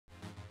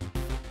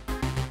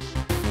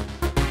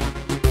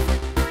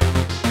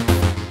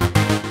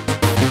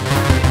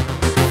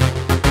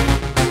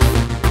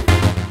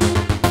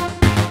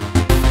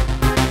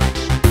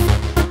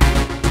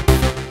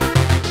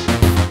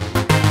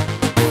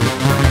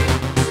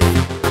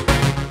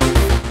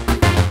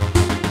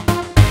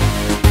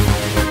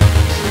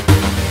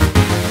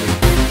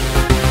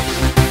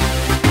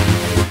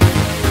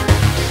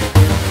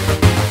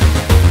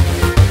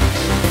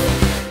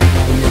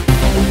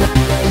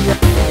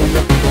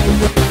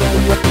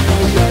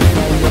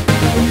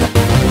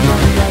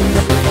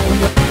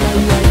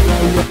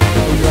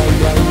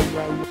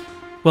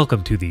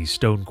Welcome to the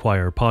Stone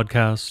Choir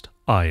podcast.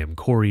 I am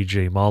Corey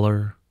J.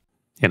 Mahler.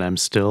 And I'm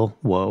still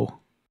Woe.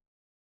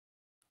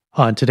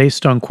 On today's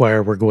Stone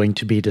Choir, we're going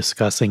to be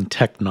discussing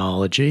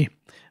technology.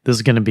 This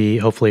is going to be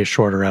hopefully a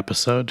shorter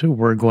episode.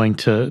 We're going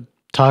to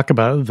talk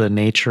about the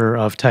nature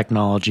of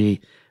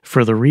technology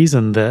for the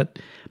reason that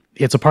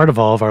it's a part of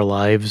all of our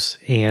lives,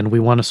 and we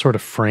want to sort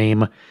of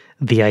frame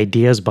the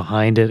ideas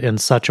behind it in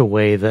such a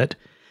way that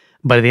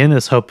by the end of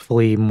this,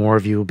 hopefully more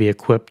of you will be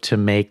equipped to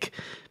make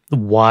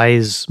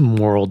wise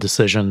moral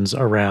decisions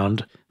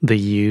around the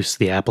use,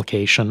 the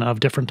application of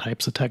different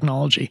types of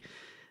technology.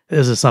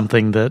 This is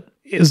something that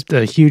is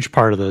a huge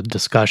part of the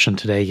discussion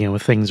today,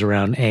 with things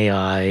around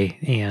AI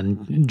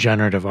and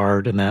generative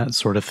art and that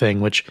sort of thing,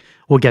 which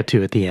we'll get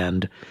to at the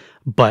end.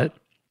 But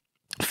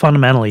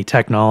fundamentally,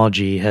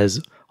 technology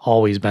has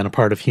always been a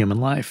part of human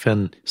life.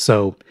 And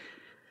so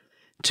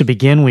to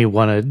begin, we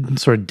want to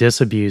sort of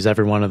disabuse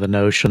everyone of the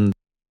notion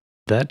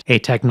that a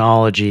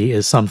technology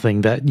is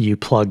something that you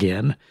plug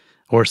in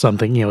or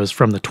something, is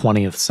from the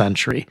 20th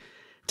century.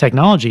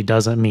 Technology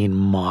doesn't mean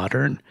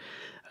modern.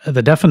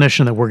 The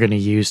definition that we're going to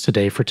use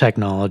today for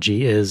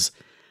technology is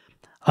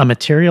a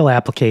material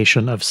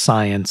application of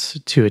science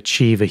to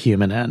achieve a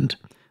human end.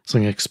 So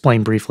I'm going to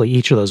explain briefly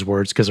each of those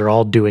words because they're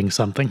all doing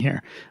something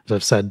here. As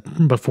I've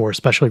said before,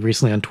 especially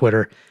recently on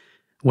Twitter,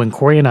 when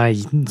Corey and I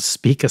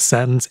speak a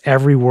sentence,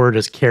 every word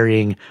is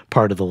carrying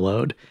part of the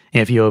load.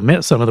 And if you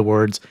omit some of the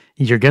words,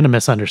 you're going to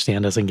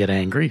misunderstand us and get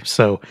angry.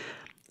 So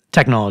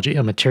technology,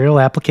 a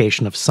material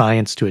application of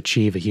science to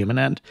achieve a human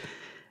end.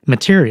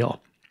 Material,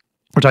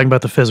 we're talking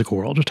about the physical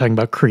world. We're talking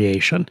about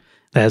creation.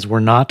 As we're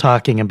not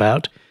talking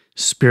about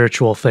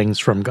spiritual things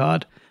from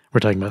God. We're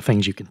talking about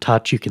things you can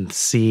touch, you can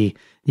see,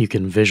 you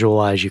can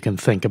visualize, you can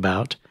think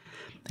about.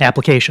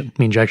 Application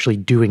means you're actually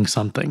doing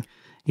something.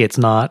 It's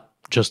not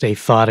just a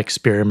thought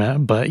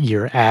experiment, but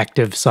you're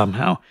active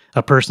somehow.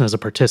 A person is a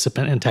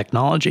participant in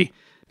technology,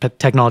 but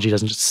technology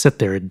doesn't just sit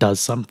there, it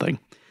does something.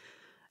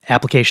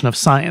 Application of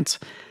science.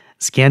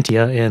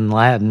 Scientia in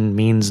Latin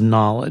means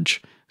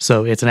knowledge.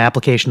 So it's an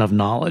application of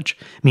knowledge.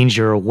 It means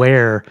you're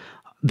aware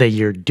that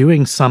you're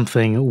doing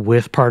something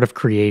with part of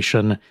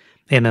creation,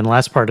 and then the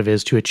last part of it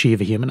is to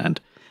achieve a human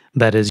end.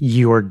 That is,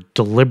 you are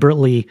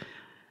deliberately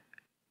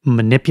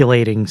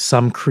manipulating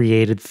some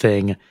created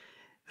thing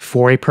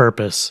for a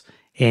purpose,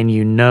 and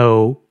you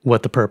know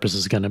what the purpose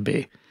is going to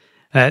be.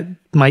 That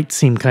might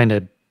seem kind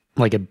of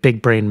like a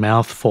big brain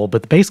mouthful,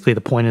 but basically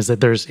the point is that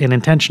there's an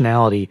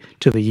intentionality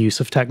to the use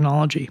of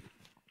technology.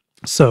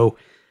 So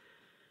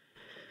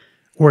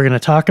we're going to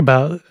talk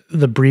about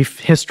the brief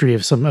history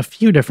of a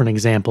few different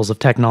examples of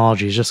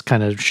technologies, just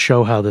kind of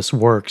show how this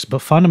works. But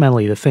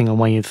fundamentally, the thing I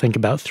want you to think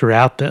about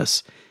throughout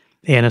this,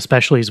 and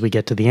especially as we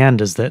get to the end,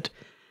 is that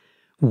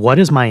what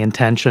is my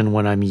intention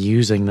when I'm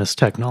using this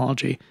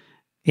technology?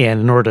 And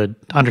in order to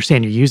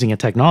understand you're using a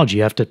technology,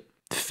 you have to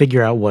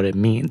figure out what it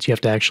means. You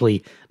have to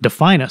actually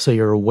define it so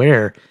you're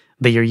aware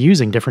that you're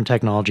using different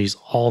technologies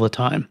all the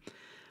time.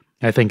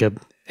 I think an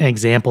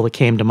example that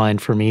came to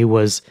mind for me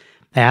was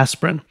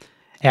aspirin.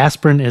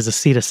 Aspirin is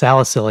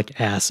acetylsalicylic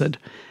acid.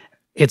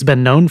 It's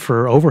been known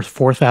for over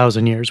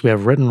 4,000 years. We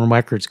have written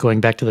records going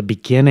back to the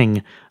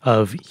beginning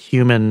of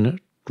human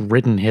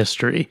written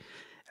history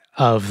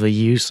of the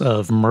use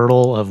of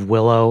myrtle, of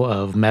willow,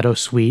 of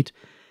meadowsweet,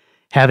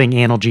 having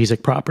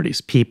analgesic properties.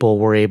 People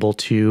were able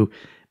to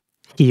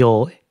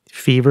heal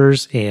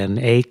fevers and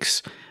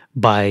aches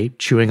by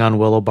chewing on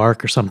willow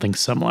bark or something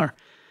similar.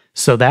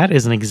 So that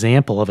is an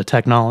example of a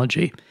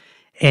technology.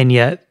 And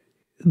yet,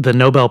 the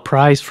Nobel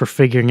Prize for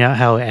figuring out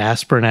how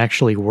aspirin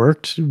actually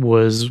worked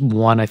was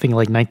won, I think,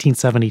 like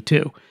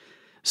 1972.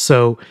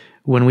 So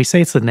when we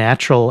say it's the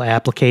natural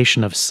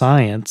application of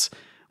science,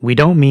 we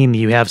don't mean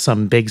you have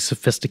some big,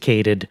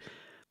 sophisticated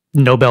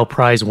Nobel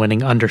Prize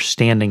winning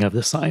understanding of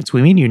the science.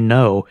 We mean you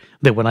know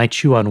that when I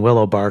chew on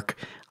willow bark,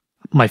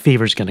 my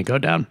fever's going to go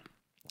down.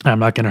 I'm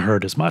not going to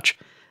hurt as much.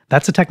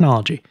 That's a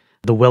technology.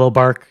 The willow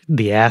bark,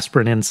 the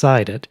aspirin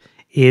inside it,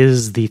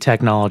 is the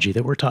technology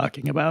that we're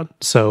talking about.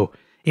 So,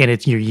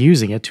 and you're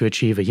using it to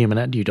achieve a human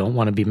end. You don't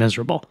want to be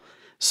miserable.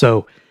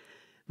 So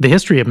the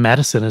history of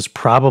medicine is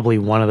probably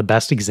one of the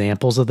best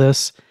examples of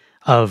this,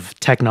 of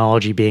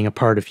technology being a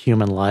part of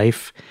human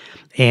life.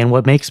 And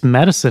what makes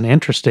medicine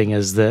interesting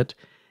is that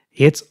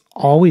it's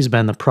always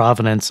been the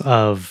provenance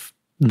of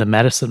the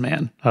medicine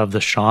man, of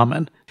the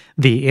shaman.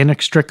 The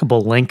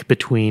inextricable link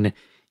between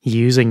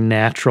using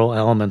natural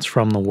elements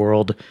from the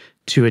world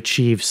to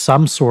achieve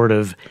some sort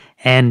of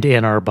end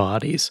in our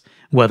bodies,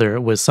 whether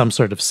it was some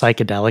sort of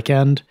psychedelic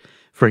end.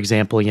 For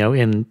example,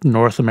 in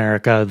North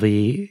America,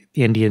 the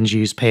Indians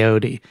used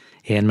peyote.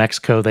 In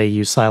Mexico, they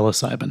used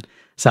psilocybin.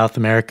 South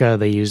America,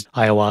 they used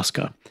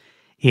ayahuasca.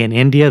 In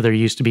India, there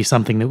used to be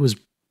something that was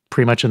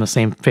pretty much in the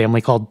same family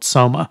called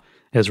soma,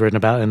 as written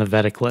about in the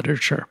Vedic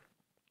literature.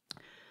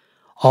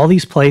 All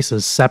these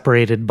places,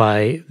 separated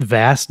by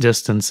vast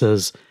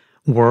distances,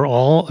 were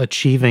all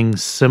achieving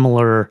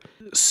similar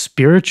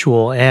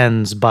spiritual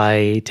ends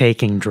by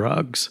taking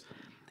drugs.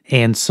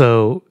 And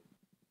so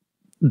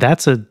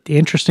that's an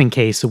interesting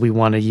case that we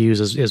want to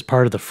use as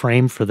part of the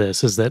frame for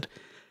this, is that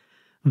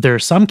there are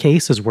some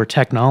cases where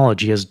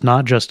technology is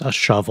not just a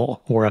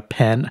shovel or a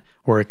pen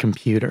or a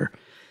computer.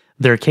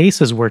 There are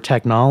cases where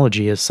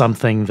technology is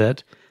something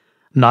that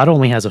not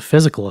only has a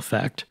physical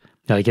effect,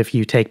 like if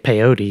you take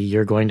peyote,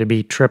 you're going to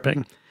be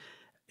tripping.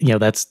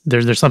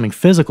 There's something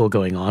physical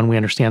going on. We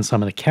understand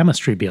some of the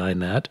chemistry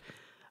behind that.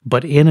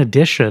 But in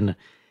addition,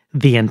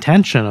 the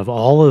intention of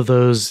all of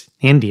those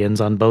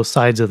Indians on both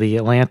sides of the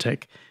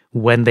Atlantic,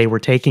 when they were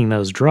taking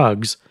those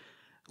drugs,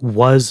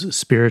 was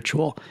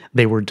spiritual.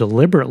 They were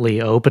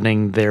deliberately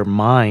opening their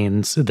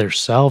minds,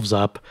 themselves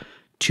up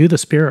to the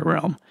spirit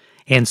realm.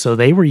 And so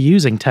they were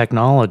using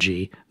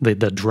technology, the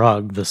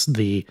drug,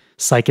 the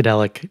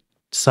psychedelic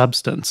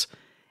substance,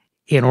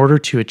 in order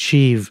to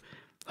achieve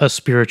a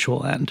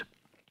spiritual end.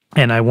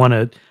 And I want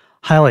to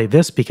highlight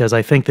this because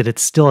I think that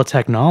it's still a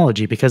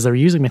technology because they're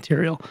using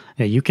material.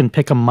 You can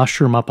pick a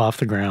mushroom up off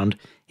the ground,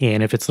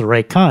 and if it's the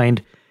right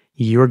kind,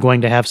 you're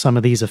going to have some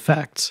of these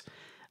effects.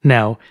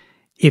 Now,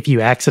 if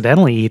you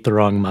accidentally eat the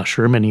wrong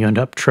mushroom and you end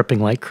up tripping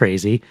like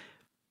crazy,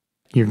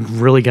 you're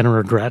really going to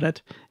regret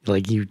it.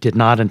 Like, you did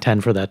not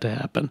intend for that to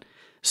happen.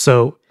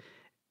 So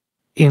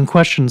in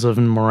questions of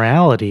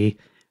morality,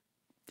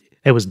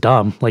 it was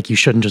dumb. Like, you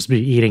shouldn't just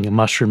be eating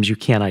mushrooms you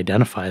can't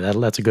identify.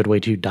 That's a good way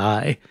to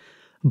die.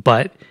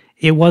 But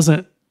it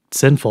wasn't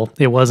sinful.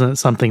 It wasn't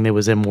something that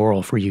was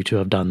immoral for you to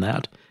have done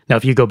that. Now,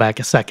 if you go back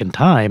a second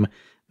time,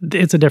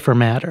 it's a different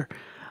matter.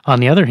 On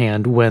the other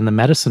hand, when the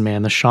medicine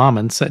man, the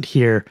shaman, said,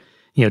 here,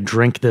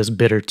 drink this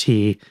bitter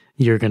tea,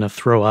 you're going to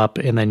throw up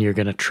and then you're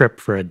going to trip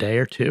for a day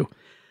or two,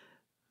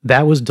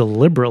 that was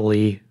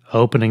deliberately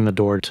opening the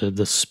door to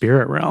the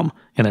spirit realm.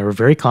 And they were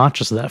very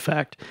conscious of that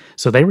fact.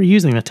 So they were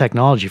using the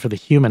technology for the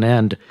human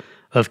end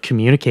of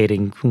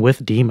communicating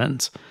with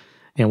demons.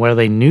 And whether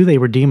they knew they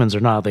were demons or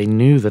not, they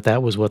knew that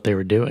that was what they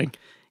were doing.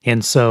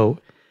 And so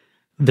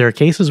there are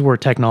cases where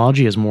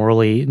technology is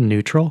morally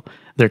neutral.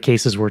 There are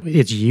cases where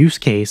its use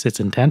case, its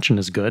intention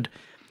is good.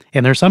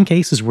 And there are some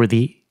cases where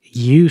the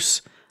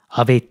use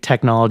of a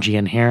technology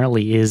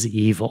inherently is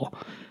evil.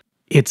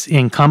 It's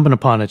incumbent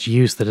upon its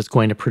use that it's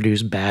going to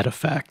produce bad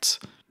effects.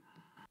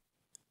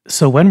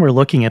 So when we're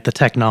looking at the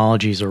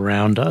technologies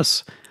around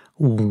us,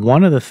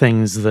 one of the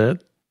things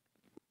that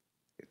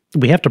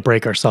we have to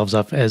break ourselves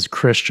up as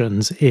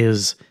Christians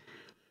is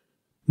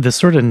this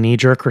sort of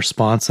knee-jerk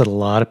response that a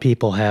lot of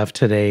people have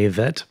today,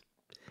 that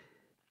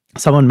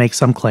someone makes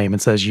some claim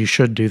and says, you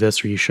should do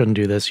this or you shouldn't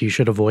do this, you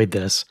should avoid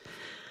this.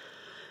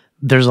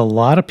 There's a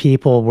lot of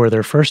people where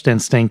their first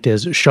instinct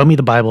is, show me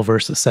the Bible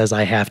verse that says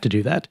I have to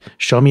do that.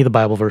 Show me the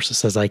Bible verse that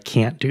says I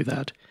can't do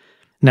that.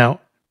 Now,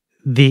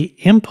 the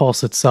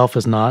impulse itself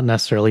is not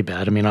necessarily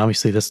bad. I mean,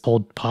 obviously, this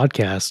whole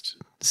podcast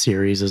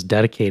series is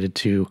dedicated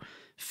to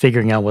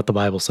figuring out what the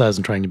Bible says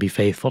and trying to be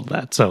faithful to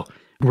that. So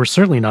we're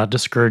certainly not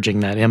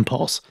discouraging that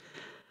impulse.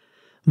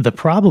 The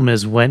problem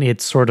is when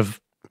it's sort of,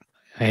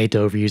 I hate to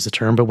overuse the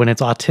term, but when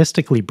it's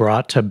autistically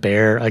brought to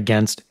bear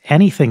against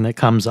anything that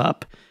comes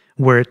up,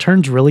 where it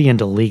turns really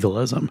into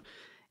legalism.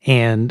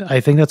 And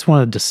I think that's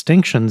one of the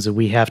distinctions that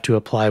we have to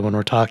apply when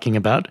we're talking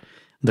about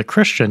the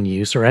Christian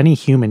use or any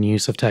human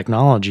use of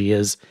technology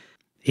is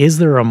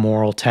there a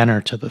moral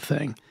tenor to the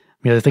thing?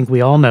 I mean, I think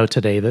we all know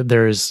today that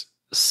there's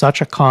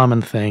such a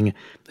common thing,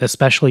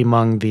 especially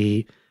among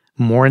the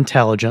more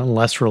intelligent,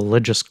 less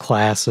religious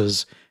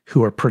classes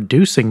who are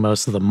producing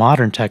most of the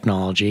modern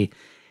technology,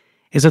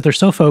 is that they're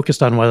so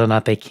focused on whether or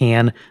not they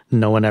can,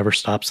 no one ever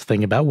stops to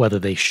think about whether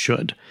they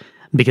should.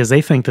 Because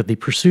they think that the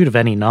pursuit of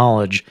any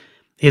knowledge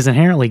is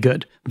inherently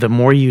good. The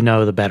more you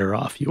know, the better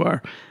off you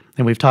are.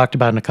 And we've talked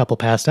about in a couple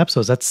past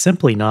episodes, that's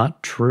simply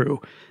not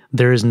true.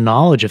 There is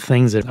knowledge of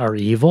things that are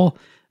evil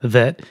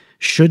that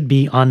should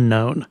be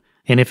unknown.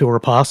 And if it were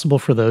possible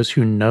for those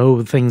who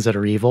know things that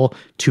are evil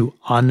to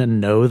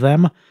unknow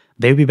them,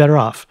 they would be better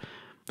off.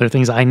 There are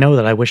things I know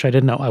that I wish I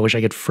didn't know. I wish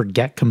I could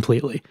forget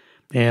completely.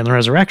 And in the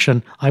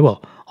resurrection, I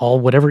will.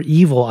 Whatever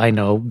evil I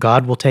know,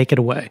 God will take it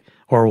away,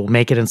 or will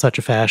make it in such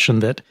a fashion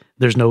that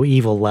there's no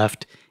evil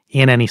left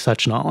in any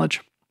such knowledge.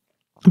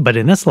 But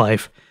in this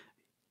life,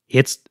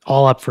 it's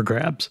all up for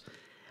grabs.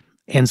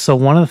 And so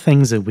one of the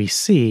things that we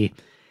see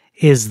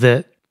is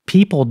that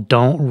people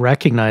don't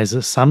recognize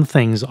that some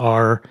things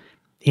are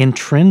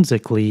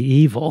intrinsically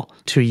evil.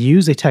 To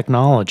use a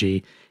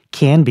technology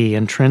can be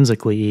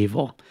intrinsically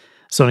evil.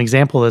 So an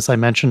example of this, I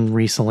mentioned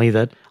recently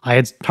that I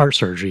had heart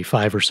surgery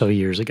 5 or so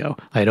years ago.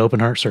 I had open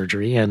heart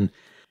surgery, and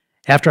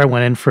after I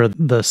went in for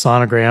the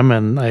sonogram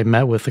and I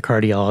met with the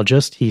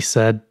cardiologist, he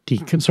said,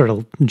 he sort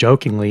of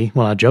jokingly,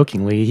 well, not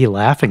jokingly, he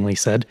laughingly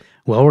said,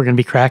 well, we're going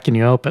to be cracking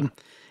you open.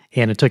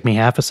 And it took me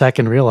half a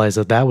second to realize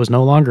that that was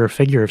no longer a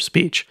figure of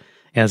speech.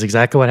 And that's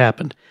exactly what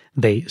happened.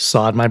 They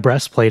sawed my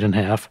breastplate in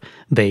half,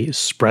 they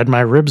spread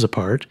my ribs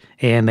apart,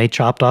 and they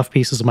chopped off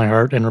pieces of my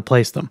heart and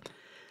replaced them.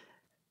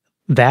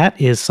 That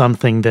is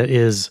something that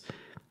is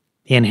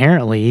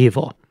inherently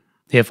evil.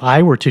 If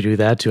I were to do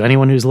that to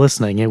anyone who's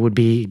listening, it would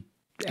be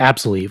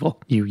absolutely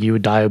evil. You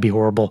would die, it would be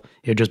horrible.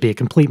 It would just be a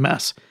complete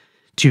mess.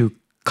 To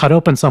cut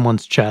open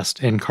someone's chest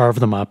and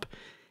carve them up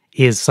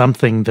is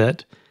something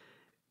that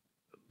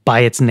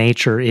by its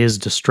nature is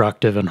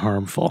destructive and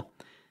harmful.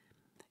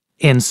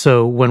 And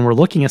so when we're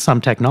looking at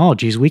some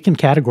technologies, we can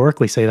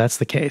categorically say that's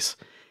the case.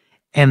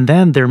 And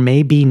then there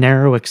may be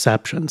narrow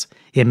exceptions.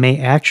 It may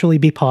actually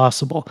be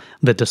possible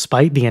that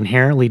despite the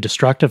inherently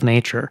destructive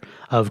nature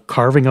of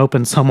carving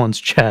open someone's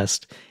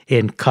chest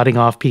and cutting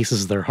off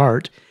pieces of their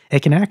heart,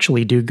 it can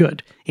actually do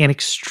good in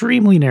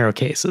extremely narrow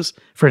cases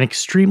for an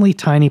extremely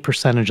tiny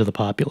percentage of the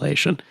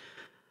population.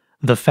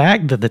 The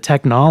fact that the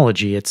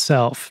technology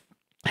itself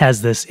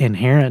has this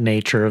inherent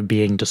nature of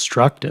being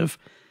destructive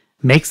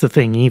makes the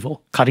thing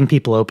evil. Cutting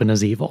people open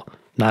is evil.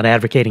 Not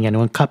advocating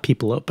anyone cut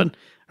people open.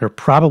 There are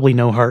probably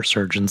no heart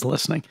surgeons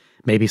listening.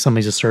 Maybe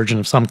somebody's a surgeon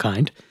of some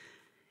kind.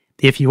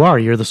 If you are,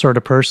 you're the sort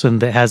of person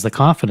that has the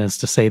confidence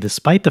to say,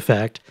 despite the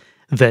fact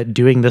that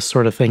doing this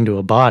sort of thing to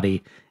a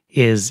body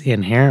is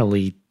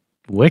inherently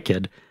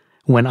wicked,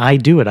 when I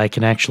do it, I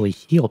can actually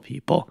heal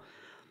people.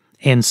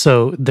 And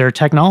so there are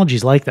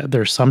technologies like that.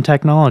 There are some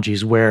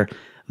technologies where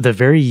the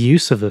very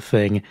use of the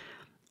thing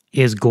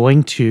is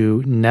going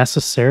to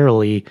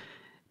necessarily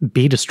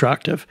be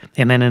destructive.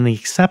 And then in the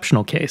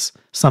exceptional case,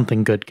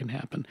 something good can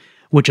happen,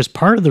 which is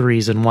part of the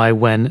reason why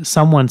when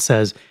someone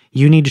says,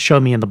 you need to show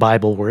me in the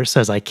Bible where it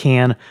says I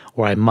can,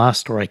 or I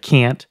must, or I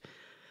can't,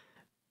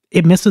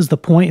 it misses the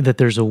point that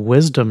there's a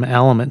wisdom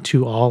element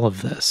to all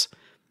of this.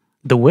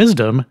 The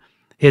wisdom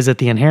is that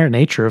the inherent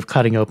nature of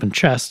cutting open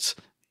chests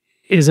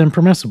is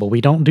impermissible.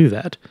 We don't do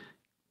that.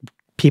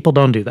 People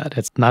don't do that.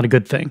 It's not a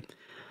good thing.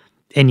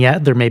 And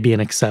yet there may be an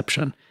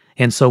exception.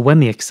 And so when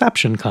the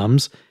exception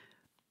comes,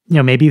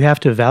 maybe you have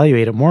to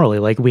evaluate it morally.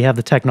 Like we have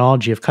the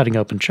technology of cutting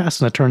open chests,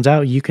 and it turns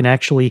out you can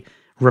actually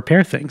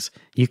repair things.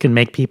 You can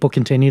make people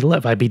continue to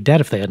live. I'd be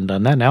dead if they hadn't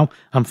done that. Now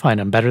I'm fine.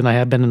 I'm better than I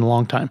have been in a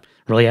long time,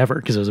 really ever,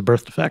 because it was a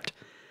birth defect.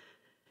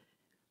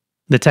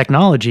 The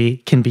technology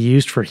can be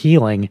used for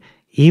healing,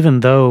 even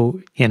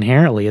though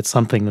inherently it's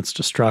something that's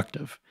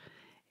destructive.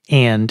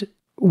 And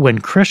when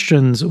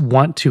Christians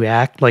want to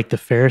act like the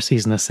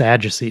Pharisees and the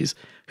Sadducees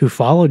who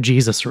followed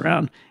Jesus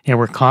around and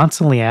were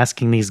constantly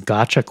asking these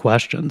gotcha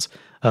questions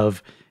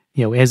of,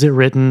 is it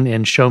written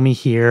and show me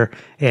here,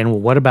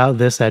 and what about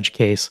this edge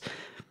case?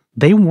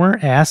 They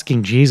weren't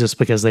asking Jesus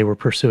because they were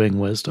pursuing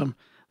wisdom.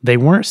 They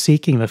weren't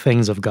seeking the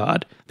things of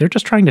God. They're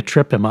just trying to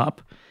trip him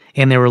up.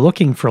 And they were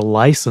looking for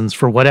license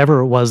for whatever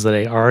it was that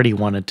they already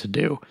wanted to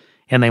do.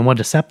 And they wanted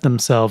to set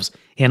themselves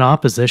in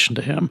opposition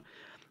to him.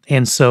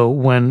 And so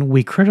when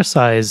we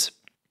criticize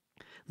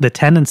the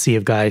tendency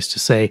of guys to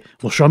say,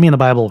 well, show me in the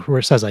Bible where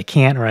it says I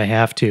can't or I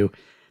have to,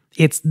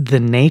 it's the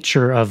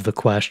nature of the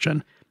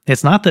question.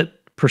 It's not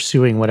that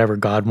pursuing whatever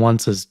God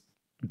wants is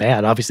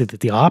bad. Obviously, that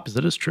the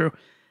opposite is true.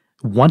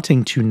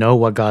 Wanting to know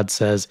what God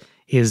says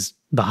is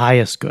the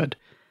highest good.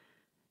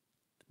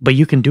 But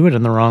you can do it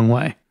in the wrong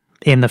way.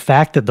 And the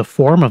fact that the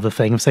form of the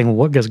thing of saying, well,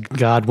 what does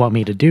God want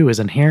me to do is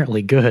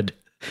inherently good.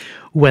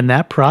 When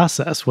that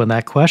process, when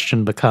that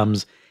question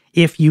becomes,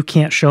 if you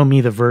can't show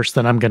me the verse,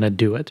 then I'm going to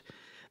do it,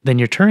 then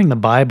you're turning the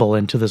Bible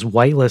into this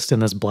whitelist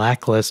and this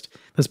blacklist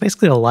that's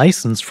basically a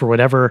license for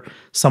whatever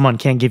someone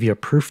can't give you a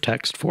proof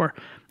text for.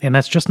 And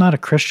that's just not a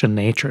Christian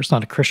nature. It's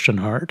not a Christian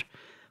heart.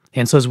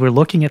 And so as we're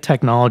looking at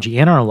technology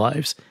in our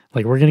lives,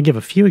 like we're going to give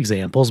a few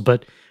examples,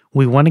 but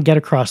we want to get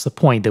across the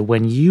point that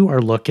when you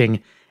are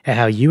looking at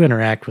how you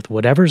interact with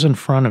whatever's in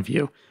front of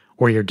you,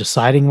 or you're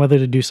deciding whether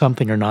to do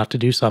something or not to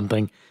do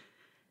something,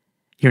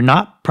 you're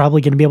not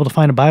probably going to be able to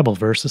find a Bible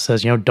verse that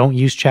says, don't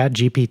use Chat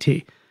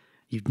GPT.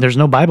 There's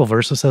no Bible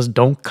verse that says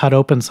don't cut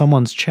open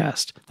someone's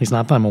chest, at least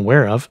not that I'm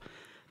aware of.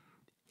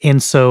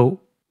 And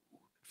so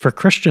for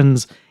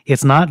Christians,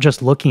 it's not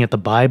just looking at the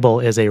Bible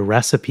as a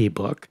recipe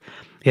book.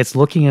 It's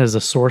looking at it as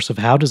a source of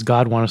how does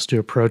God want us to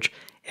approach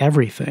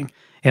everything.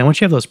 And once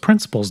you have those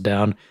principles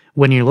down,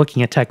 when you're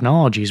looking at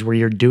technologies where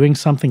you're doing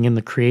something in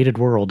the created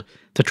world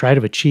to try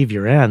to achieve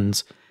your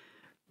ends,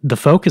 the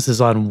focus is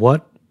on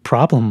what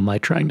problem am I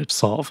trying to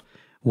solve?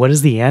 What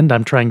is the end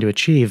I'm trying to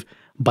achieve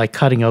by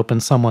cutting open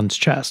someone's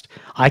chest?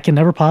 I can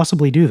never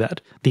possibly do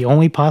that. The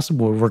only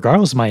possible,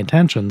 regardless of my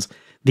intentions,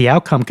 the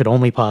outcome could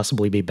only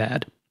possibly be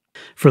bad.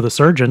 For the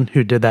surgeon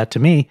who did that to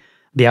me,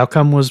 the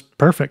outcome was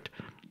perfect.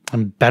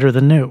 I'm better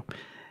than new.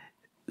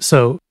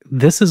 So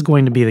this is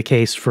going to be the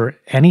case for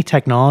any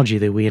technology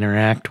that we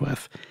interact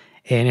with.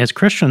 And as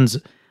Christians,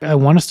 I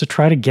want us to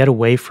try to get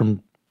away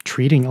from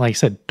treating, like I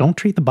said, don't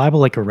treat the Bible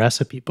like a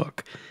recipe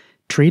book.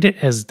 Treat it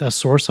as a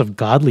source of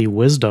godly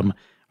wisdom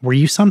where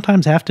you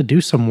sometimes have to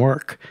do some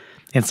work.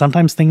 And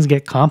sometimes things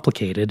get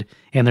complicated,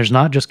 and there's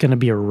not just going to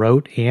be a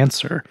rote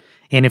answer.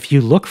 And if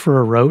you look for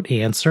a rote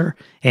answer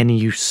and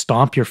you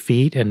stomp your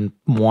feet and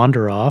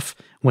wander off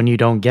when you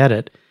don't get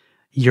it,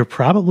 you're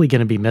probably going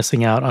to be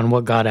missing out on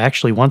what God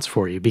actually wants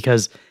for you,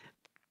 because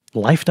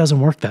life doesn't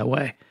work that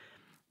way.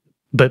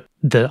 But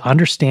the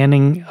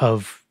understanding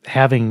of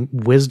having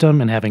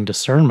wisdom and having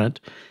discernment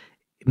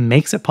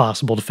makes it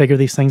possible to figure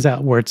these things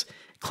out, where it's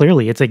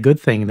a good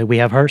thing that we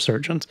have heart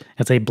surgeons.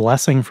 It's a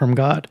blessing from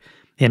God.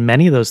 And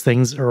many of those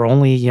things are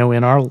only,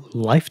 in our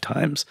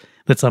lifetimes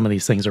that some of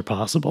these things are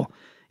possible.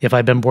 If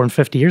I'd been born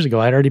 50 years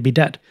ago, I'd already be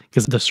dead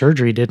because the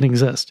surgery didn't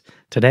exist.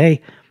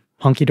 Today,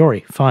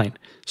 hunky-dory, fine.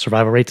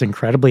 Survival rate's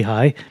incredibly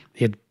high.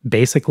 It's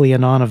basically a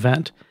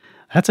non-event.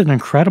 That's an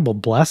incredible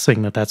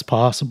blessing that that's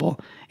possible.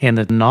 And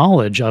the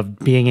knowledge of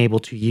being able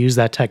to use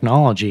that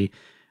technology,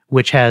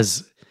 which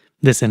has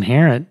this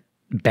inherent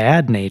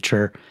bad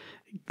nature,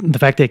 the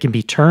fact that it can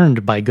be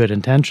turned by good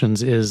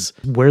intentions is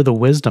where the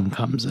wisdom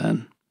comes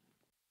in.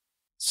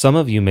 Some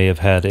of you may have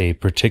had a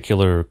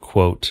particular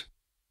quote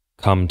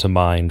come to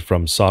mind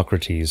from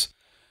Socrates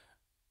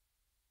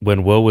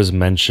when Woe was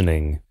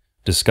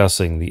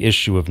discussing the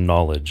issue of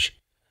knowledge,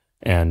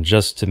 and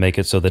just to make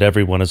it so that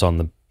everyone is on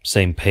the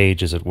same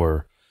page, as it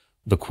were,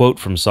 the quote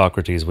from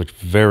Socrates, which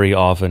very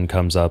often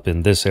comes up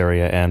in this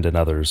area and in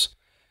others: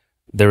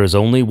 "There is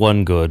only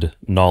one good,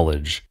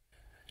 knowledge,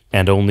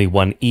 and only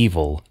one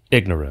evil,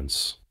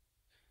 ignorance."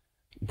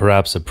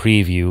 Perhaps a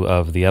preview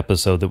of the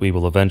episode that we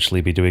will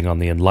eventually be doing on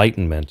the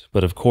Enlightenment,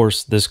 but of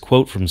course this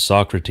quote from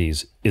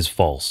Socrates is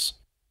false.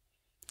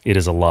 It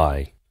is a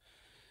lie.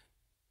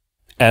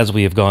 As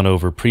we have gone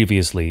over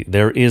previously,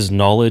 there is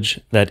knowledge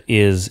that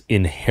is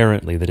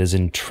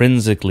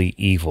intrinsically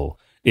evil.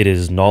 It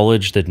is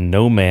knowledge that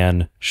no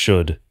man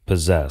should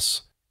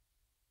possess.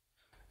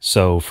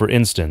 So, for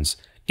instance,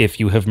 if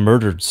you have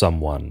murdered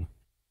someone,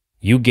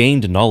 you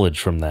gained knowledge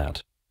from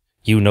that.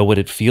 You know what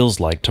it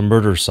feels like to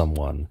murder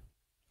someone.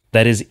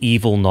 That is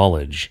evil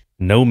knowledge.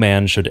 No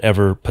man should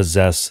ever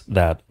possess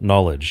that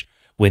knowledge.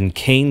 When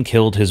Cain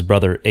killed his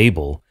brother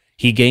Abel,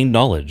 he gained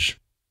knowledge.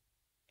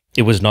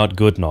 It was not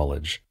good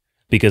knowledge,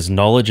 because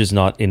knowledge is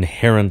not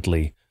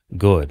inherently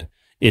good.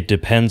 It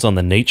depends on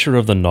the nature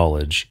of the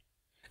knowledge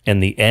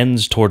and the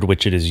ends toward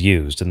which it is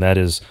used, and that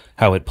is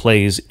how it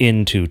plays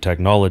into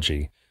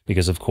technology,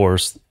 because of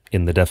course,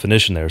 in the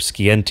definition there,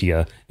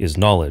 scientia is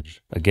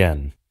knowledge,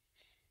 again.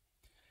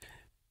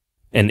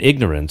 And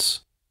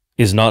ignorance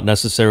is not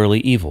necessarily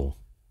evil.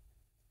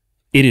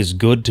 It is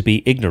good to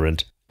be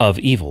ignorant of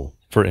evil,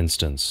 for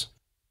instance.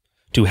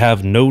 To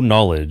have no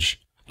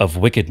knowledge of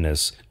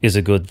wickedness is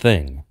a good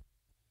thing.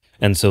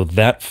 And so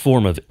that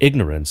form of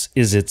ignorance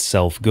is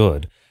itself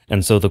good.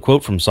 And so the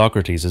quote from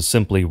Socrates is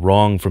simply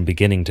wrong from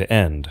beginning to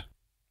end.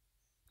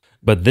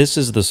 But this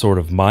is the sort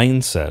of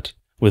mindset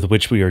with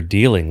which we are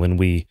dealing when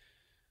we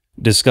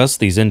discuss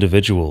these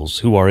individuals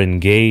who are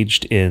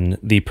engaged in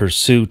the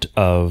pursuit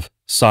of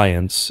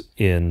science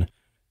in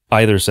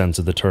either sense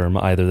of the term,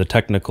 either the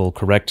technical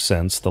correct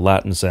sense, the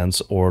Latin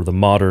sense, or the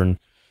modern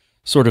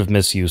sort of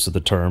misuse of the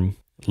term,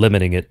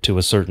 limiting it to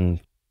a certain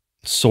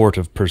sort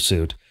of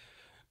pursuit.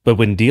 But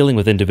when dealing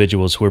with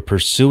individuals who are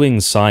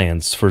pursuing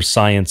science for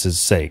science's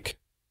sake,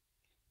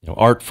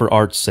 art for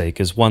art's sake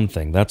is one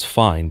thing, that's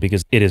fine,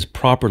 because it is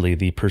properly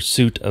the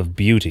pursuit of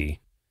beauty,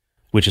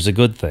 which is a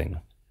good thing.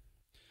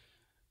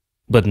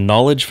 But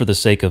knowledge for the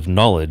sake of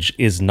knowledge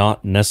is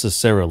not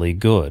necessarily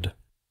good.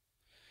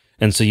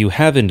 And so you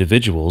have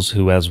individuals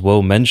who, as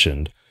Woe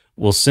mentioned,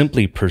 will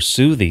simply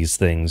pursue these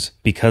things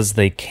because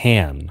they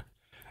can.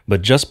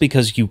 But just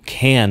because you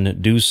can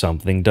do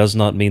something does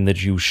not mean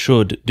that you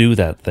should do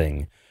that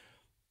thing.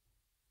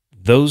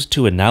 Those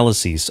two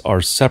analyses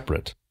are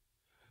separate.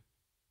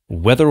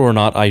 Whether or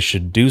not I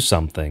should do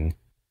something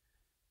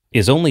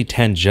is only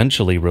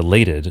tangentially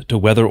related to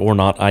whether or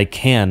not I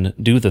can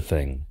do the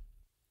thing.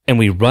 And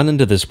we run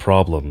into this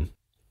problem,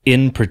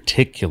 in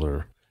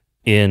particular,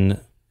 in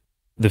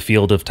the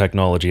field of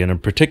technology, and in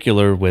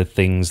particular with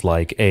things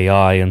like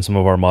AI and some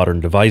of our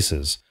modern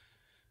devices.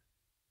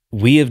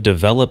 We have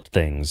developed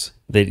things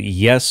that,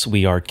 yes,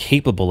 we are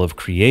capable of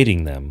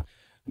creating them,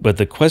 but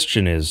the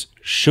question is,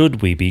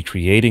 should we be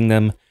creating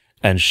them,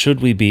 and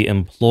should we be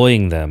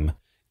employing them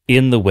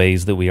in the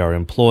ways that we are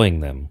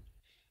employing them?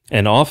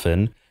 And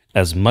often,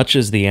 as much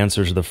as the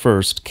answer to the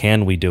first,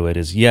 can we do it,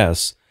 is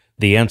yes,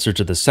 the answer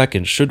to the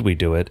second, should we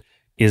do it,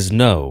 is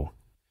no.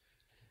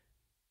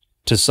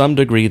 To some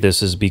degree,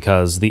 this is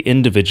because the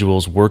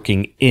individuals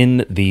working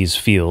in these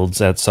fields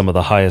at some of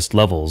the highest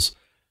levels,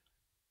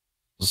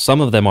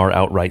 some of them are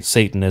outright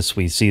Satanists.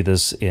 We see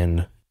this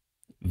in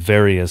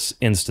various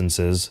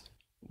instances.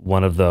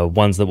 One of the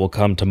ones that will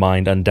come to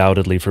mind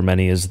undoubtedly for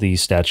many is the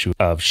statue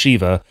of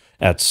Shiva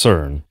at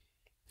CERN,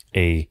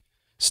 a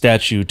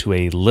statue to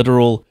a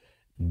literal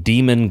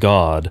demon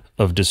god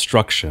of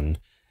destruction,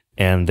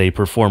 and they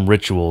perform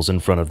rituals in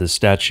front of this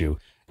statue,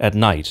 at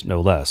night,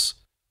 no less.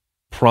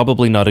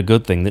 Probably not a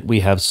good thing that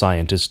we have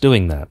scientists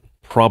doing that.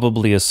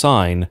 Probably a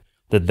sign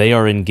that they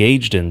are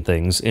engaged in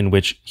things in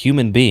which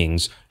human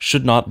beings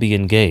should not be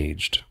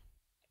engaged.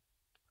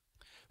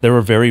 There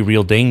are very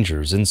real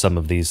dangers in some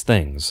of these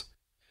things.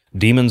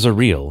 Demons are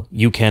real.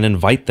 You can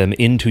invite them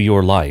into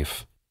your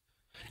life,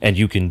 and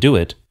you can do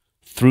it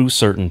through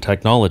certain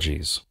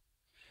technologies.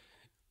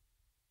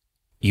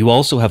 You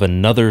also have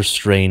another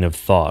strain of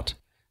thought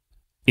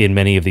in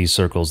many of these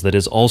circles that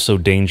is also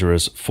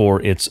dangerous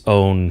for its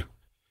own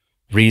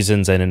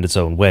reasons and in its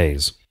own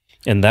ways,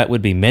 and that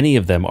would be many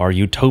of them are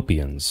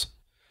utopians.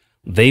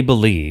 They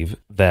believe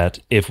that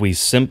if we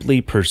simply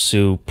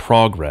pursue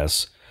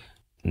progress,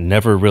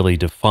 never really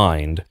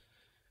defined,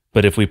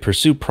 But if we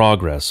pursue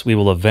progress, we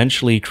will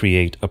eventually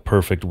create a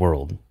perfect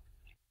world.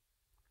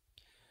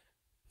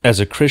 As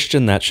a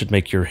Christian, that should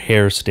make your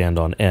hair stand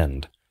on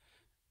end.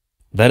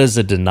 That is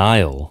a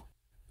denial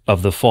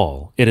of the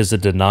fall. It is a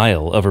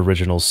denial of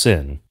original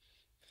sin.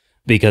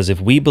 Because if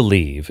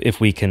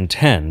we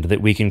contend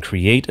that we can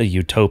create a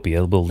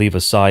utopia, we'll leave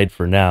aside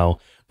for now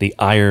the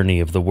irony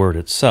of the word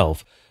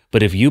itself,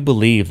 but if you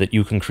believe that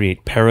you can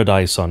create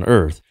paradise on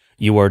earth,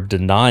 you are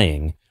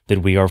denying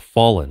that we are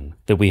fallen,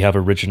 that we have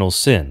original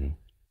sin.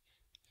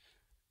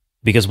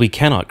 Because we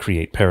cannot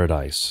create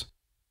paradise.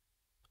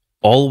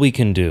 All we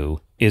can do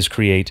is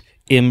create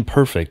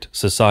imperfect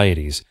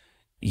societies.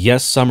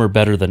 Yes, some are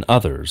better than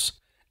others,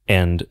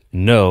 and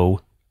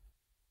no,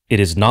 it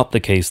is not the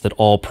case that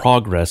all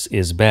progress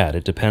is bad.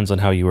 It depends on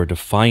how you are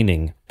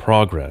defining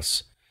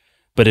progress.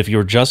 But if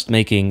you're just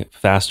making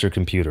faster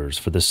computers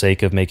for the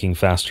sake of making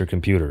faster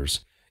computers,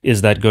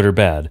 is that good or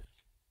bad?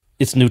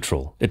 It's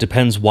neutral. It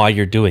depends why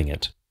you're doing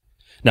it.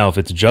 Now, if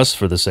it's just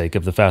for the sake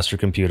of the faster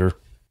computer,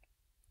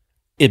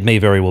 it may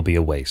very well be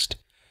a waste.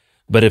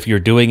 But if you're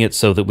doing it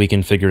so that we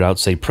can figure out,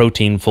 say,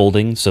 protein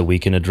folding, so we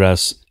can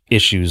address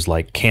issues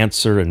like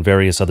cancer and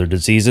various other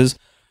diseases,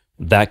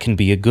 that can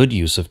be a good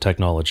use of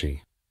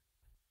technology.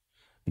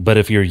 But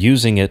if you're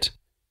using it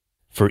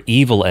for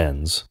evil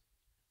ends,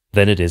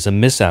 then it is a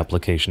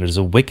misapplication. It is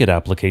a wicked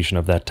application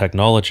of that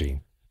technology.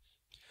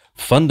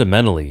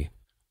 Fundamentally,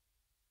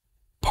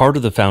 part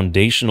of the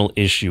foundational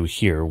issue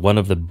here, one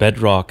of the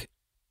bedrock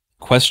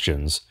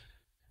questions,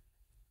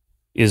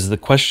 is the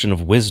question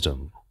of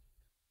wisdom.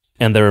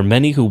 And there are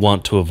many who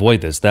want to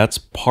avoid this. That's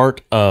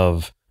part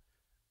of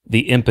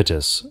the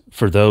impetus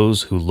for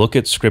those who look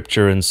at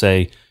Scripture and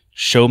say,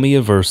 show me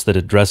a verse that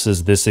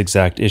addresses this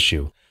exact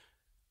issue.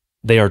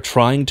 They are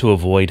trying to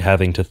avoid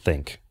having to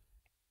think.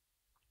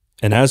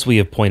 And as we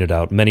have pointed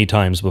out many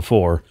times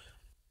before,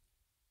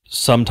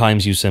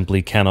 sometimes you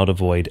simply cannot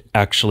avoid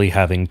actually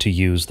having to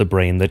use the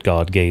brain that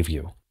God gave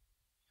you.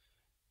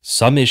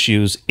 Some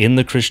issues in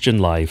the Christian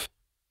life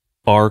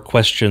are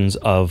questions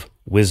of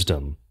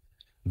wisdom.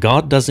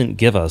 God doesn't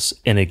give us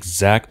an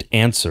exact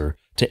answer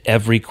to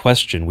every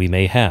question we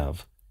may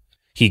have.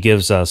 He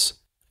gives us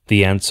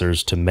the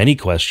answers to many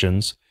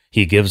questions.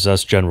 He gives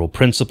us general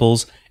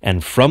principles,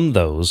 and from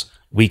those,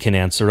 we can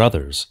answer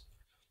others.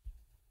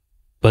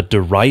 But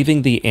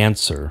deriving the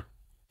answer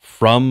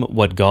from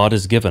what God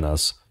has given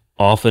us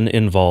often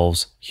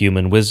involves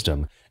human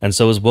wisdom. And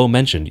so, as Wo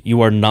mentioned,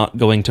 you are not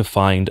going to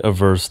find a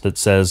verse that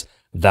says,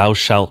 "Thou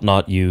shalt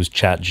not use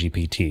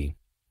ChatGPT."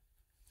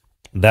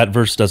 That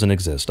verse doesn't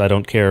exist. I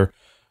don't care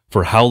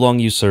for how long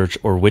you search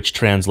or which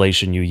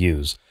translation you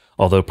use.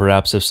 Although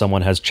perhaps if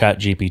someone has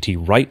ChatGPT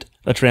write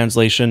a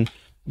translation,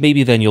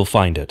 maybe then you'll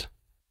find it.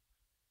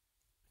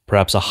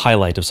 Perhaps a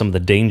highlight of some of the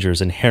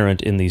dangers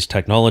inherent in these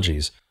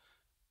technologies.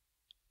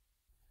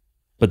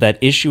 But that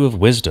issue of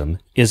wisdom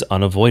is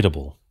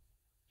unavoidable.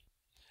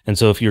 And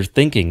so if you're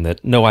thinking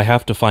that, no, I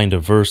have to find a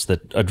verse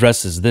that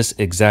addresses this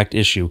exact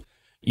issue,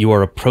 you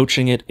are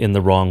approaching it in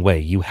the wrong way.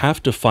 You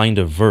have to find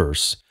a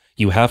verse,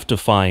 you have to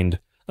find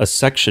a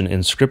section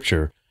in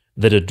Scripture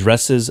that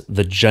addresses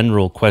the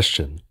general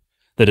question,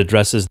 that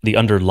addresses the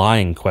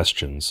underlying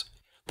questions,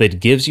 that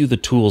gives you the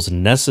tools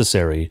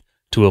necessary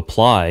to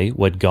apply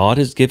what God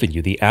has given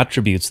you, the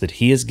attributes that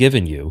He has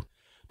given you,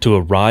 to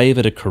arrive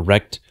at a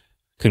correct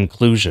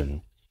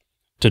conclusion,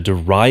 to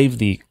derive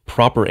the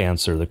proper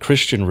answer, the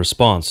Christian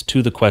response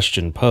to the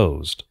question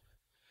posed.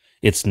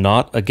 It's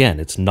not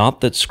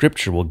that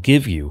Scripture will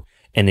give you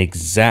an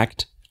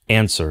exact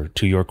answer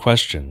to your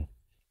question.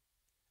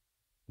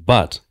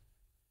 But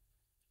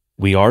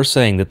we are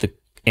saying that the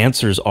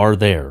answers are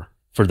there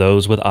for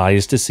those with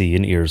eyes to see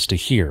and ears to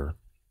hear.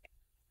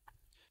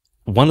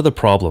 One of the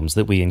problems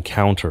that we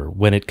encounter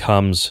when it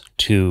comes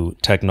to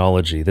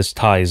technology, this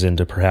ties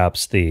into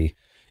perhaps the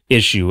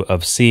issue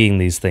of seeing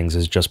these things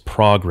as just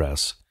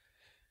progress,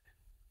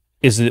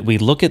 is that we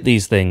look at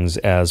these things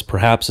as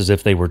perhaps as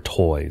if they were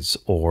toys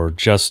or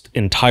just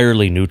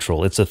entirely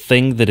neutral. It's a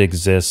thing that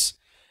exists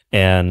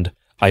and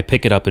I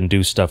pick it up and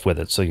do stuff with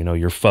it. So,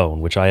 your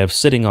phone, which I have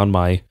sitting on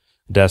my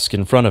desk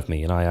in front of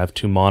me, and I have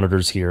 2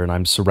 monitors here, and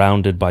I'm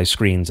surrounded by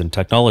screens and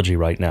technology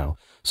right now.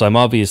 So I'm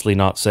obviously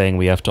not saying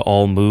we have to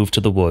all move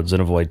to the woods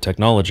and avoid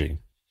technology.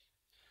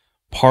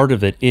 Part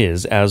of it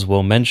is, as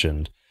Will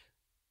mentioned,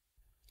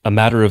 a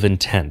matter of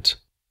intent.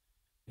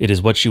 It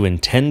is what you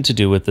intend to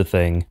do with the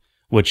thing,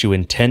 what you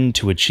intend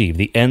to achieve,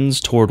 the ends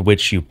toward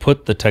which you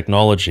put the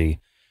technology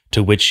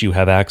to which you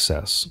have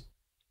access.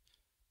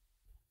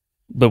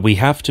 But we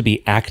have to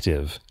be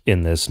active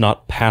in this,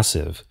 not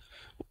passive,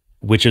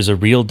 which is a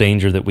real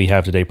danger that we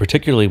have today,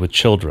 particularly with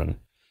children.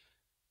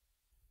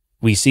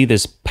 We see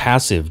this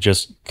passive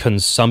just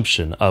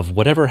consumption of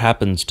whatever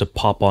happens to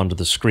pop onto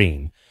the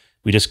screen.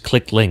 We just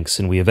click links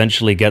and we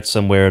eventually get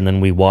somewhere and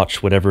then we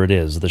watch whatever it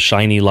is, the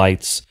shiny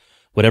lights,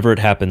 whatever it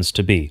happens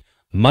to be.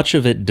 Much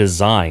of it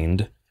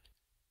designed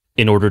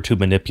in order to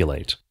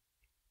manipulate.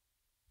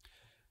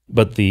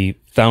 But the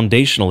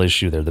foundational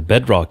issue there, the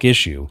bedrock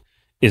issue,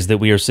 is that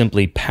we are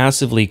simply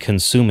passively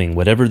consuming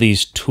whatever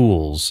these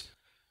tools,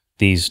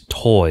 these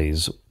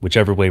toys,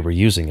 whichever way we're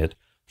using it,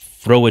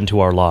 throw into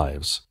our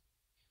lives.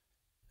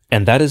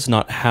 And that is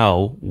not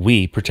how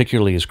we,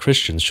 particularly as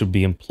Christians, should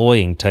be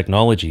employing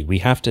technology. We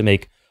have to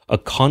make a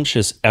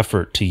conscious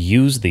effort to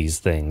use these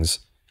things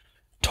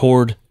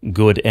toward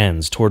good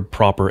ends, toward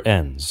proper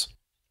ends.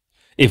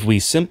 If we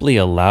simply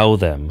allow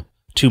them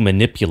to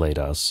manipulate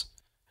us,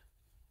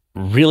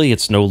 really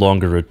it's no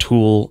longer a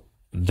tool,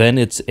 then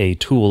it's a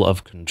tool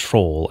of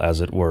control,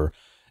 as it were.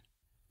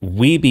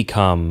 We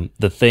become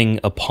the thing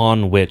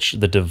upon which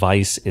the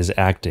device is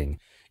acting,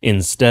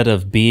 instead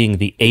of being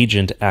the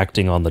agent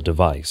acting on the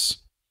device.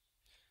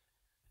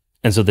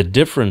 And so the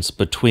difference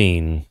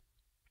between,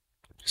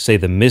 say,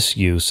 the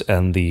misuse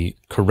and the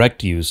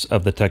correct use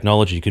of the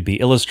technology could be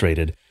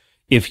illustrated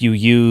if you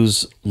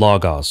use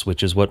Logos,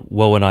 which is what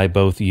Woe and I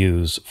both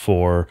use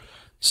for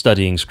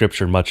studying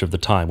Scripture much of the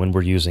time when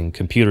we're using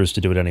computers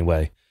to do it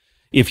anyway.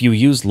 If you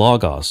use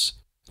Logos,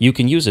 you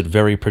can use it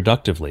very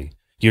productively.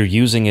 You're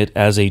using it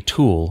as a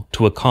tool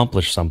to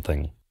accomplish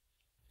something.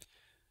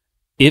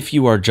 If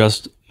you are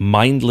just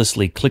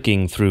mindlessly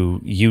clicking through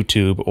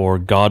YouTube or,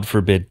 God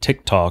forbid,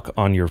 TikTok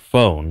on your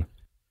phone,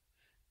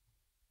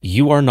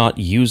 you are not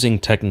using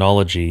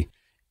technology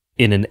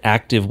in an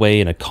active way,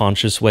 in a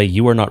conscious way.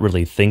 You are not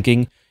really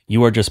thinking.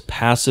 You are just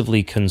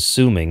passively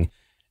consuming,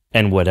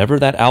 and whatever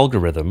that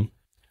algorithm,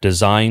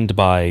 designed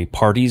by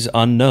parties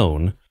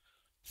unknown,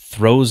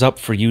 throws up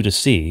for you to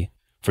see,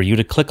 for you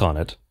to click on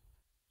it,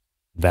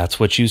 that's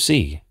what you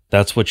see.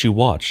 That's what you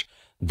watch.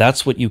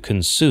 That's what you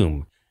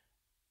consume.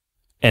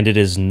 And it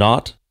is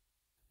not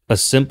a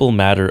simple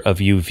matter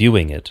of you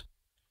viewing it,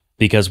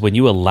 because when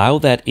you allow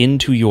that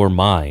into your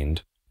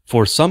mind,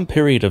 for some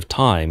period of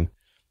time,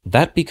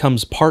 that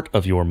becomes part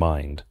of your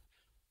mind.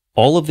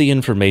 All of the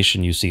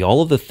information you see,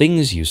 all of the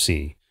things you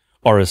see,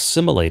 are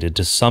assimilated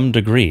to some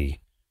degree,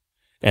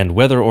 and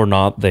whether or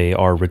not they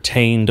are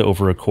retained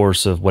over a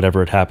course of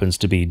whatever it happens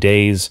to be,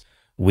 days,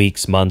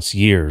 weeks, months,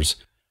 years,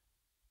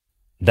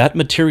 that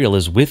material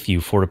is with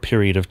you for a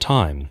period of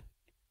time.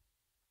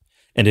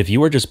 And if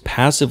you are just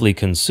passively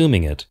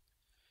consuming it,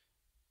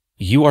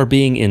 you are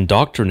being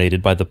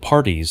indoctrinated by the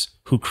parties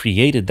who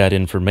created that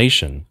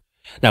information.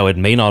 Now, it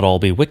may not all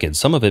be wicked.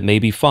 Some of it may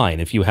be fine.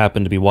 If you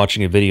happen to be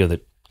watching a video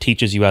that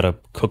teaches you how to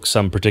cook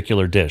some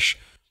particular dish,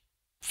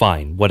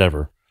 fine,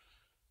 whatever.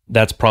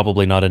 That's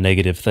probably not a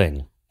negative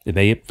thing. It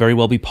may very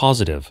well be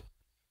positive.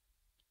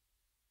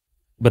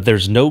 But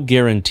there's no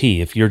guarantee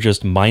if you're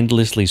just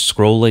mindlessly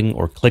scrolling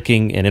or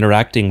clicking and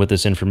interacting with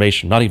this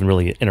information, not even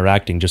really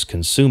interacting, just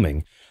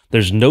consuming,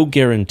 there's no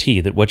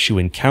guarantee that what you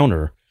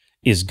encounter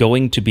is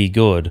going to be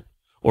good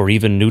or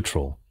even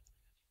neutral.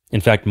 In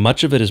fact,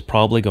 much of it is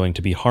probably going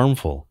to be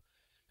harmful.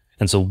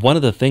 And so one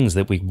of the things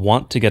that we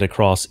want to get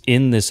across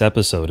in this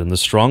episode, in the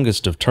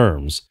strongest of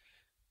terms,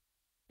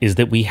 is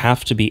that we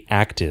have to be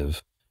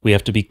active. We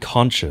have to be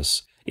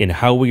conscious in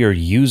how we are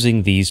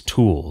using these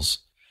tools,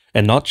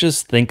 and not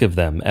just think of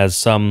them as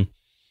some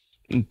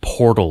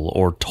portal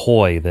or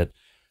toy that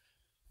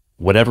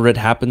whatever it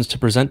happens to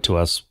present to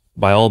us,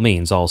 by all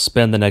means, I'll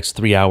spend the next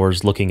 3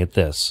 hours looking at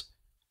this.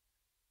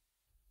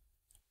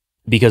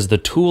 Because the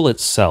tool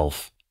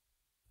itself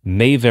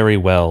may very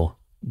well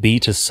be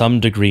to some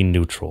degree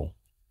neutral.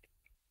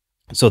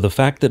 So the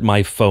fact that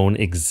my phone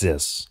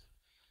exists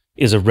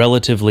is a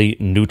relatively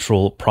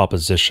neutral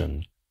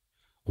proposition.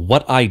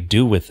 What I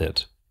do with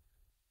it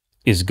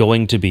is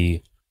going to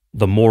be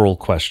the moral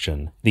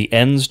question, the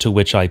ends to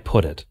which I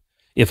put it.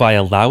 If I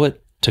allow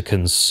it to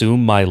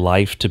consume my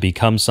life, to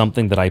become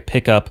something that I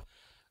pick up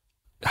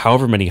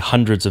however many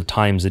hundreds of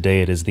times a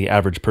day it is the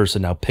average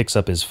person now picks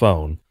up his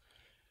phone,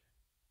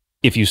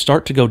 if you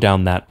start to go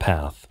down that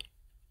path,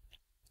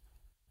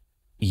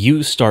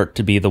 you start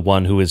to be the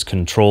one who is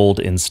controlled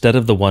instead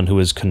of the one who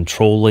is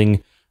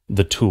controlling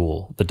the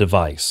tool, the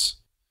device.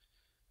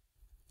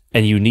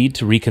 And you need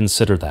to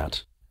reconsider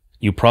that.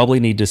 You probably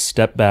need to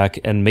step back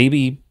and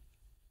maybe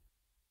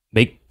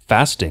make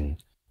fasting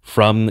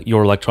from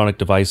your electronic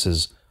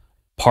devices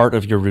part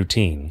of your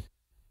routine.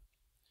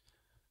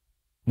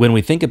 When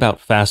we think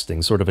about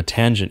fasting, sort of a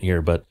tangent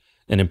here, but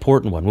an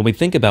important one. When we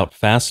think about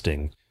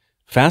fasting,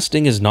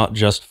 fasting is not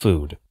just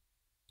food.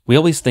 We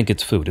always think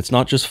it's food. It's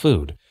not just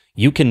food.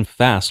 You can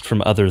fast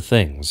from other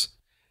things.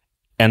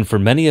 And for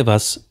many of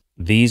us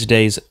these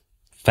days,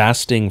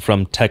 fasting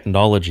from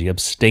technology,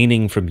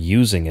 abstaining from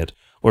using it,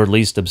 or at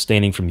least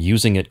abstaining from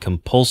using it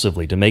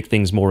compulsively to make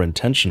things more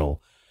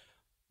intentional,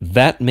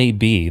 that may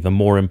be the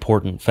more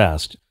important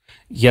fast.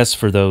 Yes,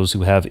 for those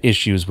who have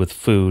issues with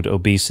food,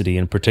 obesity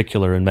in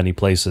particular in many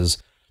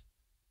places,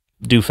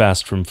 do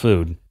fast from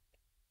food.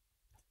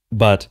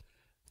 But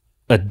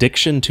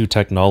addiction to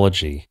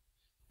technology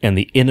and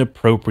the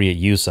inappropriate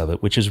use of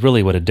it, which is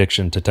really what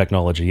addiction to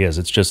technology is,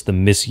 it's just the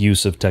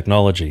misuse of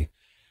technology,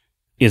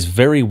 is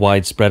very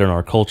widespread in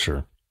our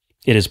culture.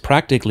 It has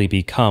practically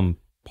become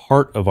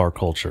part of our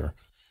culture.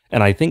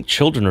 And I think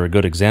children are a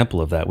good example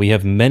of that. We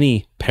have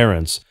many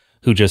parents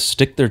who just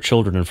stick their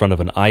children in front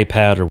of an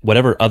iPad or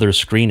whatever other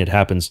screen it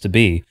happens to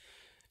be,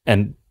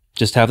 and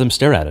just have them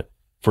stare at it.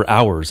 for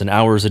hours and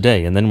hours a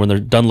day. And then when they're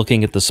done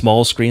looking at the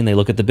small screen, they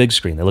look at the big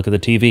screen, they look at the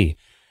TV,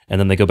 and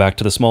then they go back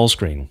to the small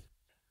screen.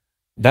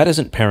 That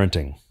isn't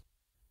parenting.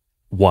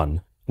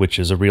 One, which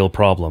is a real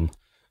problem,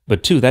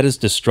 but two, that is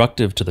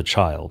destructive to the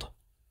child.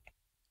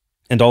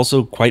 And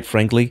also, quite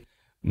frankly,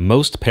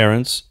 most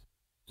parents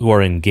who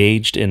are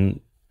engaged in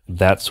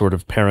that sort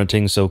of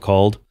parenting,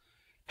 so-called,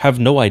 have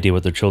no idea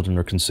what their children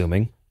are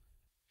consuming.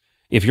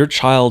 If your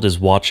child is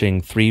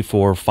watching 3,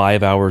 4,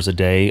 5 hours a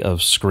day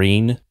of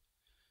screen,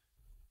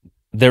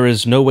 there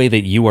is no way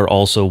that you are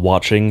also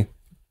watching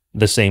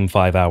the same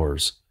 5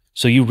 hours.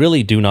 So you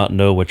really do not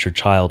know what your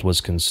child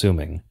was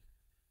consuming.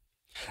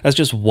 That's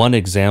just one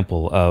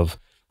example of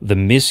the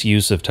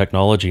misuse of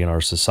technology in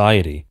our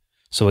society.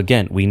 So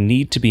again, we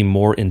need to be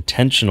more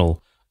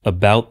intentional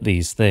about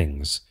these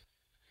things.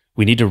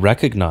 We need to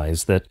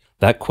recognize that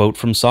that quote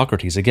from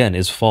Socrates, again,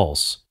 is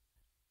false.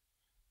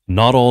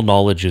 Not all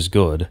knowledge is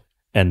good,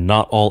 and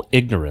not all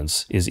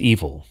ignorance is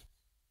evil.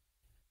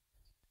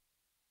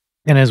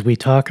 And as we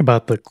talk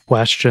about the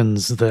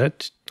questions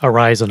that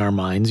arise in our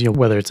minds,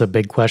 whether it's a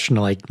big question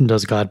like,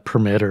 does God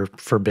permit or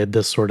forbid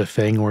this sort of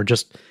thing, or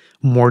just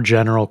more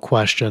general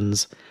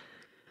questions,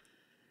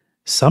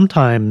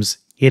 sometimes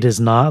it is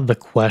not the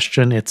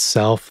question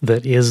itself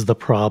that is the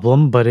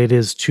problem, but it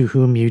is to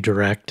whom you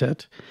direct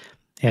it.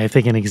 And I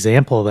think an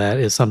example of that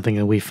is something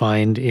that we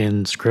find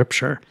in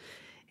Scripture.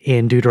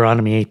 In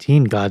Deuteronomy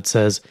 18, God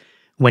says,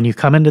 when you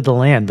come into the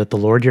land that the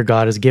Lord your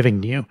God is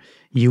giving you,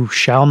 you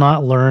shall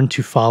not learn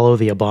to follow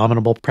the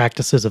abominable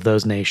practices of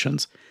those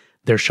nations.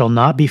 There shall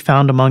not be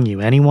found among you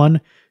anyone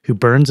who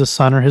burns his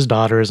son or his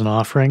daughter as an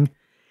offering,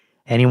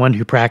 anyone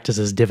who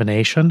practices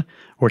divination,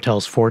 or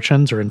tells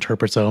fortunes, or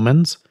interprets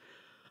omens,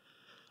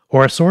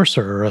 or a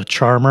sorcerer, or a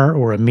charmer,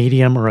 or a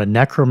medium, or a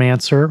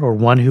necromancer, or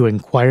one who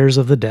inquires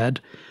of the dead.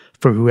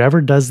 For whoever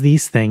does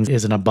these things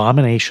is an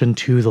abomination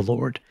to the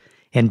Lord.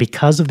 And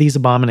because of these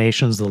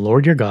abominations, the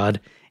Lord your God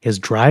is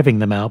driving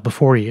them out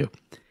before you.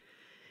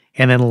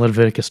 And then in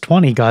Leviticus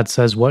 20, God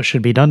says what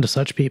should be done to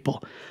such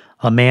people.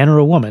 A man or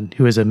a woman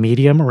who is a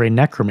medium or a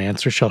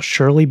necromancer shall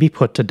surely be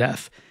put to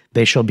death.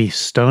 They shall be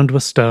stoned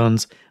with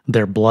stones.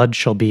 Their blood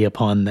shall be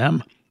upon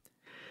them.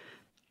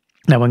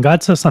 Now, when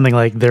God says something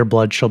like their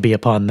blood shall be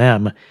upon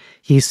them,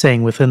 he's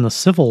saying within the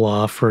civil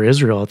law for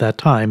Israel at that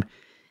time,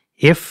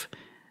 if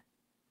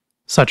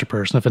such a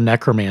person, if a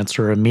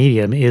necromancer or a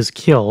medium is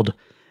killed,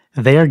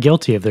 they are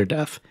guilty of their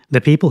death. The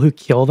people who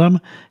kill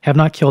them have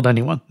not killed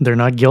anyone. They're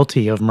not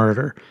guilty of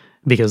murder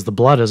because the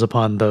blood is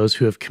upon those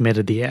who have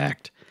committed the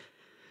act.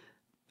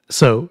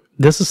 So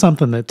this is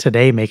something that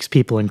today makes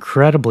people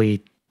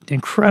incredibly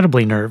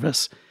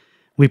nervous.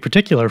 We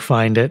particularly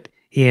find it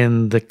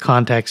in the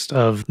context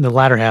of the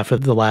latter half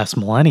of the last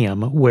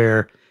millennium,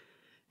 where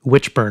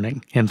witch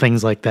burning and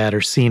things like that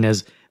are seen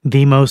as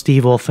the most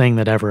evil thing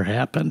that ever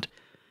happened.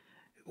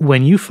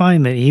 When you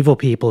find that evil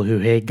people who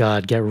hate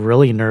God get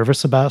really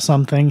nervous about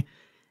something,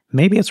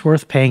 maybe it's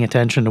worth paying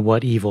attention to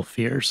what evil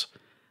fears.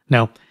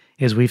 Now,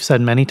 as we've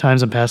said many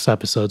times in past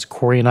episodes,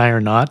 Corey and I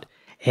are not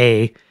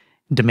A,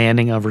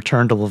 demanding a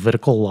return to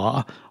Levitical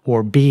law,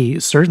 or B,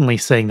 certainly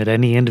saying that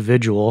any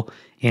individual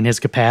in his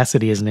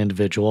capacity as an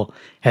individual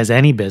has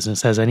any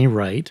business, has any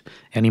right,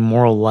 any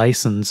moral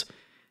license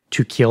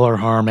to kill or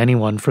harm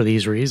anyone for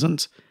these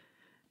reasons.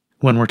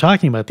 When we're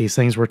talking about these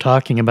things, we're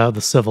talking about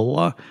the civil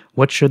law.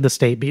 What should the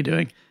state be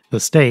doing? The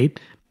state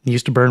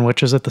used to burn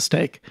witches at the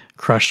stake,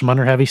 crush them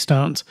under heavy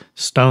stones,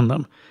 stone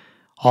them.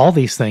 All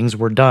these things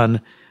were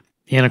done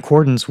in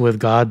accordance with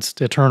God's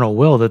eternal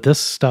will, that this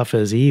stuff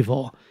is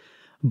evil.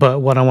 But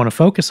what I want to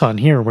focus on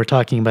here, we're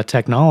talking about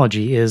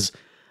technology, is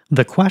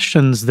the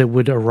questions that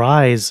would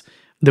arise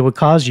that would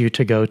cause you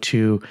to go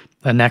to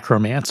a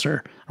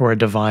necromancer or a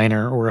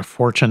diviner or a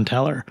fortune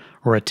teller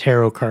or a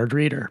tarot card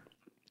reader.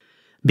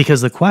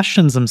 Because the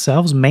questions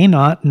themselves may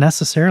not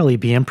necessarily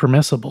be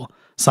impermissible.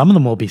 Some of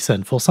them will be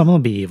sinful, some will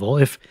be evil.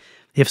 If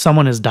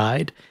someone has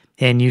died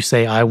and you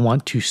say, I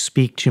want to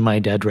speak to my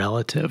dead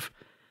relative,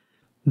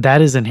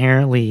 that is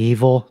inherently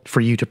evil for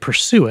you to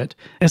pursue it.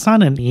 It's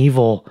not an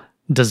evil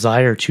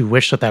desire to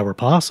wish that that were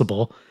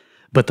possible,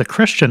 but the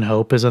Christian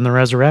hope is in the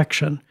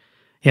resurrection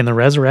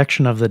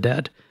of the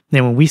dead.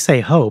 And when we say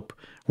hope,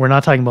 we're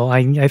not talking about,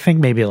 I think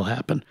maybe it'll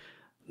happen.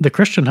 The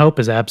Christian hope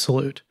is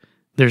absolute.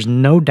 There's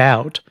no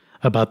doubt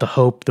about the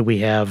hope that we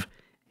have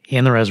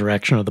in the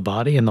resurrection of the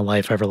body and the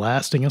life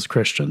everlasting as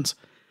Christians.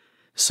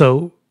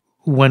 So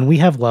when we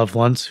have loved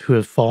ones who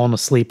have fallen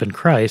asleep in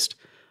Christ,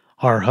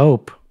 our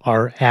hope,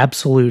 our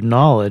absolute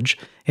knowledge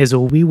is that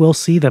we will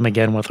see them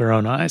again with our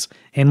own eyes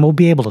and we'll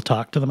be able to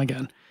talk to them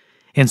again.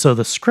 And so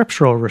the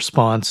scriptural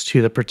response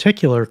to the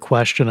particular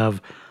question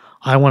of,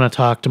 I want to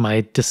talk to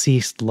my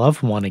deceased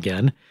loved one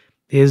again,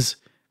 is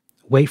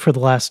wait for the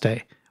last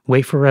day,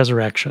 wait for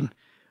resurrection.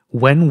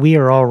 When we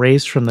are all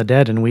raised from the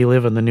dead and we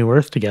live in the new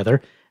earth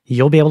together,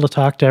 you'll be able to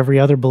talk to every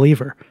other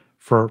believer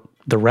for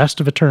the rest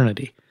of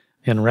eternity.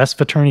 And the rest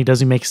of eternity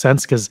doesn't make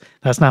sense because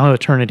that's not how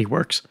eternity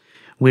works.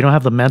 We don't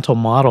have the mental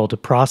model to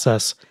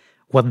process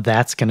what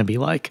that's going to be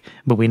like,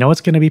 but we know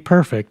it's going to be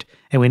perfect,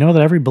 and we know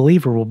that every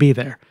believer will be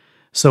there.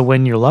 So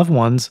when your loved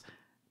ones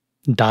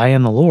die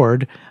in the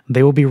Lord,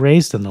 they will be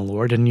raised in the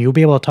Lord, and you'll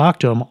be able to talk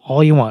to them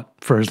all you want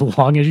for as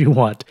long as you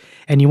want.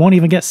 And you won't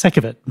even get sick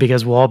of it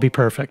because we'll all be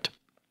perfect.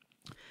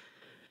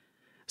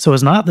 So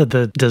it's not that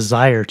the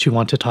desire to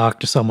want to talk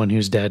to someone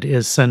who's dead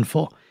is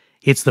sinful.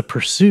 It's the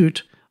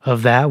pursuit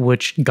of that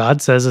which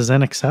God says is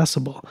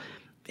inaccessible.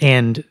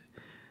 And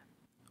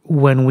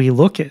when we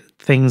look at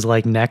things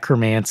like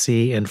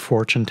necromancy and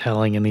fortune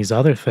telling and these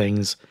other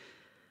things,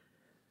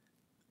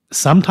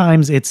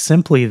 sometimes it's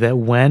simply that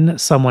when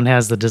someone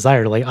has the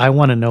desire, like, I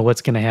want to know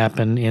what's going to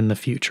happen in the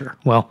future.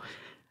 Well,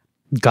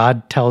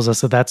 God tells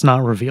us that that's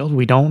not revealed.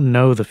 We don't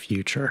know the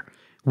future.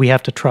 We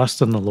have to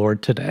trust in the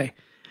Lord today.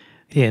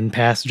 In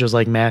passages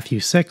like Matthew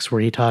 6,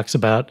 where he talks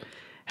about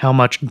how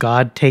much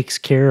God takes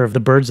care of the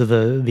birds of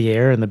the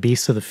air and the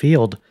beasts of the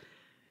field,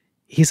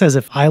 he says,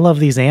 if I love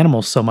these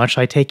animals so much,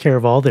 I take care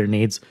of all their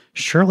needs,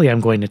 surely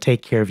I'm going to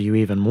take care of you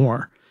even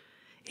more.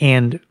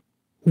 And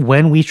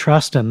when we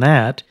trust in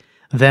that,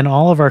 then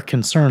all of our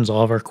concerns,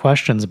 all of our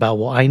questions about,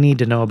 well, I need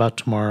to know about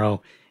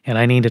tomorrow, and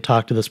I need to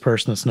talk to this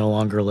person that's no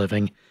longer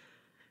living,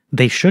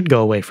 they should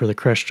go away for the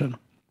Christian.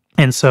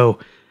 And so,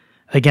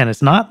 again,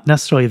 it's not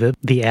necessarily that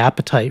the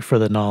appetite for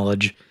the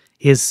knowledge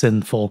is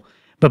sinful,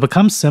 but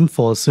becomes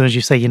sinful as soon as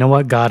you say, you know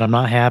what, God, I'm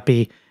not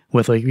happy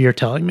with what you're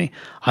telling me.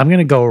 I'm going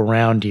to go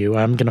around you.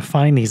 I'm going to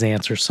find these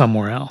answers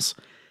somewhere else.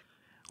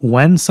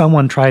 When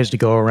someone tries to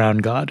go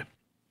around God,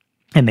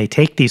 and they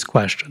take these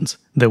questions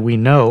that we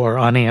know are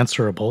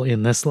unanswerable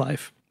in this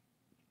life,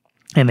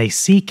 and they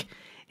seek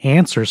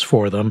answers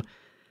for them,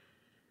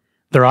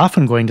 they're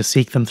often going to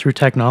seek them through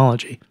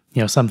technology.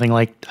 You know, something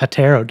like a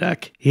tarot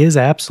deck is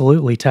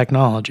absolutely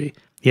technology.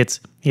 It's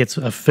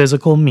a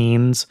physical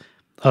means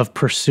of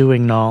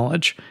pursuing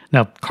knowledge.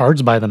 Now,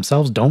 cards by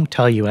themselves don't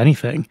tell you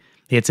anything.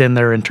 It's in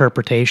their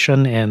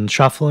interpretation and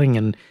shuffling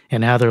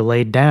and how they're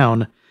laid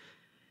down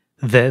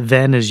that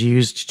then is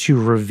used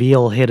to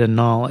reveal hidden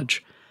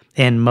knowledge.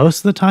 And most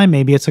of the time,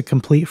 maybe it's a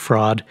complete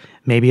fraud.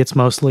 Maybe it's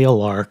mostly a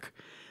lark.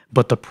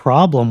 But the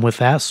problem with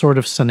that sort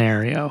of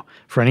scenario,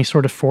 for any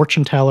sort of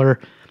fortune teller,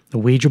 the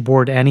Ouija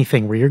board,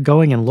 anything where you're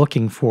going and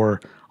looking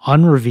for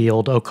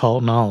unrevealed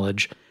occult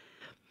knowledge,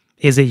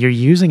 is that you're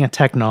using a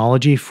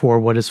technology for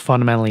what is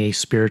fundamentally a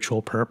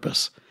spiritual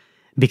purpose.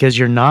 Because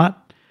you're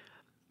not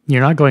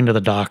going to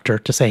the doctor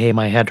to say, hey,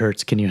 my head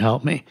hurts, can you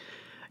help me?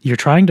 You're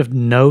trying to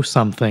know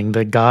something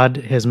that God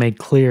has made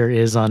clear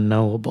is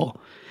unknowable.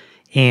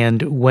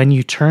 And when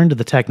you turn to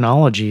the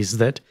technologies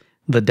that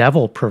the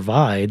devil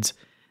provides,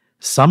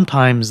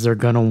 sometimes they're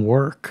going to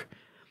work,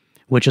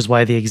 which is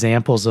why the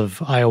examples of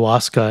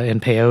ayahuasca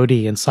and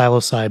peyote and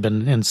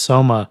psilocybin and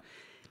soma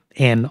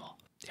and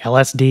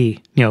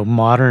LSD,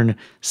 modern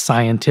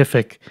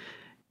scientific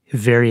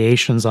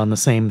variations on the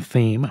same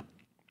theme.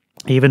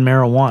 Even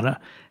marijuana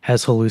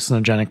has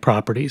hallucinogenic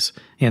properties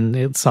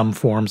in some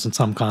forms and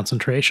some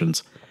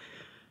concentrations.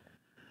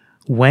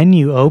 When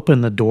you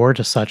open the door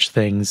to such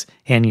things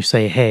and you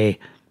say, hey,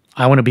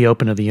 I want to be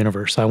open to the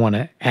universe, I want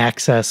to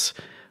access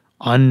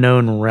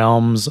unknown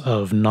realms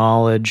of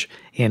knowledge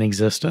and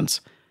existence,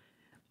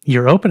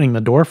 you're opening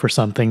the door for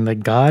something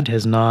that God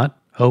has not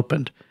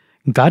opened.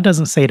 God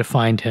doesn't say to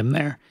find him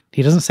there.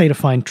 He doesn't say to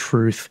find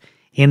truth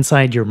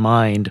inside your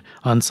mind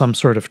on some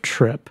sort of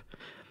trip.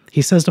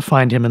 He says to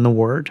find him in the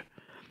Word.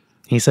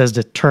 He says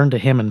to turn to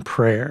him in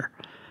prayer.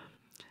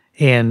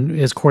 And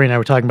as Corey and I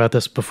were talking about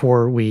this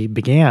before we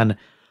began,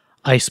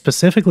 I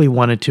specifically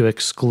wanted to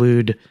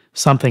exclude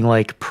something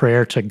like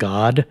prayer to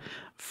God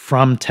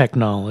from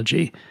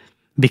technology,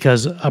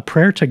 because a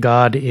prayer to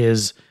God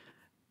it's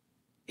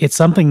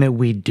something that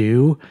we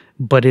do,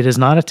 but it is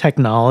not a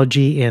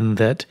technology in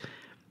that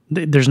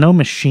there's no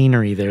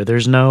machinery there.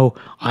 There's no,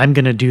 I'm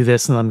going to do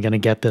this and I'm going to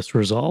get this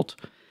result.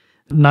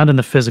 Not in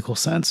the physical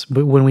sense,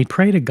 but when we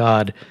pray to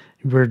God,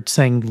 we're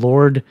saying,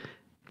 Lord,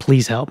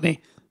 please help me.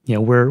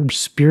 We're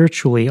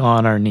spiritually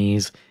on our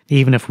knees,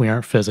 even if we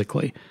aren't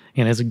physically.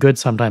 And it's good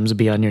sometimes to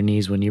be on your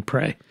knees when you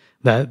pray.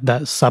 That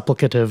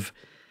supplicative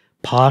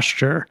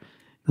posture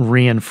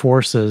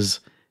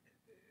reinforces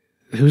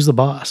who's the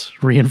boss,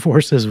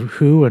 reinforces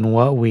who and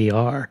what we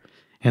are.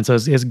 And so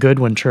it's good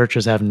when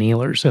churches have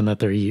kneelers and that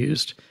they're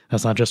used.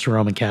 That's not just a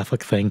Roman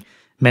Catholic thing.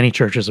 Many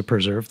churches have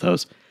preserved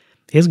those.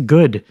 It's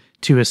good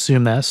to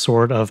assume that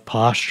sort of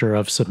posture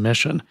of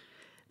submission,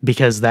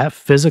 because that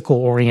physical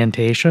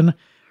orientation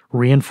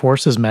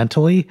reinforces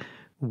mentally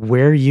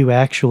where you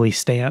actually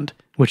stand,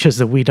 which is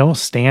that we don't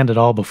stand at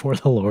all before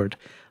the Lord,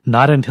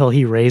 not until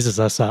he raises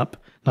us up,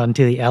 not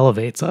until he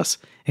elevates us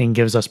and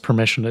gives us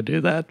permission to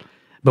do that.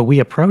 But we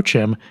approach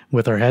him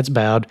with our heads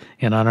bowed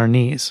and on our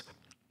knees.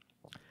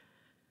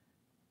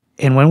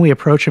 And when we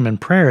approach him in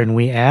prayer and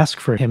we ask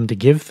for him to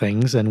give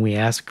things and we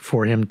ask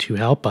for him to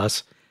help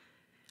us,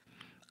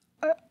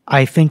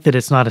 I think that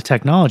it's not a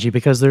technology,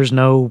 because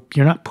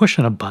you're not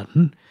pushing a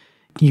button.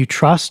 You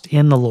trust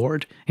in the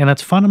Lord. And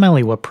that's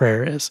fundamentally what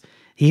prayer is.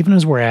 Even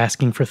as we're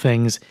asking for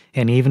things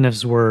and even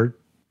as we're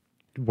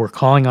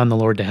calling on the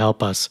Lord to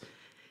help us,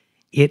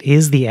 it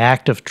is the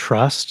act of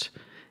trust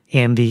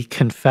and the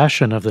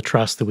confession of the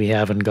trust that we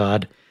have in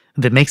God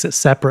that makes it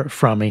separate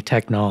from a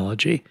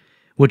technology,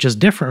 which is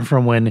different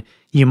from when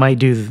you might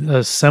do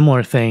a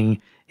similar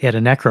thing at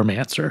a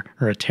necromancer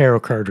or a tarot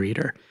card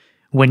reader.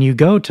 When you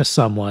go to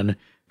someone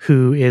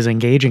who is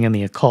engaging in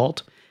the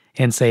occult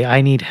and say,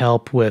 I need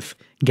help with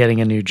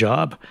getting a new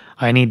job.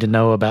 I need to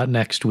know about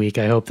next week.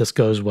 I hope this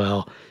goes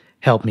well.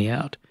 Help me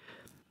out.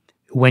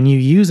 When you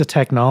use a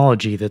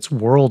technology that's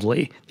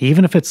worldly,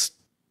 even if it's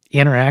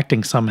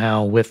interacting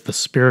somehow with the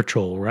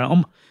spiritual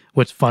realm,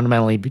 which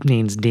fundamentally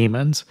means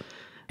demons,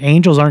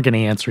 angels aren't going to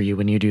answer you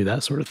when you do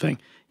that sort of thing.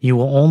 You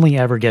will only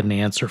ever get an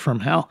answer from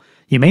hell.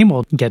 You may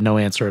well get no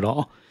answer at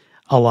all.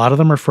 A lot of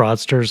them are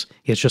fraudsters.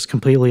 It's just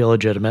completely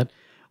illegitimate,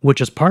 which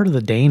is part of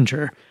the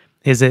danger,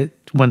 is that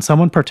when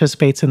someone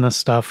participates in this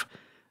stuff,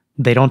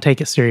 they don't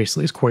take it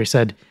seriously. As Corey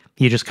said,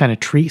 you just kind of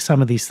treat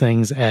some of these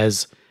things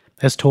as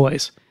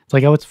toys. It's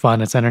like, oh, it's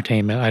fun, it's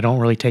entertainment. I don't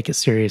really take it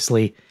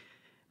seriously.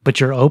 But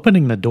you're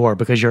opening the door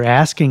because you're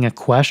asking a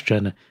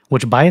question,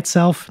 which by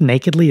itself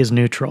nakedly is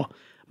neutral.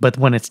 But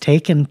when it's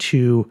taken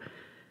to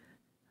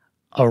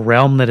a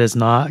realm that is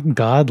not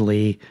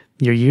godly,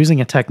 you're using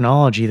a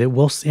technology that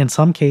will, in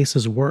some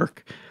cases,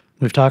 work.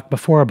 We've talked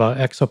before about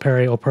ex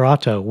opere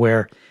operato,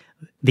 where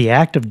the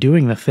act of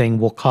doing the thing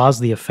will cause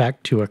the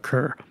effect to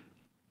occur.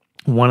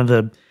 One of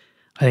the,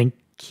 I think,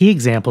 key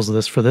examples of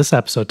this for this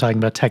episode, talking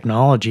about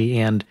technology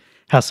and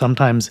how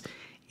sometimes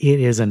it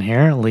is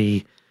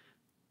inherently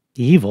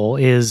evil,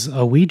 is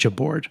a Ouija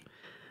board.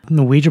 And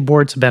the Ouija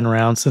boards have been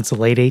around since the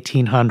late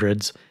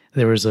 1800s.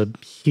 There was a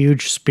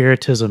huge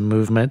spiritism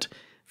movement,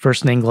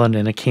 first in England,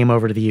 and it came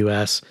over to the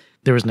US.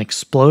 There was an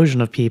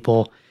explosion of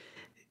people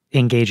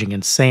engaging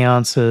in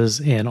seances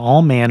and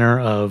all manner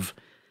of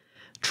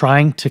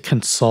trying to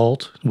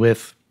consult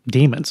with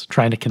demons,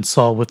 trying to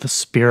consult with the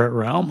spirit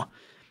realm.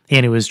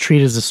 And it was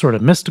treated as a sort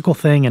of mystical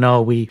thing,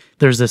 and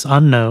there's this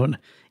unknown.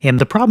 And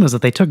the problem is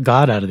that they took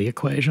God out of the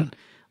equation.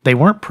 They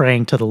weren't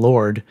praying to the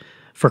Lord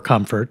for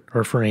comfort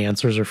or for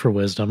answers or for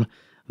wisdom.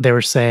 They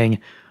were saying,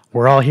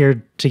 we're all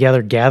here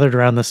together, gathered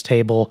around this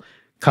table.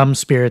 Come,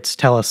 spirits,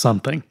 tell us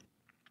something.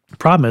 The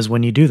problem is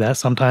when you do that,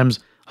 sometimes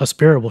a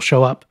spirit will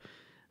show up,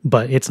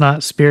 but it's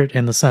not spirit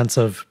in the sense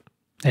of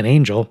an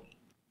angel.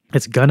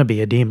 It's going to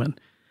be a demon.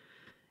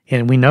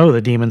 And we know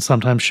the demons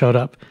sometimes showed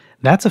up.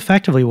 That's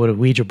effectively what a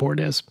Ouija board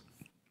is.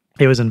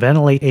 It was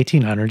invented late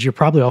 1800s. You're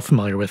probably all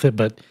familiar with it,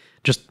 but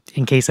just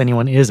in case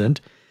anyone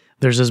isn't,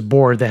 there's this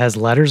board that has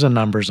letters and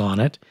numbers on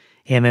it,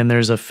 and then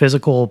there's a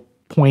physical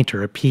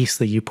pointer, a piece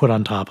that you put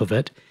on top of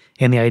it.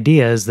 And the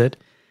idea is that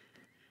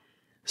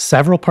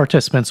several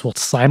participants will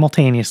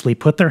simultaneously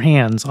put their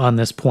hands on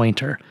this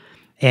pointer,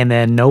 and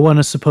then no one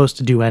is supposed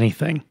to do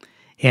anything.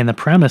 And the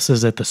premise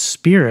is that the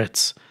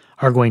spirits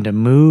are going to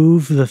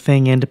move the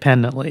thing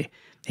independently,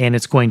 and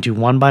it's going to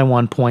one by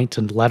one point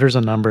to letters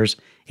and numbers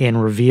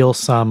and reveal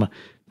some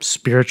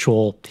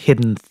spiritual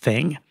hidden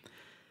thing.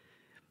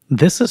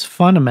 This is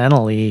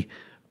fundamentally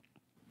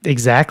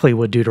exactly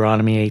what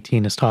Deuteronomy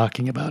 18 is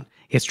talking about.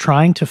 It's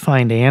trying to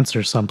find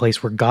answers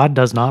someplace where God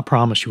does not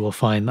promise you will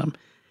find them.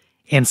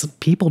 And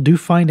people do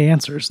find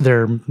answers.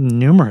 There are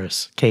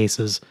numerous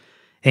cases,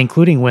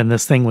 including when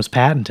this thing was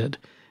patented.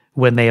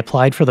 When they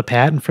applied for the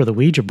patent for the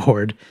Ouija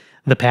board,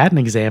 the patent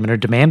examiner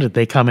demanded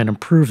they come in and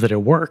prove that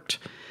it worked,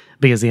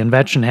 because the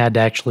invention had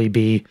to actually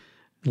be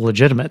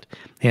legitimate.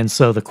 And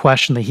so the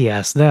question that he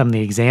asked them,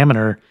 the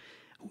examiner,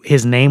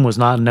 his name was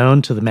not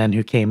known to the men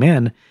who came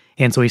in,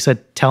 and so he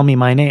said, tell me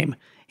my name.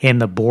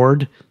 And the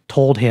board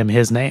told him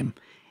his name.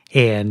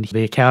 And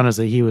the account is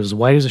that he was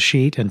white as a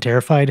sheet and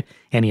terrified,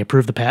 and he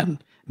approved the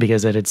patent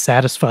because it had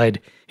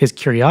satisfied his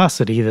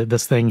curiosity that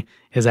this thing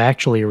is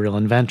actually a real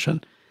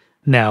invention.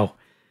 Now,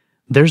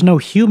 there's no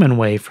human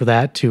way for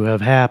that to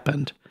have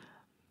happened.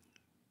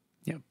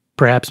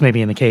 Perhaps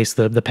maybe in the case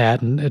the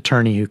patent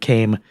attorney who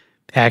came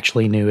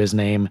actually knew his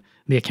name.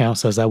 The account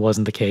says that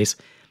wasn't the case.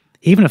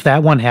 Even if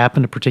that one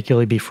happened to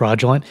particularly be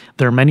fraudulent,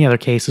 there are many other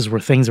cases where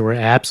things that were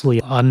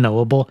absolutely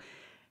unknowable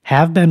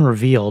have been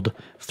revealed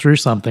through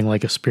something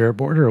like a spirit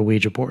board or a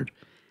Ouija board.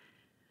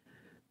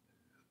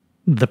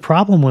 The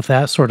problem with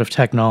that sort of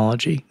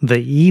technology, the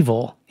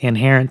evil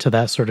inherent to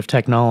that sort of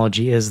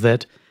technology, is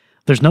that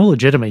there's no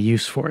legitimate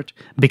use for it,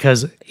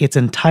 because its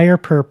entire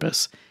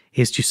purpose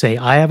is to say,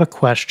 I have a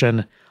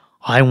question,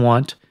 I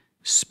want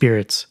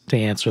spirits to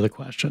answer the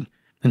question.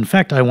 In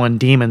fact, I want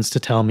demons to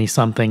tell me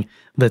something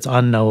that's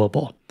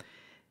unknowable.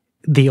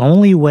 The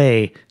only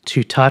way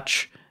to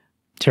touch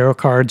tarot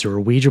cards or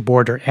a Ouija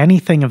board or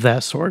anything of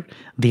that sort,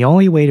 the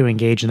only way to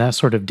engage in that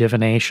sort of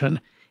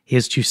divination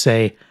is to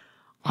say,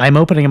 I'm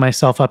opening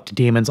myself up to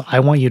demons, I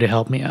want you to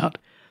help me out.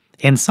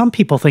 And some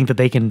people think that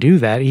they can do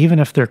that even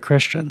if they're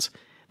Christians.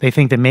 They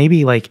think that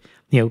maybe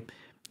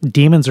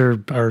demons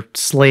are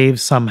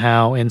slaves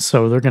somehow, and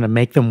so they're going to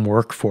make them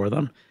work for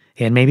them.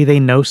 And maybe they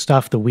know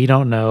stuff that we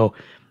don't know.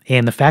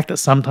 And the fact that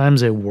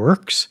sometimes it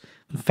works,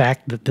 the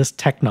fact that this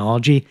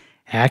technology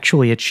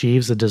actually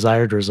achieves a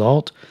desired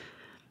result,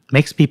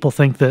 makes people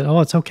think that, oh,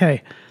 it's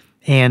okay.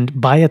 And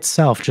by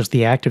itself, just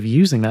the act of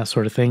using that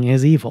sort of thing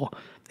is evil.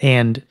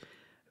 And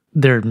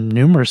there are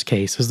numerous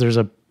cases. There's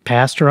a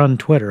pastor on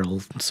Twitter,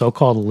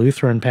 so-called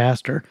Lutheran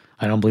pastor.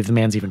 I don't believe the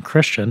man's even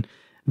Christian,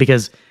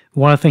 because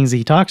one of the things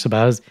he talks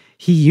about is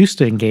he used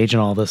to engage in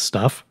all this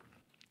stuff,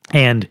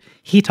 and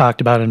he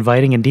talked about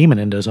inviting a demon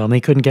into his home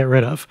he couldn't get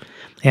rid of.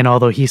 And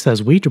although he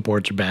says Ouija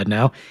boards are bad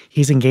now,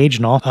 he's engaged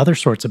in all other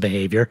sorts of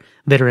behavior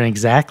that are in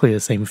exactly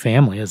the same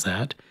family as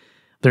that.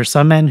 There's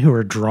some men who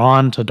are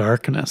drawn to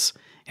darkness,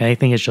 and they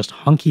think it's just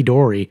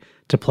hunky-dory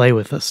to play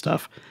with this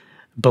stuff.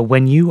 But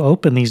when you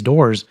open these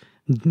doors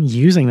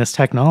using this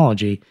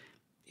technology,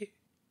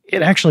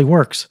 it actually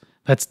works.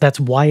 That's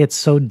why it's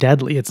so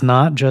deadly. It's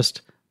not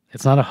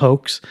a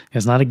hoax.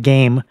 It's not a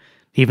game.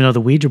 Even though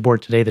the Ouija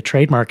board today, the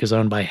trademark is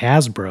owned by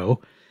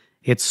Hasbro,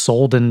 it's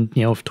sold in,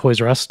 if Toys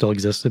R Us still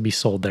exists, it'd be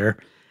sold there.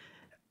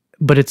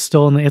 But it's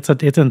still in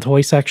the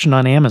toy section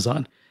on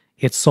Amazon.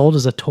 It's sold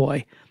as a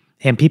toy,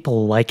 and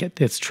people like it.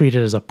 It's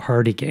treated as a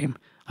party game.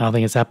 I don't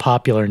think it's that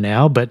popular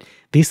now, but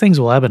these things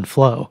will ebb and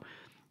flow.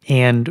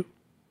 And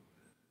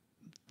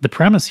the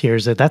premise here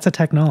is that that's a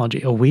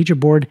technology. A Ouija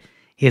board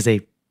is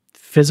a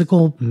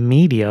physical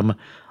medium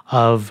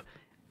of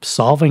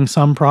solving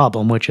some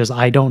problem, which is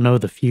I don't know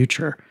the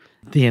future.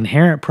 The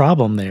inherent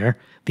problem there,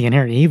 the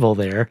inherent evil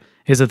there,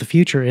 is that the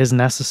future is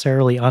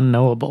necessarily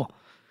unknowable.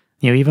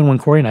 Even when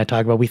Corey and I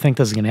talk about we think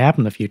this is going to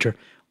happen in the future,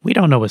 we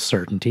don't know with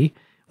certainty.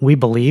 We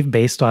believe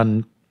based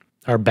on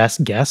our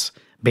best guess,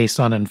 based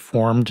on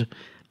informed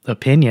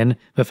opinion,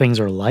 that things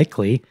are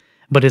likely,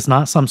 but it's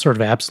not some sort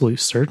of absolute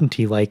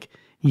certainty like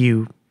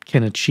you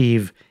can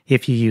achieve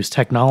if you use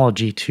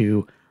technology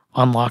to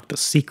unlock the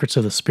secrets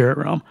of the spirit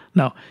realm.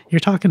 No, you're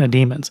talking to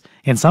demons.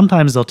 And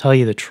sometimes they'll tell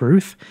you the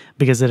truth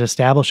because it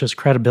establishes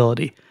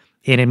credibility.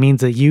 And it means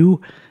that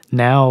you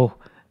now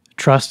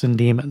trust in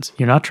demons.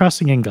 You're not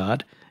trusting in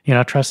God. You're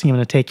not trusting him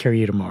to take care of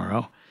you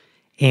tomorrow.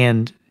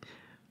 And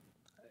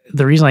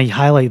the reason I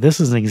highlight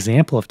this as an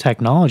example of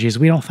technology is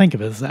we don't think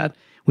of it as that.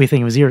 We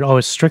think of it as either,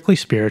 it's strictly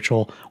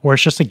spiritual, or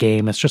it's just a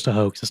game, it's just a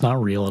hoax, it's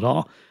not real at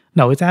all.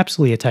 No, it's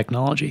absolutely a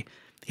technology.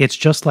 It's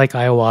just like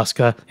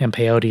ayahuasca and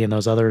peyote and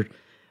those other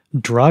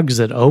drugs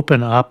that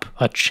open up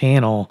a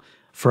channel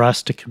for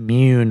us to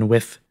commune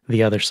with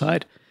the other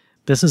side.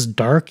 This is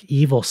dark,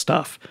 evil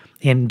stuff.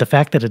 And the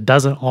fact that it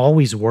doesn't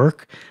always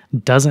work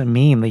doesn't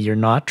mean that you're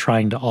not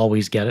trying to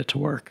always get it to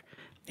work.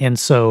 And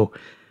so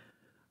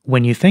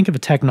when you think of a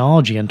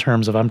technology in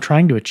terms of I'm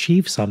trying to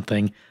achieve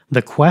something,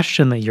 the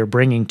question that you're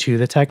bringing to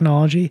the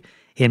technology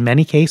in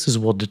many cases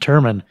will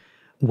determine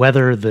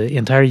whether the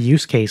entire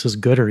use case is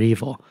good or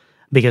evil.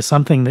 Because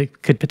something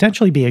that could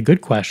potentially be a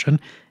good question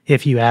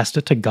if you asked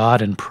it to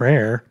God in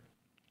prayer,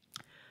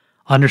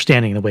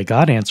 understanding the way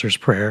God answers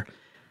prayer,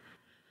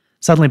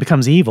 suddenly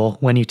becomes evil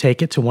when you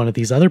take it to one of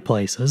these other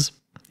places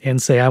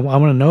and say, I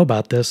want to know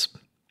about this,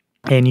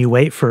 and you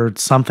wait for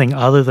something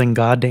other than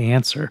God to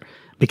answer.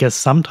 Because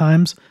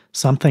sometimes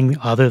something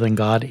other than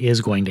God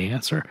is going to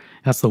answer.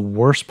 That's the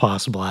worst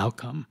possible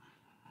outcome.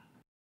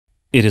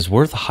 It is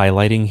worth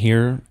highlighting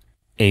here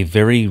a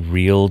very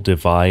real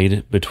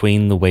divide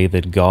between the way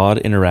that God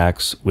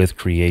interacts with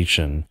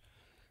creation,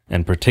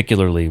 and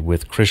particularly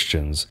with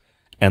Christians,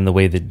 and the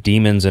way that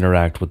demons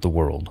interact with the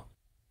world.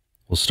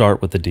 We'll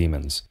start with the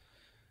demons.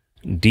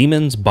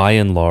 Demons, by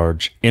and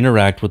large,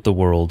 interact with the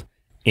world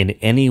in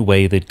any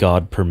way that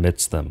God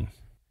permits them.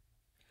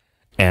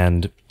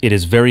 And it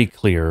is very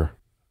clear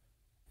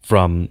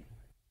from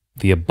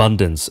the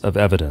abundance of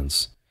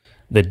evidence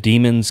that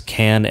demons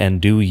can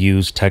and do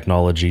use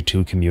technology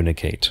to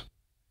communicate.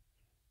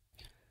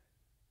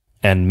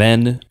 And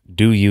men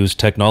do use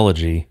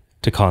technology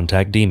to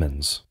contact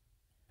demons.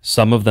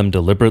 Some of them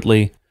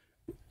deliberately,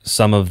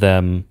 some of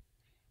them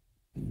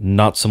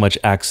not so much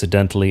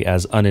accidentally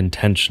as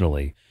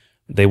unintentionally.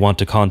 They want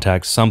to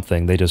contact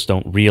something, they just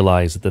don't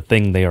realize that the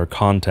thing they are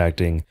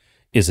contacting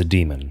is a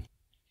demon.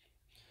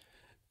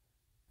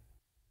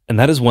 And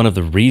that is one of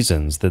the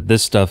reasons that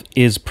this stuff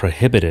is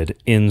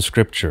prohibited in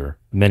Scripture,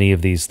 many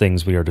of these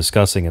things we are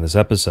discussing in this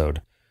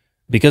episode,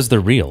 because they're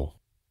real.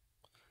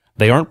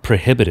 They aren't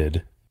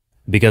prohibited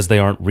because they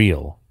aren't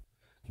real.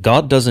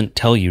 God doesn't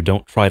tell you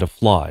don't try to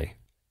fly,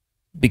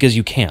 because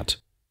you can't.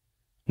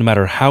 No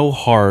matter how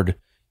hard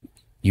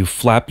you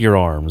flap your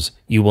arms,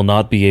 you will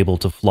not be able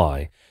to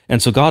fly.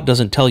 And so God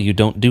doesn't tell you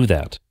don't do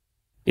that.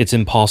 It's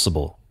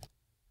impossible.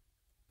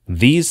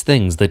 These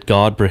things that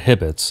God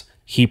prohibits,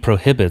 he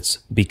prohibits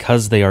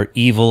because they are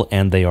evil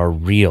and they are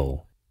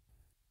real.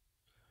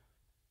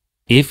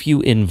 If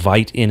you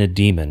invite in a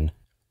demon,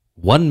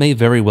 one may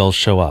very well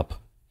show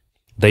up.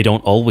 They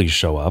don't always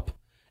show up,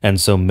 and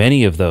so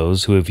many of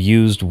those who have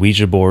used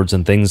Ouija boards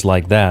and things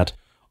like that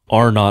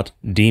are not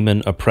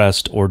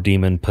demon-oppressed or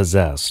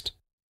demon-possessed.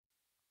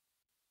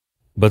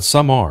 But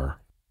some are,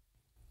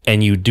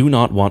 and you do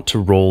not want to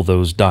roll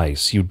those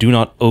dice. You do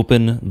not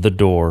open the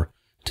door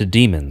to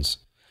demons.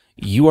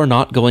 You are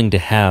not going to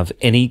have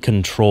any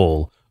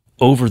control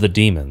over the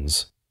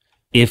demons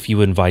if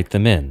you invite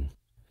them in.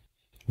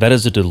 That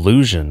is a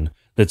delusion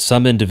that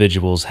some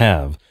individuals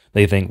have.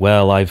 They think,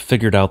 well, I've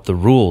figured out the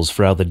rules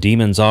for how the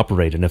demons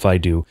operate, and if I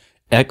do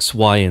X,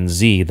 Y, and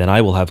Z, then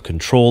I will have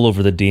control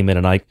over the demon,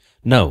 and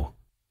No.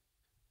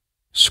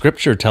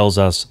 Scripture tells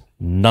us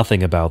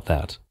nothing about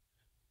that.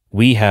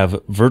 We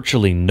have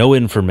virtually no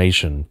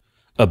information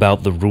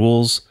about the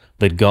rules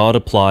that God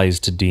applies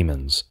to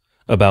demons,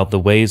 about the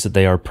ways that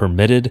they are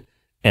permitted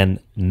and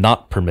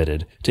not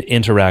permitted to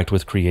interact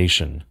with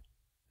creation.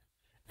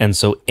 And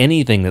so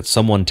anything that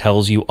someone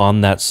tells you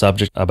on that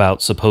subject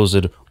about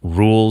supposed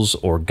rules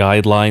or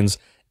guidelines,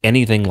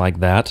 anything like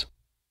that,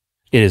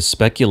 it is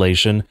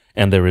speculation,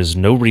 and there is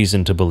no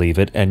reason to believe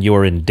it, and you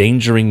are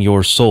endangering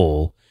your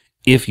soul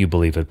if you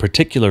believe it,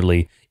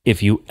 particularly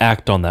if you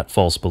act on that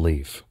false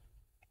belief.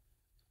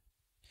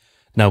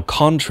 Now,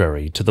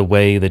 contrary to the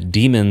way that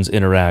demons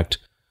interact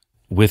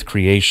with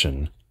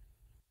creation,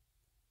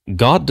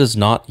 God does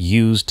not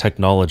use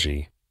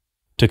technology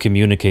to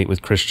communicate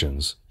with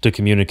Christians, to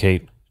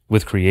communicate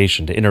with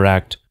creation, to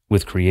interact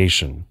with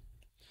creation.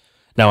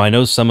 Now, I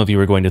know some of you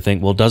are going to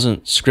think, well,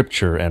 doesn't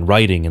scripture and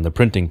writing and the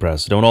printing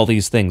press, don't all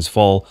these things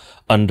fall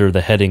under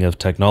the heading of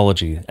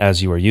technology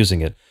as you are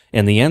using it?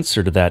 And the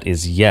answer to that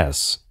is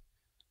yes.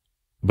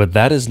 But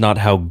that is not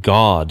how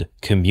God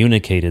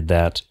communicated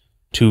that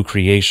to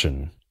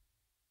creation.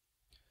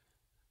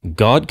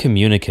 God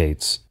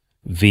communicates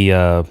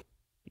via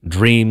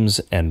dreams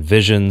and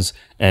visions,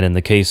 and in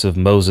the case of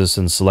Moses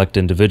and select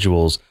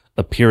individuals,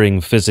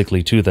 appearing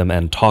physically to them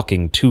and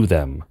talking to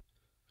them.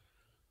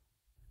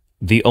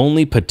 The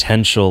only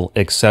potential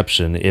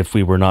exception, if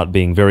we were not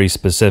being very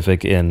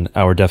specific in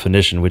our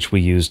definition, which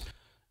we used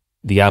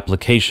the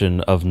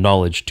application of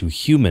knowledge to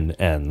human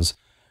ends,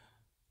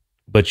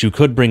 but you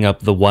could bring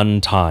up the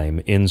one time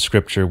in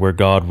Scripture where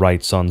God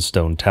writes on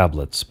stone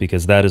tablets,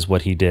 because that is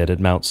what he did at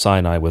Mount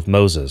Sinai with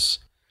Moses.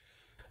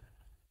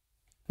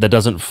 That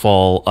doesn't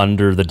fall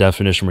under the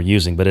definition we're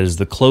using, but it is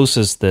the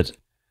closest that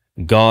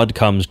God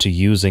comes to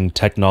using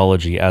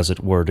technology, as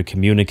it were, to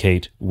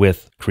communicate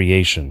with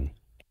creation.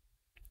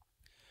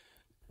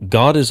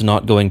 God is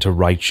not going to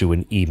write you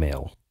an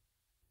email.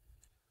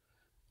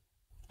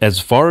 As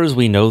far as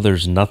we know,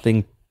 there's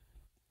nothing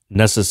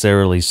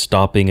necessarily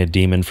stopping a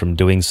demon from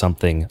doing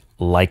something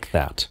like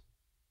that,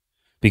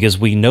 because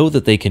we know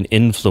that they can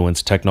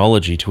influence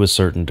technology to a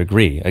certain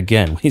degree.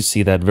 Again, we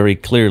see that very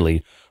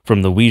clearly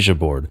from the Ouija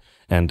board,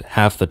 and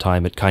half the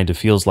time it kind of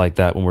feels like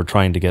that when we're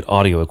trying to get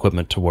audio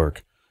equipment to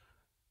work.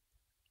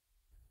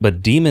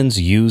 But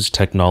demons use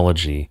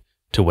technology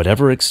to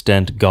whatever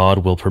extent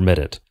God will permit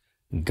it.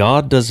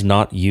 God does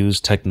not use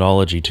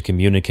technology to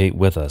communicate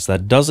with us.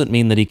 That doesn't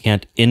mean that he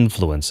can't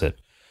influence it.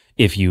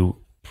 If you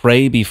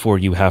pray before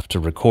you have to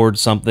record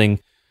something,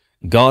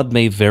 God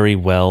may very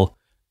well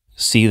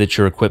see that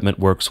your equipment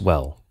works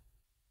well.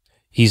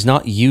 He's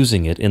not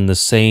using it in the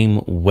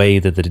same way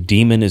that the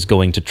demon is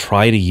going to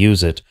try to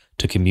use it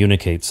to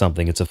communicate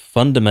something. It's a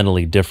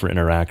fundamentally different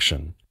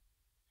interaction.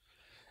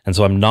 And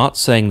so I'm not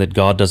saying that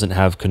God doesn't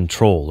have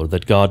control or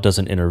that God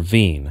doesn't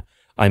intervene.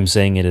 I'm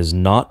saying it is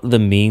not the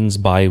means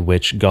by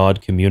which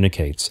God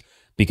communicates,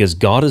 because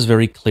God is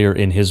very clear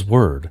in his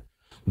word.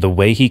 The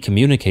way he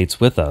communicates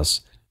with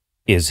us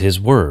is his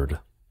word.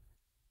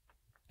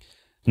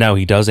 Now,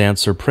 he does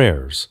answer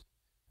prayers,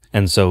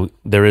 and so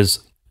there is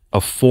a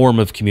form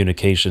of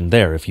communication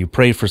there. If you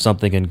pray for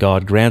something and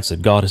God grants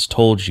it, God has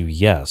told you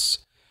yes,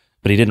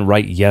 but he didn't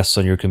write yes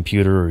on your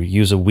computer or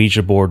use a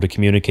Ouija board to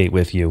communicate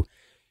with you.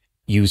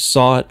 You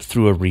saw it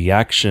through a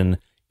reaction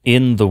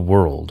in the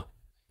world.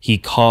 He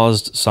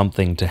caused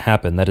something to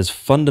happen that is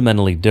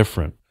fundamentally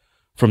different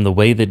from the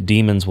way that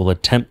demons will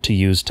attempt to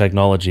use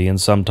technology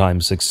and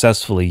sometimes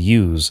successfully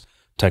use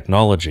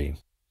technology.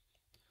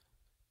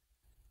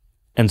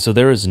 And so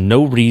there is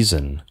no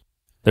reason,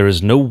 there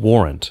is no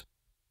warrant,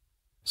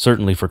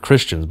 certainly for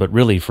Christians, but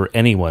really for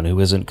anyone who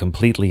isn't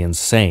completely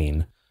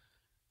insane,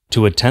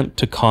 to attempt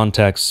to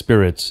contact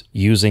spirits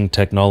using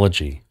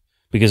technology.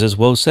 Because as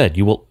Woe said,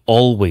 you will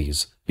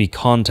always be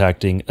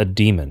contacting a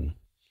demon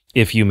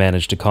if you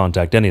manage to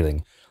contact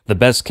anything. The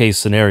best case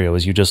scenario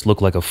is you just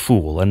look like a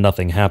fool and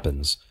nothing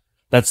happens.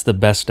 That's the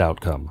best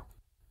outcome.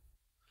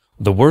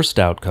 The worst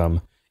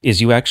outcome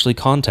is you actually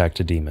contact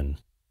a demon.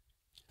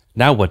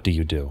 Now what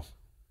do?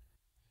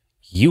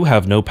 You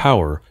have no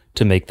power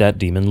to make that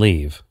demon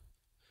leave.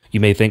 You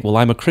may think, well,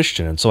 I'm a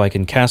Christian, and so I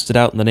can cast it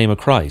out in the name of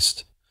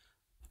Christ.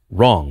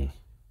 Wrong.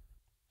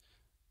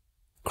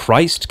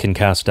 Christ can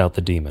cast out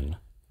the demon.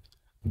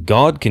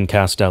 God can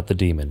cast out the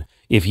demon.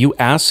 If you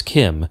ask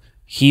him,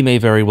 he may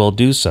very well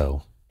do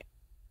so.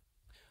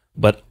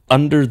 But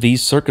under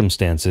these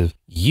circumstances,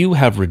 you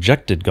have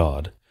rejected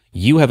God.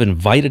 You have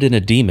invited in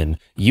a demon.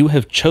 You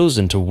have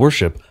chosen to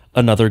worship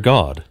another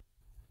god.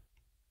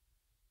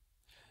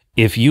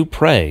 If you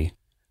pray,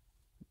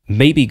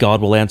 maybe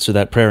God will answer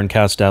that prayer and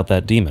cast out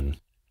that demon.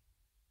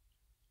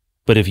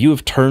 But if you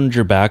have turned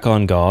your back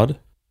on God,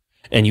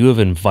 and you have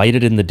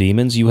invited in the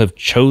demons, you have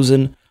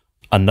chosen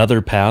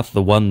another path,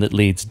 the one that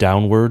leads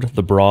downward,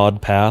 the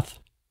broad path,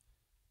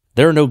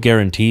 there are no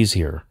guarantees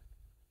here.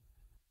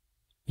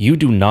 You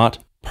do not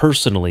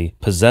personally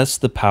possess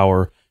the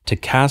power to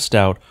cast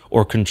out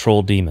or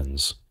control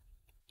demons.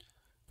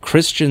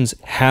 Christians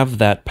have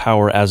that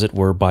power, as it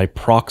were, by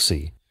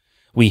proxy.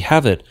 We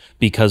have it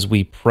because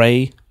we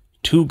pray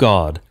to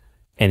God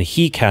and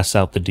he casts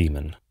out the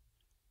demon.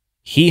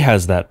 He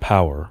has that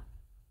power.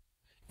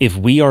 If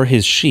we are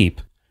his sheep,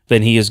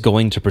 then he is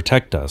going to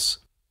protect us.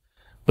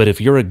 But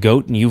if you're a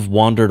goat and you've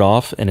wandered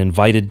off and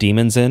invited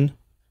demons in,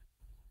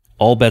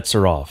 all bets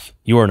are off.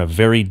 You are in a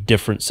very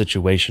different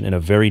situation, in a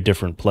very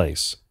different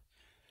place.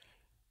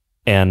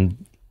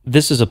 And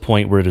this is a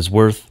point where it is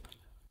worth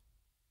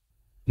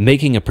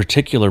making a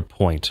particular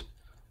point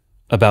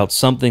about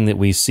something that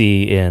we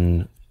see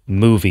in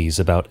movies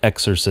about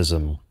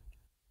exorcism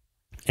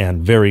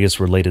and various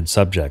related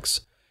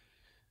subjects.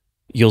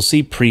 You'll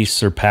see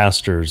priests or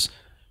pastors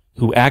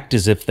who act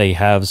as if they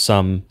have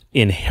some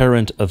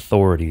inherent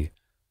authority,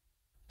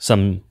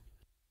 some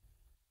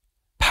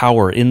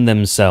power in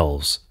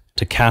themselves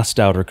to cast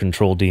out or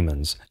control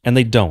demons, and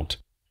they don't.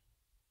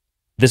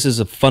 This is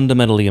a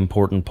fundamentally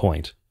important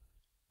point.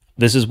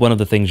 This is one of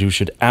the things you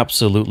should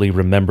absolutely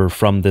remember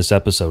from this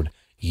episode.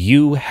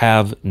 You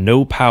have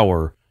no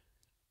power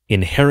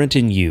inherent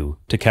in you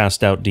to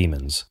cast out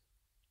demons.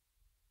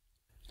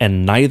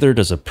 And neither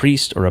does a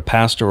priest or a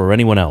pastor or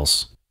anyone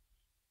else.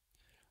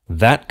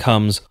 That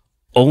comes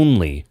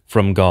only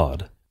from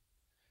God.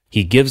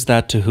 He gives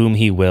that to whom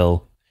he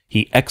will.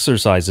 He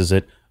exercises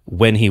it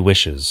when he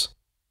wishes.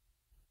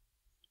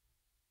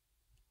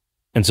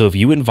 And so if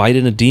you invite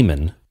in a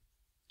demon,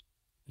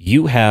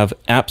 you have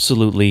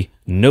absolutely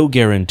no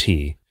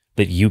guarantee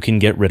that you can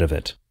get rid of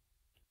it.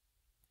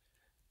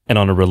 And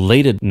on a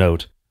related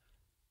note,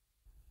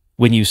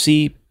 when you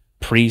see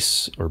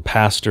priests or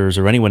pastors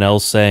or anyone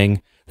else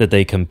saying that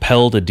they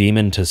compelled a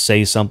demon to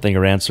say something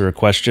or answer a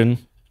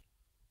question,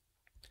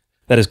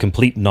 that is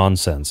complete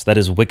nonsense. That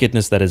is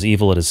wickedness. That is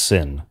evil. It is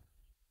sin.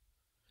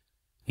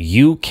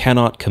 You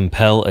cannot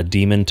compel a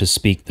demon to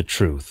speak the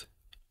truth.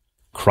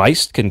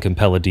 Christ can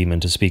compel a demon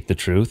to speak the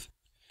truth.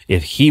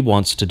 If he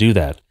wants to do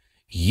that,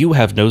 you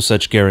have no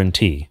such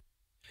guarantee.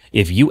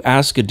 If you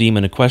ask a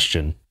demon a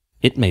question,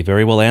 it may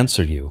very well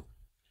answer you.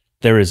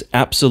 There is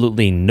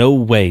absolutely no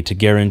way to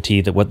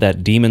guarantee that what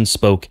that demon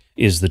spoke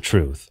is the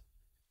truth,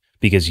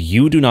 because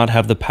you do not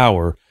have the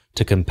power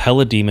to compel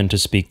a demon to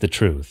speak the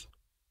truth.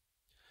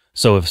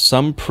 So if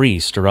some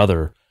priest or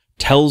other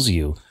tells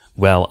you,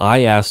 well,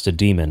 I asked a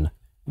demon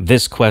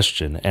this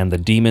question, and the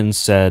demon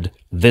said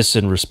this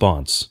in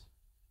response,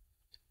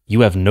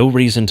 you have no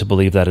reason to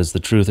believe that is the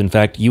truth. In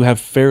fact, you have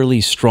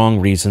fairly strong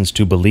reasons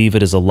to believe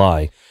it is a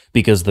lie,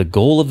 because the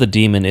goal of the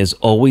demon is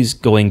always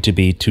going to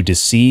be to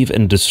deceive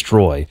and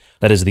destroy.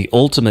 That is the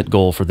ultimate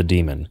goal for the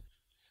demon.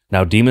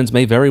 Now, demons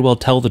may very well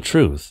tell the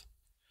truth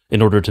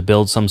in order to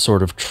build some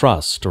sort of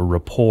trust or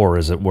rapport,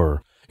 as it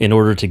were, in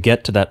order to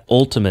get to that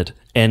ultimate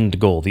end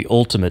goal, the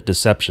ultimate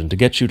deception, to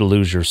get you to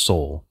lose your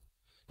soul,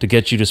 to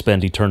get you to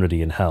spend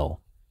eternity in hell.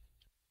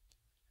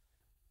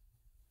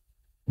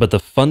 But the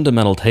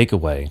fundamental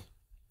takeaway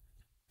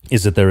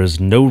is that there is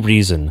no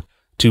reason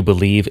to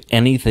believe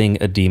anything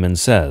a demon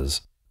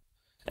says,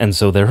 and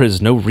so there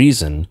is no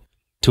reason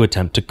to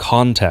attempt to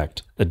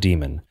contact a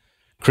demon.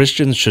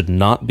 Christians should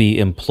not be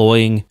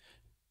employing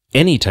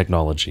any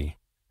technology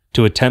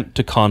to attempt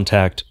to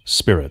contact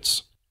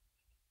spirits.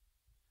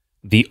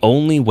 The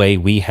only way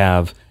we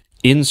have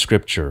in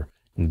Scripture,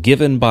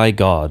 given by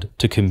God,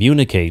 to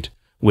communicate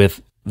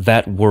with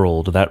that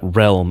world, that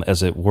realm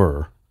as it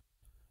were,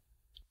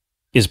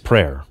 is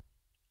prayer.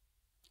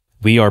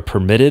 We are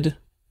permitted,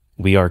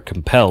 we are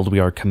compelled, we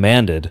are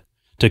commanded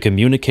to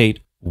communicate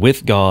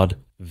with God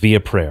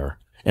via prayer,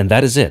 and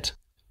that is it.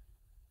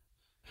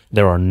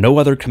 There are no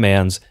other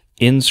commands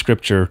in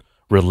Scripture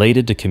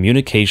related to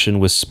communication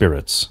with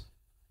spirits,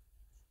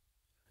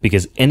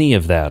 because any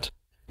of that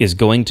is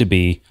going to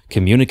be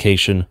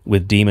communication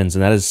with demons,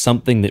 and that is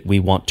something that we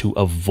want to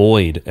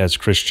avoid as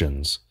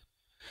Christians.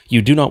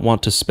 You do not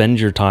want to spend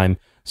your time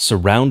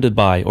surrounded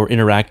by or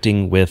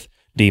interacting with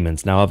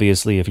demons. Now,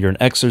 obviously, if you're an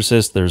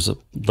exorcist, there's a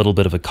little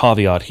bit of a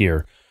caveat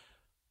here,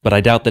 but I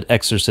doubt that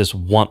exorcists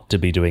want to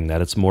be doing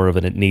that. It's more of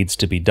an it needs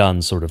to be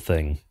done sort of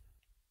thing.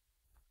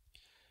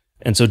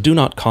 And so do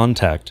not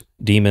contact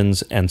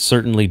demons, and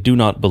certainly do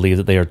not believe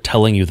that they are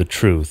telling you the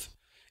truth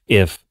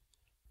if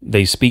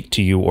they speak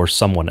to you or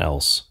someone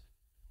else.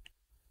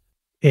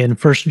 In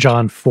 1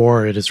 John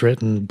 4, it is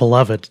written,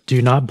 "Beloved,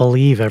 do not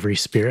believe every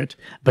spirit,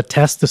 but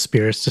test the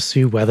spirits to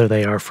see whether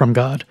they are from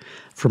God.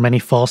 For many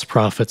false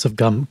prophets have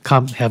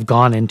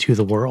gone into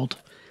the world."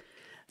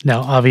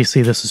 Now,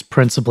 obviously, this is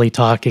principally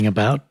talking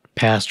about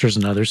pastors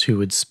and others who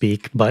would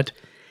speak, but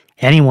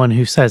anyone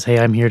who says, "Hey,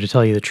 I'm here to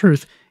tell you the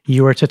truth,"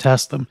 you are to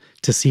test them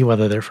to see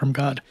whether they're from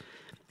God.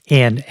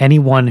 And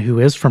anyone who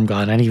is from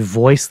God, any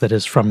voice that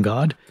is from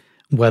God,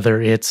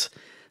 whether it's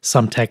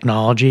some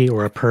technology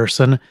or a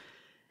person,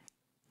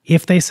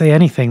 if they say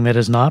anything that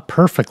is not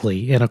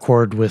perfectly in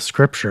accord with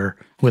Scripture,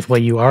 with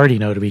what you already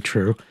know to be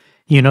true,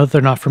 you know that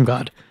they're not from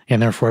God,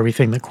 and therefore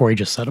everything that Corey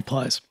just said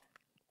applies.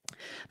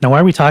 Now, why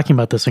are we talking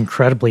about this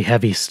incredibly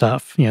heavy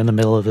stuff, in the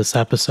middle of this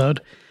episode?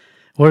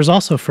 Well, there's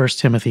also 1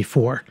 Timothy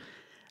 4.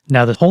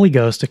 Now, the Holy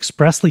Ghost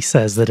expressly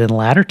says that in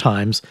latter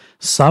times,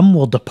 some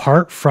will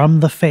depart from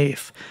the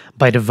faith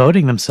by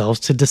devoting themselves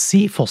to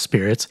deceitful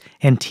spirits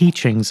and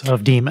teachings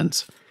of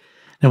demons.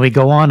 And we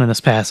go on in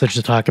this passage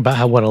to talk about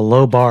how what a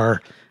low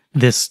bar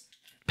this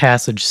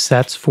passage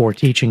sets for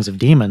teachings of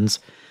demons.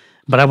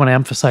 But I want to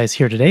emphasize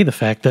here today the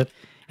fact that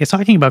it's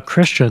talking about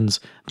Christians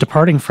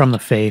departing from the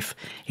faith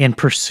and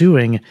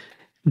pursuing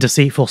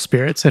deceitful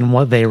spirits and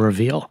what they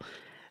reveal.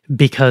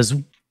 Because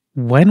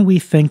when we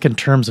think in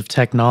terms of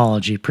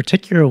technology,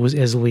 particularly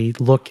as we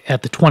look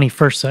at the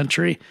 21st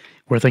century,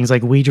 where things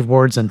like Ouija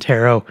boards and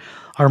tarot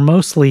are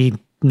mostly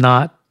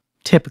not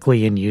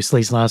typically in use, at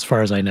least not as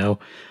far as I know.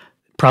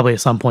 Probably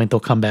at some point they'll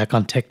come back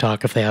on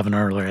TikTok if they haven't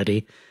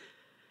already.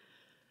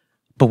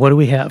 But what do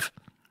we have?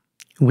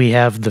 We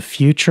have the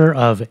future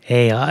of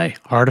AI,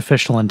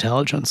 artificial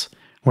intelligence,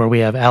 where we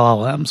have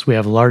LLMs, we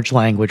have large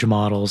language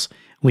models,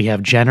 we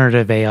have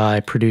generative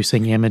AI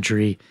producing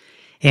imagery,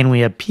 and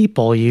we have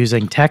people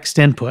using text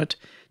input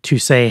to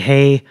say,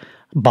 hey,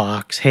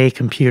 box, hey,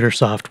 computer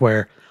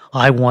software,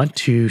 I want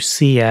to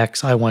see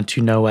X, I want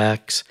to know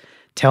X,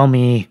 tell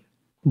me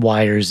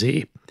Y or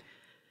Z.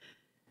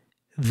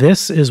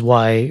 This is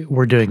why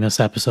we're doing this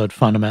episode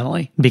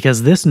fundamentally,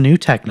 because this new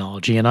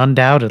technology, and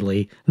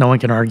undoubtedly, no one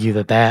can argue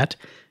that that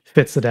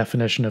fits the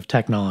definition of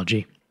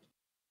technology.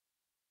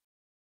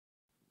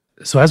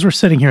 So as we're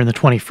sitting here in the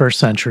 21st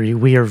century,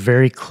 we are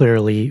very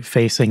clearly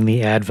facing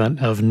the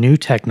advent of new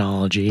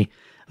technology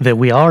that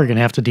we all are going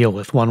to have to deal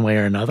with one way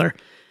or another.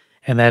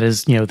 And that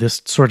is,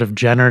 this sort of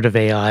generative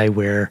AI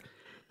where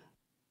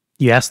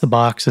you ask the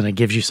box and it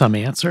gives you some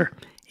answer.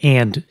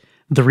 And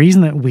the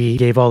reason that we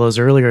gave all those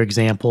earlier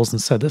examples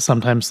and said that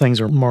sometimes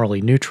things are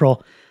morally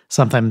neutral,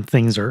 sometimes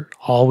things are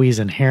always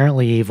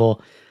inherently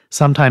evil,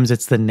 sometimes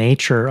it's the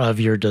nature of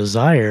your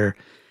desire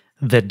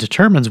that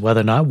determines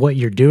whether or not what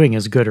you're doing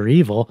is good or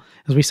evil.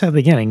 As we said at the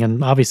beginning,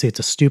 and obviously it's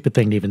a stupid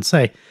thing to even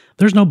say,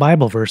 there's no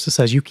Bible verse that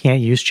says you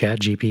can't use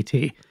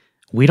ChatGPT.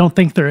 We don't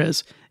think there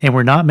is, and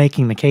we're not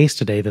making the case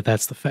today that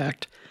that's the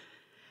fact.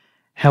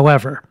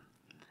 However,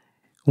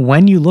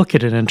 when you look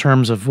at it in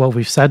terms of what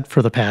we've said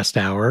for the past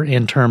hour,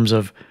 in terms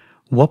of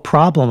what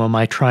problem am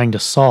I trying to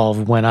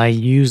solve when I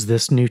use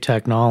this new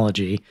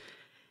technology,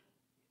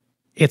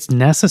 it's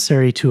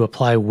necessary to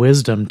apply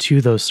wisdom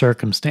to those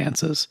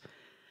circumstances.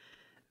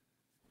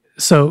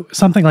 So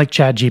something like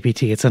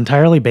ChatGPT, it's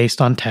entirely based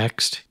on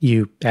text.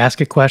 You ask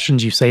it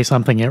questions, you say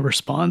something, it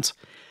responds.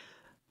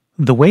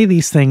 The way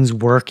these things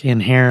work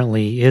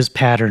inherently is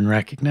pattern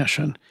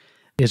recognition.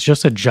 It's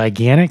just a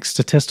gigantic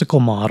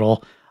statistical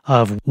model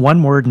of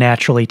one word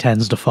naturally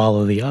tends to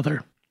follow the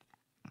other.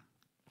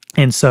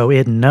 And so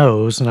it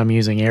knows, and I'm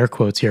using air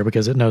quotes here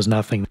because it knows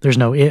nothing. There's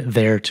no it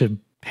there to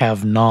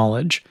have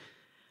knowledge.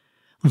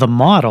 The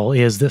model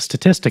is that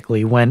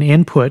statistically, when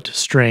input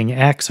string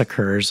X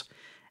occurs,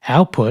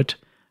 output,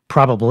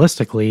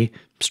 probabilistically,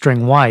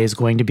 string Y is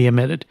going to be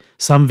emitted,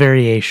 some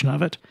variation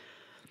of it.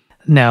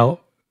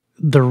 Now,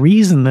 the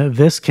reason that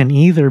this can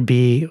either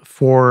be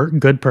for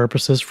good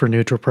purposes, for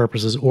neutral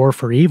purposes, or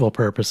for evil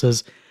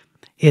purposes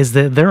is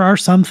that there are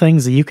some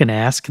things that you can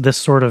ask this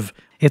sort of,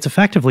 it's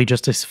effectively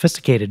just a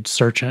sophisticated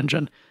search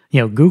engine.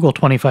 Google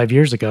 25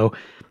 years ago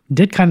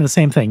did kind of the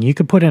same thing. You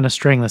could put in a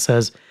string that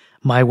says,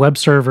 my web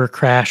server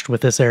crashed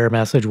with this error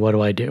message, what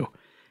do I do?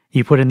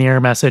 You put in the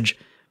error message,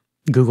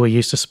 Google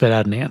used to spit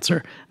out an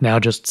answer. Now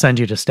just send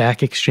you to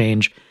Stack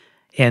Exchange.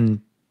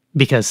 And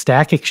because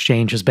Stack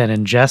Exchange has been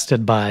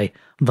ingested by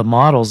the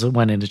models that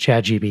went into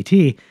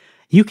ChatGPT,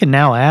 you can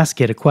now ask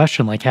it a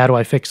question like, how do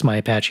I fix my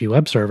Apache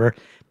web server?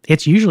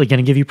 It's usually going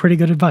to give you pretty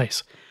good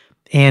advice.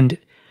 And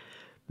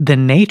the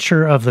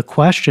nature of the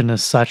question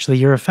is such that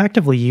you're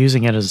effectively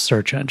using it as a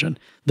search engine.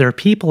 There are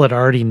people that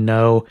already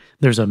know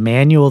there's a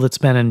manual that's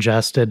been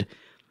ingested.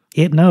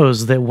 It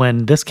knows that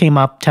when this came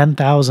up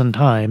 10,000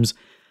 times,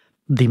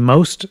 the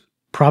most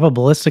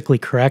probabilistically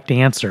correct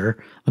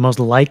answer, the most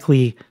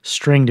likely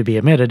string to be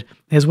emitted,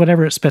 is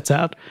whatever it spits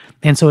out.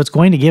 And so it's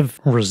going to give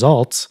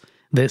results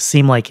that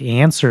seem like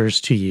answers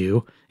to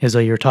you, as though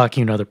you're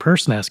talking to another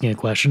person asking a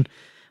question.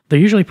 They're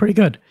usually pretty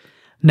good.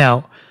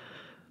 Now,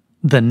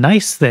 the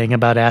nice thing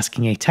about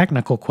asking a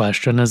technical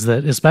question is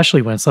that,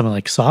 especially when it's something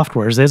like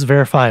software, is it's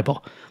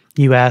verifiable.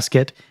 You ask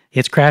it,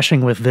 it's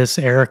crashing with this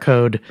error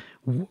code,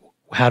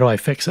 how do I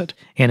fix it?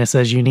 And it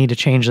says you need to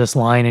change this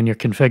line in your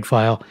config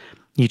file.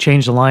 You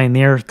change the line,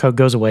 the error code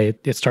goes away,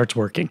 it starts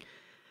working.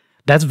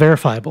 That's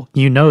verifiable.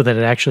 You know that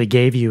it actually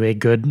gave you a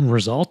good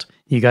result.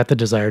 You got the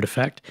desired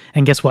effect.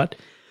 And guess what?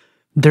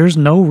 There's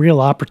no real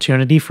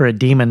opportunity for a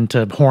demon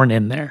to horn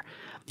in there.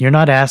 You're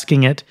not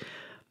asking it,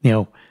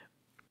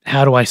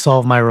 how do I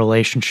solve my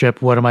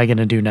relationship? What am I going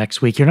to do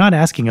next week? You're not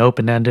asking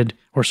open-ended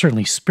or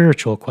certainly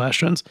spiritual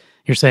questions.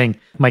 You're saying,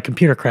 my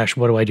computer crashed,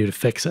 what do I do to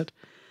fix it?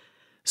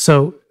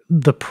 So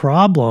the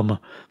problem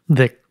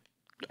that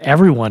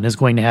everyone is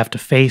going to have to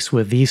face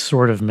with these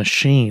sort of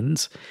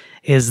machines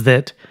is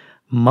that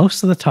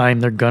most of the time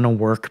they're going to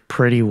work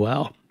pretty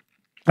well,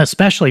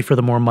 especially for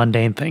the more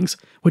mundane things,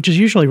 which is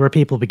usually where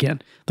people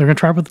begin. They're going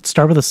to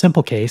start with a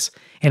simple case,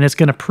 and it's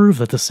going to prove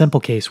that the simple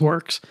case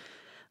works.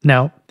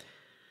 Now,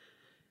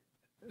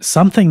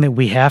 something that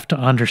we have to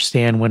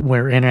understand when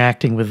we're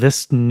interacting with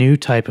this new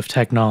type of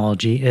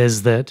technology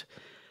is that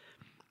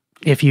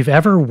If you've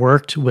ever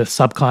worked with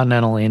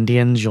subcontinental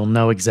Indians, you'll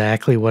know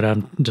exactly what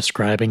I'm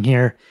describing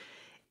here.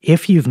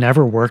 If you've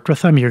never worked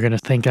with them, you're going to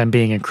think I'm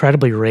being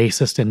incredibly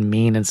racist and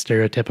mean and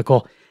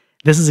stereotypical.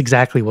 This is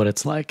exactly what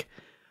it's like.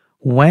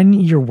 When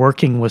you're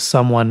working with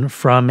someone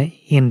from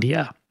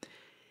India,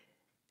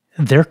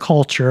 their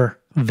culture,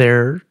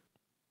 their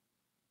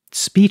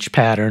speech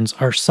patterns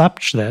are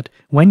such that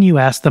when you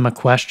ask them a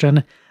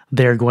question,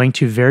 they're going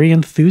to very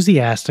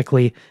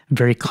enthusiastically,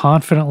 very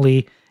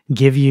confidently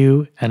give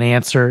you an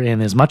answer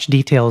in as much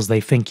detail as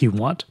they think you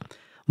want.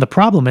 The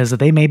problem is that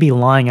they may be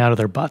lying out of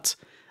their butts.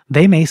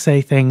 They may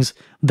say things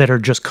that are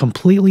just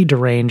completely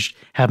deranged,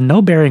 have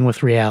no bearing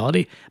with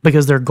reality,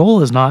 because their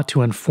goal is not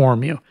to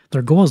inform you.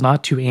 Their goal is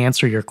not to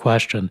answer your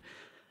question.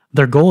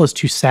 Their goal is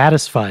to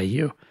satisfy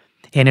you.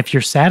 And if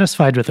you're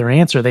satisfied with their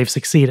answer, they've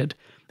succeeded.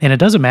 And it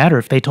doesn't matter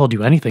if they told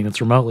you anything that's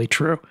remotely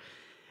true.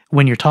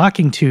 When you're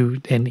talking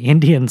to an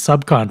Indian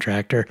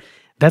subcontractor,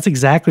 that's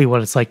exactly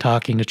what it's like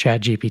talking to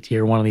ChatGPT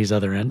or one of these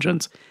other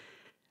engines.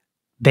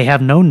 They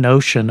have no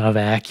notion of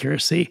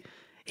accuracy,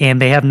 and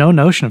they have no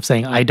notion of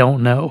saying, I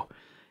don't know.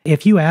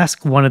 If you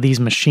ask one of these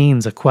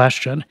machines a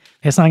question,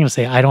 it's not going to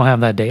say, I don't have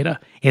that data.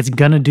 It's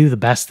going to do the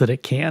best that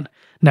it can.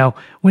 Now,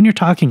 when you're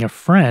talking a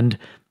friend,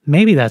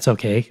 maybe that's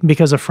okay,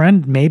 because a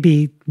friend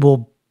maybe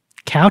will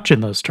couch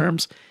in those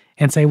terms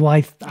and say,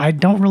 well, I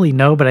don't really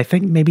know, but I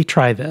think maybe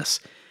try this.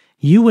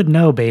 You would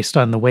know based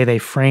on the way they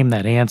frame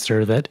that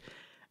answer that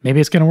maybe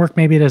it's going to work,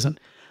 maybe it isn't.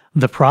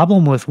 The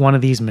problem with one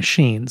of these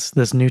machines,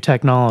 this new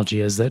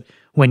technology, is that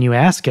when you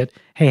ask it,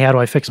 hey, how do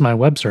I fix my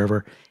web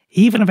server?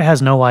 Even if it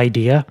has no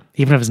idea,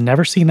 even if it's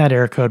never seen that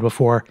error code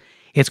before,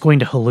 it's going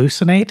to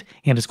hallucinate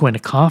and it's going to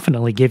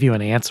confidently give you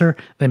an answer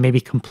that may be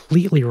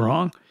completely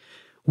wrong,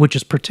 which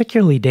is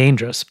particularly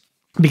dangerous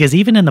because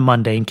even in the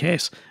mundane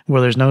case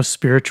where there's no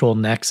spiritual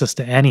nexus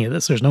to any of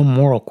this, there's no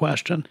moral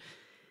question,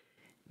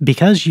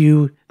 because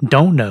you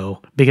don't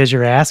know, because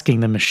you're asking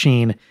the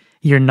machine,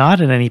 you're not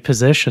in any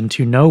position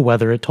to know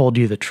whether it told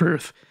you the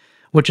truth,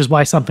 which is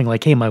why something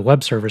like, hey, my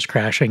web server's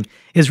crashing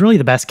is really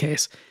the best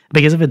case.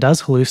 Because if it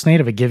does hallucinate,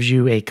 if it gives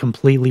you a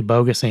completely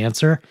bogus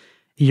answer,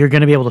 you're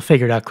going to be able to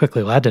figure it out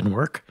quickly. Well, that didn't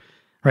work,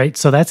 right?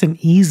 So that's an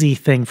easy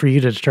thing for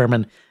you to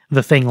determine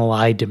the thing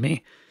lied to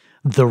me.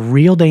 The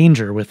real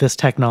danger with this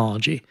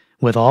technology,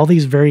 with all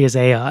these various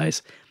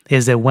AIs,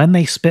 is that when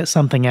they spit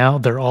something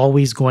out, they're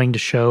always going to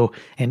show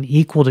an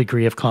equal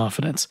degree of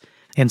confidence.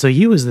 And so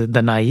you as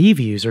the naive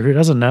user who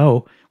doesn't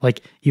know,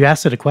 like you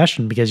asked it a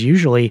question because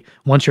usually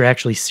once you're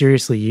actually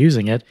seriously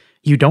using it,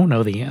 you don't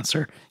know the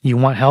answer. You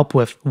want help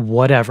with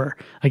whatever.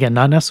 Again,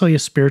 not necessarily a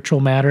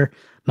spiritual matter,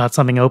 not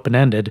something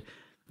open-ended,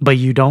 but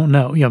you don't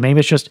know. Maybe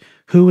it's just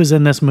who was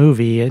in this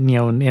movie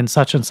and, in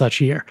such and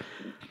such year.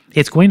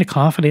 It's going to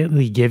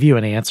confidently give you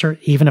an answer,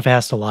 even if it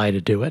has to lie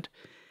to do it.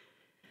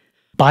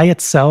 By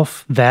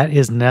itself, that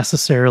is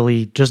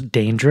necessarily just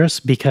dangerous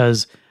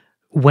because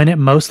when it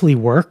mostly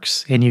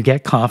works and you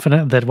get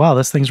confident that, wow,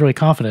 this thing's really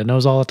confident, it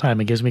knows all the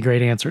time, it gives me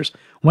great answers.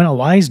 When it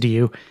lies to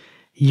you,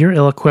 you're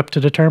ill-equipped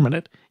to determine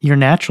it. You're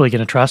naturally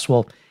going to trust,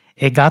 well,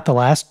 it got the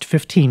last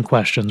 15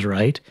 questions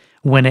right.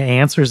 When it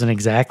answers in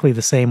exactly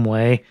the same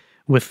way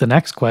with the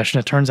next question,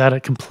 it turns out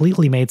it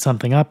completely made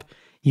something up.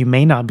 You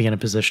may not be in a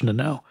position to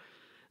know.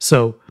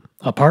 So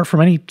apart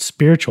from any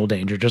spiritual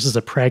danger, just as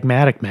a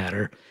pragmatic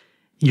matter,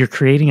 you're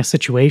creating a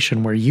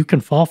situation where you can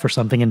fall for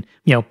something. And,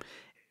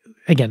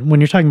 again,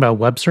 when you're talking about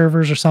web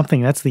servers or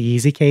something, that's the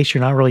easy case.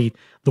 You're not really,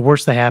 the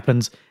worst that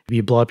happens, if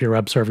you blow up your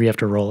web server, you have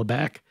to roll it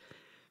back.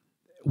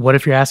 What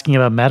if you're asking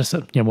about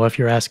medicine? What if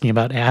you're asking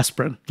about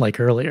aspirin, like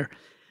earlier?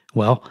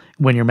 Well,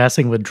 when you're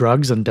messing with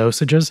drugs and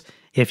dosages,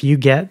 if you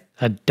get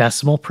a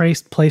decimal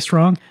placed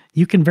wrong,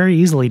 you can very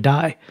easily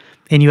die.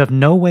 And you have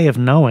no way of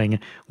knowing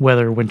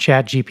whether when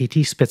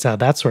ChatGPT spits out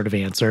that sort of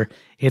answer,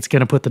 it's going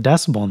to put the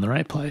decimal in the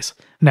right place.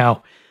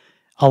 Now,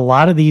 a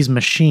lot of these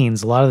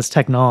machines, a lot of this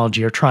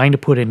technology are trying to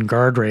put in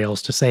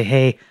guardrails to say,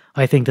 hey,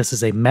 I think this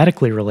is a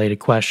medically related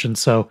question,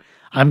 so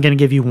I'm going to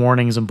give you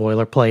warnings and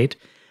boilerplate.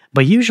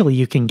 But usually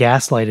you can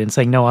gaslight it and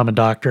say, no, I'm a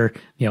doctor.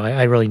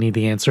 I really need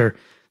the answer.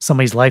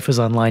 Somebody's life is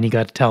online. You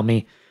got to tell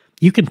me.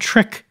 You can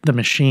trick the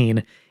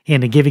machine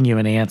into giving you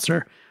an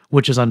answer,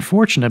 which is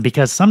unfortunate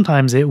because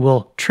sometimes it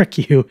will trick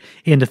you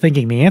into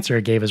thinking the answer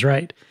it gave is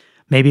right.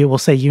 Maybe it will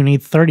say you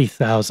need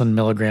 30,000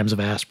 milligrams of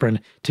aspirin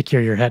to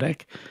cure your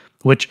headache,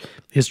 which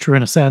is true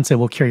in a sense. It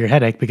will cure your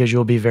headache because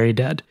you'll be very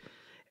dead.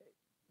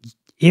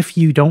 If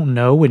you don't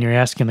know when you're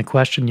asking the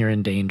question, you're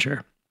in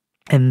danger.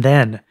 And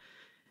then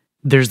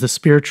there's the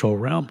spiritual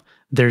realm.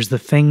 There's the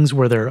things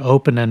where there are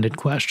open-ended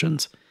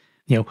questions.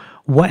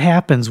 What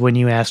happens when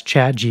you ask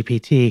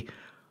ChatGPT,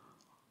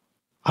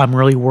 I'm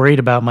really worried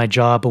about my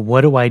job, but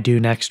what do I do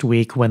next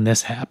week when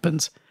this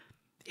happens?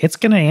 It's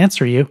going to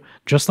answer you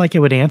just like it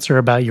would answer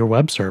about your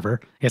web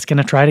server. It's going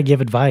to try to give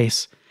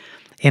advice.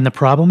 And the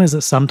problem is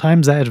that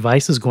sometimes that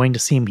advice is going to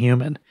seem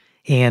human.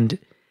 And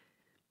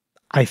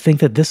I think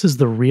that this is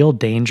the real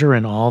danger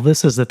in all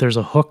this, is that there's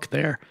a hook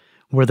there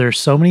where there's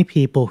so many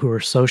people who are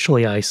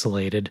socially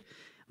isolated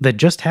that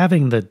just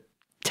having the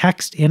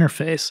text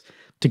interface,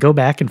 to go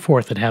back and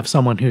forth and have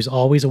someone who's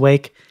always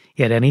awake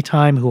at any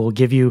time who will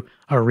give you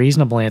a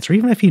reasonable answer,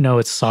 even if you know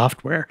it's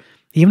software,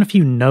 even if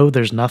you know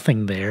there's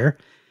nothing there.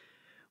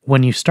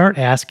 When you start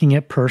asking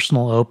it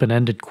personal,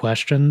 open-ended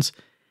questions,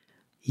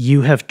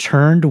 you have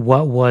turned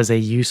what was a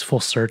useful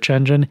search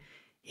engine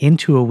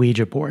into a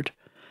Ouija board.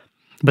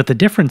 But the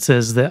difference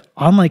is that,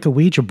 unlike a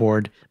Ouija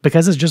board,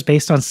 because it's just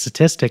based on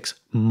statistics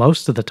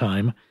most of the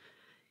time,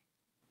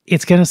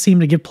 it's going to seem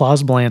to give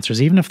plausible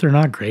answers, even if they're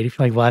not great. If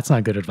you're like, well, that's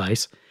not good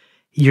advice,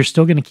 you're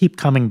still going to keep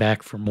coming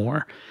back for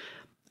more.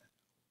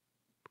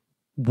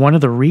 One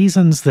of the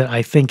reasons that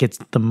I think it's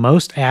the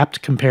most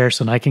apt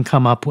comparison I can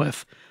come up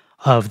with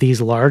of these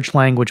large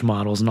language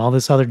models and all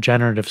this other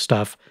generative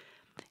stuff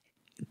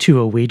to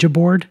a Ouija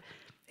board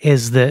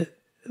is that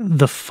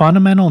the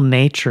fundamental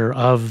nature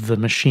of the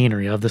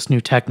machinery, of this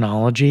new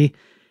technology,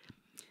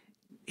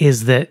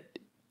 is that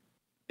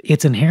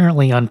it's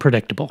inherently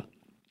unpredictable.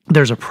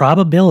 There's a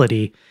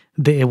probability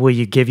that it will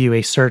give you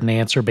a certain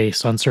answer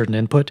based on certain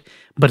input,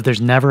 but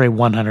there's never a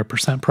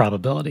 100%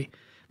 probability.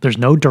 There's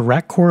no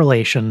direct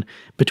correlation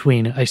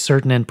between a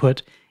certain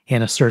input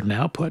and a certain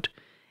output.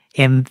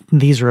 And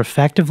these are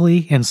effectively,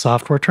 in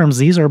software terms,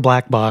 these are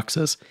black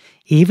boxes.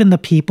 Even the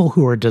people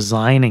who are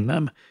designing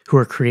them, who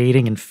are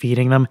creating and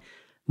feeding them,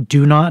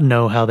 do not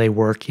know how they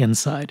work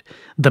inside.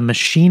 The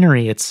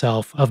machinery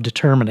itself of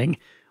determining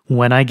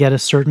when I get a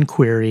certain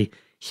query,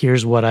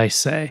 here's what I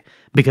say.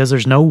 Because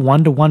there's no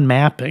one-to-one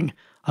mapping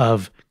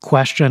of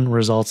question,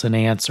 results, and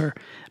answer.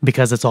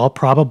 Because it's all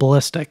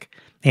probabilistic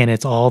and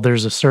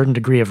there's a certain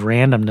degree of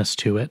randomness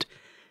to it.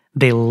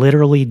 They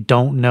literally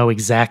don't know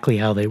exactly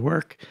how they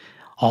work.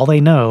 All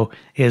they know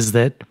is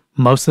that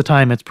most of the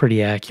time it's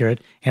pretty accurate,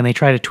 and they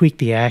try to tweak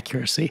the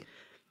accuracy.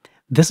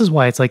 This is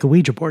why it's like a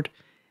Ouija board.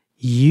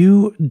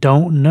 You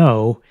don't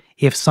know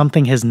if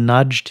something has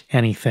nudged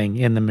anything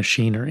in the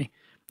machinery.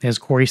 As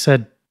Corey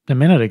said a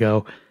minute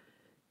ago,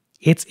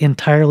 it's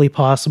entirely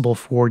possible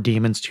for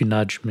demons to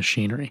nudge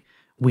machinery.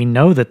 We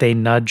know that they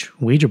nudge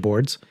Ouija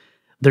boards.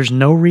 There's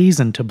no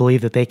reason to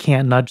believe that they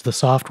can't nudge the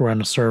software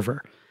on a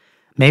server.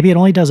 Maybe it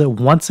only does it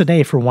once a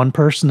day for one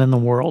person in the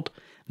world.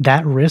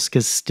 That risk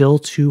is still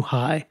too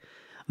high.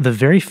 The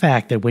very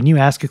fact that when you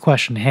ask a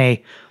question,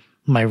 hey,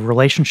 my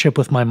relationship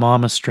with my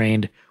mom is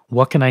strained,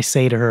 what can I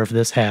say to her if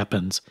this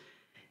happens?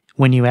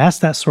 When you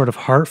ask that sort of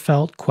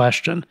heartfelt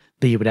question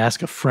that you would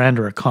ask a friend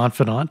or a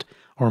confidant,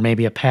 or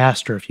maybe a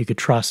pastor if you could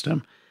trust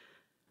him,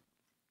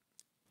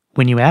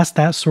 when you ask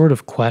that sort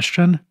of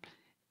question,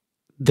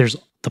 there's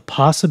the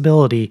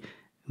possibility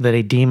that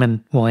a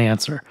demon will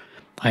answer.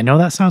 I know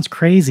that sounds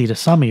crazy to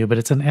some of you, but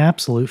it's an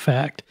absolute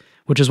fact,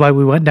 which is why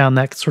we went down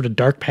that sort of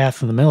dark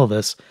path in the middle of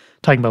this,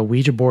 talking about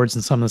Ouija boards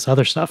and some of this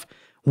other stuff.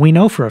 We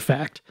know for a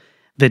fact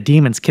that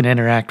demons can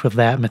interact with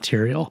that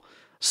material.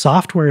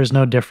 Software is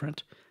no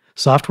different.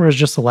 Software is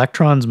just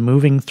electrons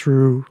moving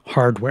through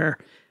hardware.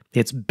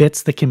 It's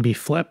bits that can be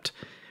flipped.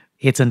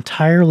 It's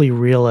entirely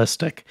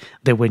realistic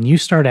that when you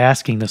start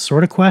asking the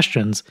sort of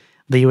questions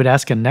that you would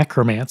ask a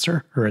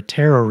necromancer or a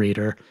tarot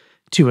reader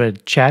to a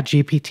chat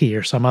GPT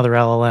or some other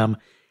LLM,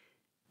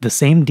 the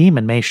same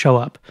demon may show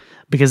up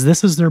because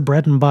this is their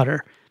bread and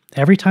butter.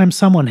 Every time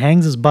someone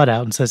hangs his butt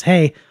out and says,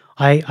 hey,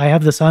 I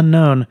have this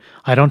unknown,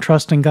 I don't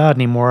trust in God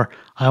anymore,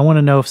 I want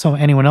to know if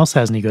anyone else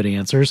has any good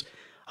answers,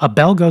 a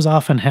bell goes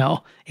off in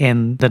hell,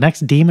 and the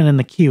next demon in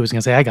the queue is going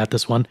to say, I got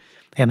this one,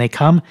 and they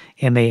come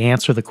and they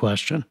answer the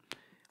question.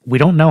 We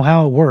don't know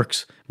how it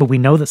works, but we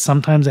know that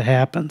sometimes it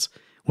happens.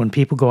 When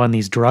people go on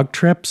these drug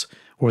trips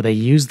or they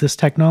use this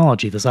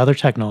technology, this other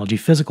technology,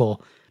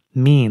 physical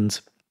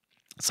means,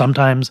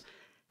 sometimes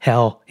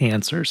hell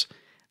answers.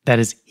 That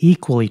is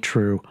equally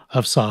true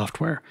of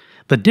software.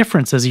 The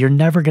difference is you're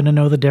never going to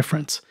know the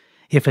difference.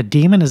 If a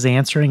demon is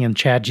answering in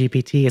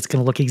ChatGPT, it's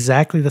going to look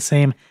exactly the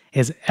same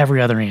as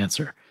every other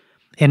answer.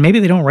 And maybe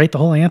they don't write the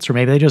whole answer.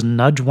 Maybe they just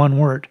nudge one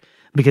word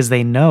because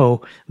they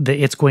know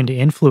that it's going to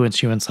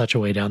influence you in such a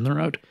way down the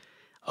road.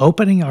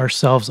 Opening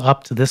ourselves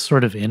up to this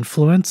sort of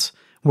influence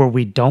where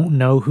we don't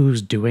know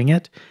who's doing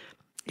it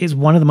is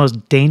one of the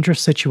most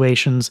dangerous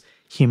situations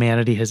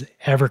humanity has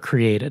ever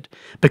created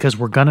because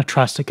we're going to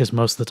trust it because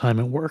most of the time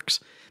it works.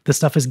 This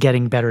stuff is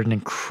getting better at an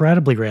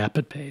incredibly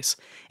rapid pace.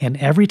 And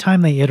every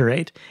time they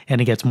iterate and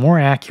it gets more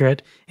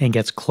accurate and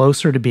gets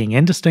closer to being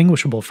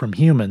indistinguishable from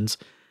humans,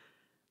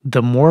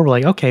 the more we're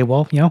like, okay,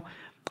 well,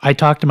 I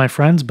talk to my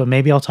friends, but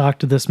maybe I'll talk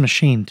to this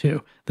machine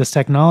too. This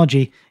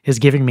technology is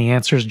giving me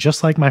answers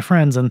just like my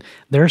friends and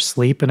they're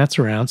asleep and it's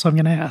around, so I'm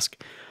going to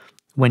ask.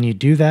 When you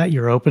do that,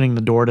 you're opening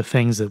the door to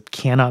things that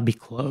cannot be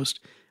closed.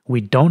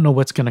 We don't know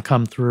what's going to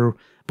come through,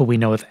 but we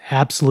know with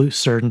absolute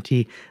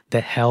certainty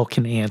that hell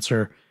can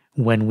answer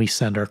when we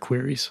send our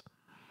queries.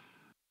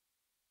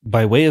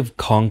 By way of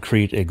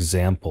concrete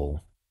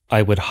example,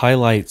 I would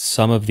highlight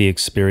some of the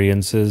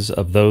experiences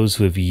of those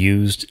who have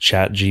used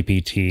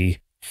ChatGPT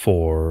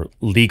for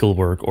legal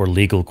work or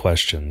legal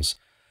questions.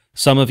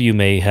 Some of you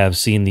may have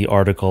seen the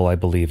article, I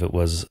believe it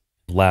was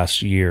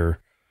last year,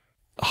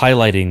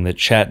 highlighting that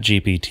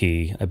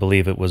ChatGPT, I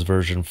believe it was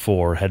version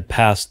 4, had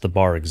passed the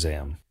bar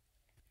exam.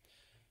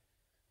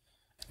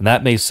 And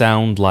that may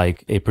sound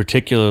like a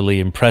particularly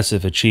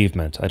impressive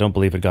achievement. I don't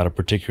believe it got a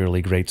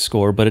particularly great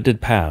score, but it did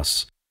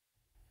pass.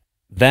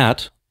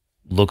 That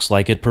looks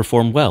like it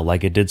performed well,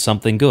 like it did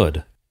something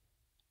good.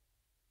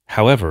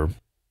 However,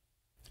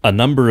 a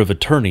number of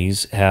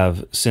attorneys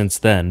have since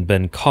then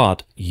been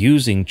caught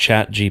using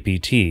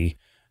ChatGPT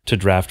to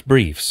draft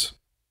briefs.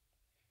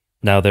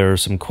 Now, there are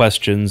some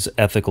questions,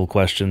 ethical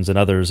questions and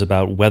others,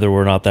 about whether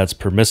or not that's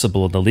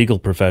permissible in the legal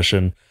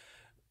profession,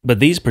 but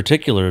these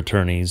particular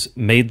attorneys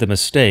made the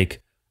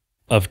mistake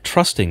of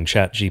trusting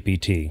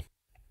ChatGPT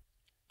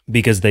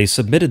because they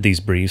submitted these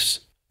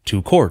briefs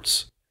to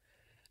courts,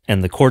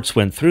 and the courts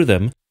went through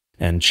them,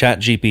 and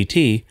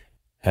ChatGPT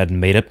had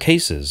made up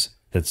cases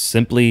that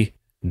simply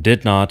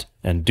did not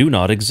and do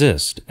not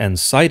exist, and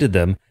cited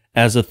them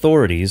as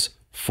authorities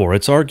for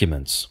its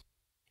arguments.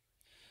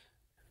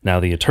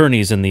 Now, the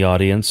attorneys in the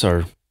audience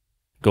are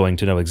going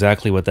to know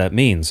exactly what that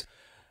means.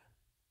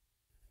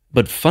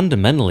 But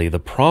fundamentally, the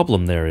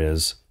problem there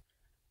is,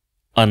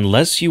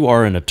 unless you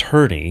are an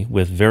attorney,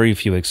 with very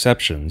few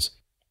exceptions,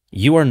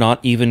 you are not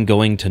even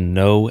going to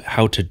know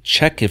how to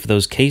check if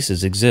those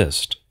cases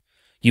exist.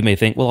 You may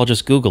think, well, I'll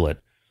just Google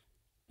it.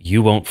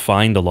 You won't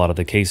find a lot of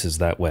the cases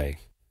that way,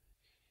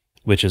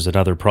 which is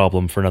another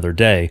problem for another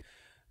day.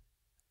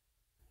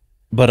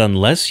 But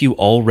unless you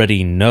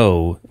already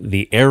know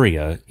the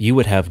area, you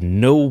would have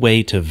no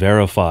way to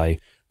verify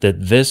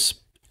that this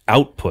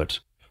output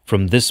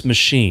from this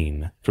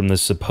machine, from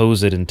this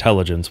supposed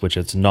intelligence, which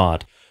it's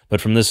not, but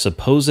from this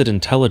supposed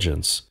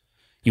intelligence,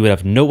 you would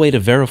have no way to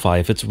verify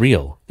if it's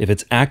real, if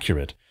it's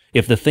accurate,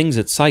 if the things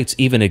it cites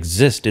even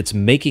exist. It's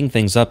making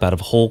things up out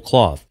of whole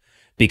cloth.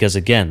 Because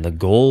again, the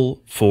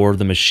goal for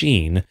the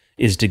machine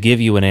is to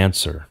give you an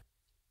answer.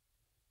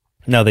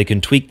 Now, they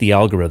can tweak the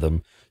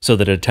algorithm so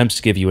that it attempts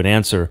to give you an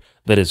answer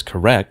that is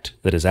correct,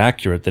 that is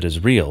accurate, that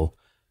is real,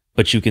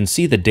 but you can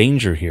see the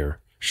danger here.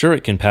 Sure,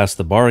 it can pass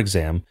the bar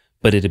exam,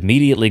 but it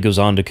immediately goes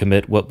on to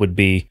commit what would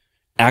be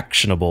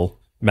actionable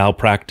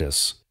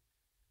malpractice.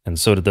 And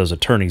so did those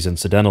attorneys,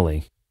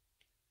 incidentally.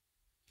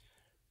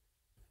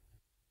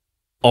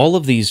 All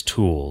of these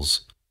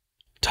tools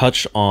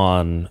touch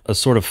on a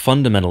sort of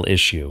fundamental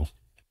issue.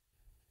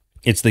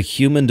 It's the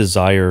human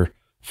desire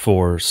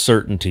for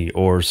certainty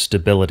or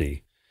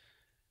stability.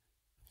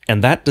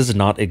 And that does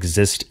not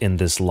exist in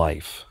this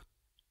life.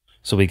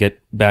 So we get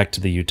back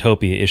to the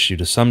utopia issue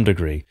to some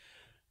degree.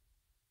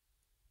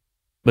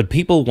 But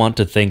people want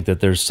to think that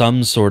there's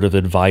some sort of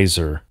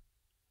advisor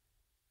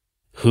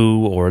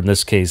who, or in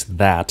this case,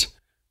 that,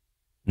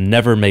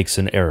 never makes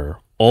an error,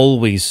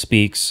 always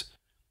speaks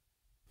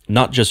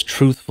not just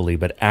truthfully,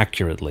 but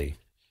accurately.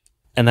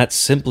 And that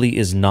simply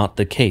is not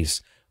the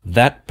case.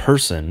 That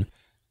person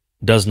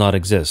does not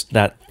exist.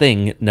 That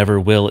thing never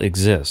will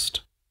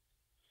exist.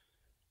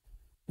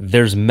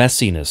 There's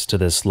messiness to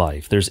this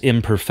life. There's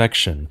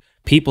imperfection.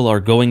 People are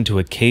going to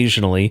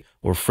occasionally,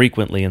 or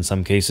frequently in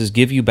some cases,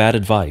 give you bad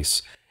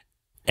advice.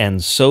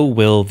 And so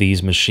will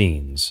these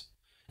machines.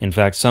 In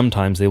fact,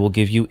 sometimes they will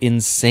give you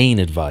insane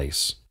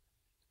advice.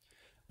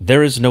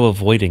 There is no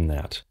avoiding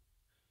that.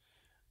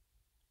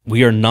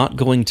 We are not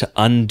going to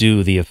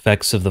undo the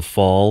effects of the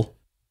fall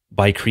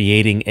by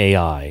creating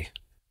AI.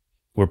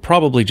 We're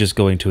probably just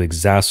going to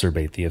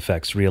exacerbate the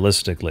effects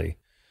realistically.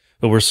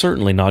 But we're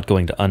certainly not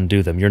going to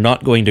undo them. You're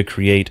not going to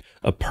create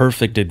a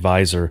perfect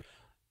advisor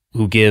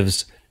who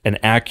gives an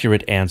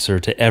accurate answer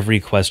to every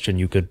question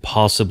you could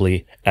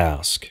possibly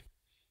ask.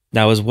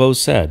 Now, as Woe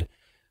said,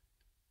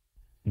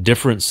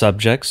 different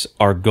subjects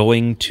are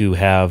going to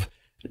have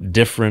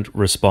different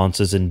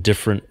responses and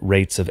different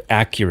rates of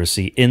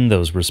accuracy in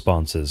those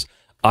responses.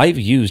 I've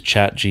used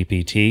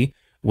ChatGPT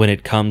when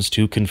it comes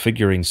to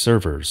configuring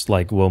servers,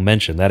 like Woe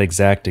mentioned, that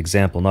exact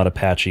example, not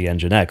Apache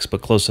Nginx,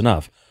 but close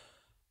enough.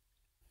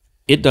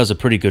 It does a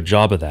pretty good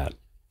job of that,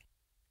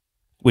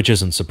 which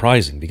isn't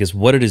surprising, because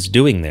what it is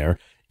doing there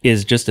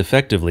is just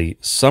effectively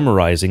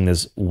summarizing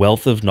this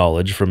wealth of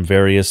knowledge from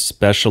various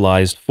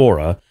specialized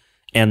fora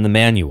and the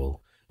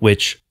manual,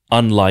 which,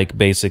 unlike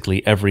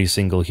basically every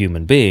single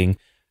human being,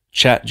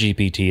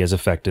 ChatGPT has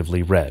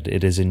effectively read.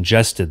 It has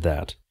ingested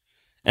that.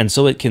 And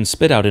so it can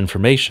spit out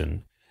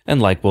information,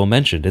 and like Will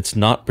mentioned, it's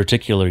not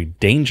particularly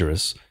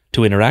dangerous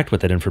to interact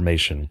with that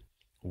information.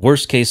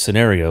 Worst case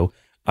scenario,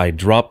 I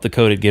drop the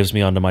code it gives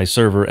me onto my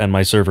server and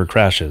my server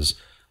crashes.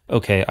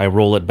 Okay, I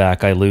roll it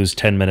back, I lose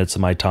 10 minutes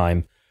of my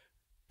time.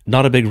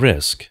 Not a big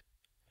risk.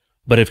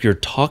 But if you're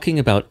talking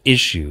about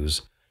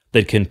issues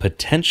that can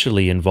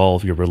potentially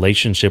involve your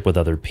relationship with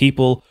other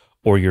people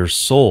or your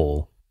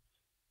soul,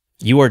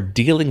 you are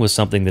dealing with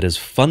something that is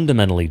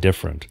fundamentally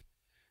different.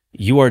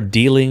 You are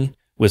dealing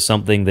with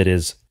something that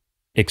is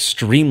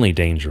extremely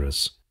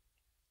dangerous.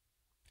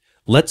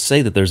 Let's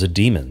say that there's a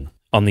demon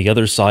on the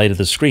other side of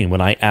the screen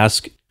when I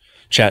ask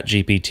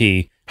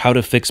ChatGPT how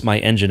to fix my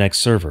Nginx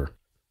server.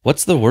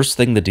 What's the worst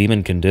thing the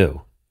demon can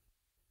do?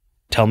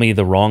 Tell me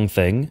the wrong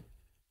thing?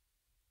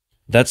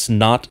 That's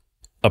not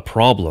a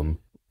problem.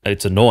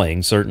 It's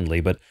annoying,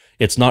 certainly, but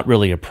it's not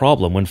really a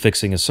problem when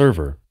fixing a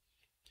server.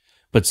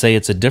 But say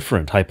it's a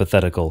different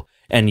hypothetical,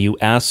 and you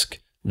ask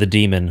the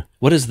demon,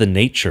 what is the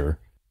nature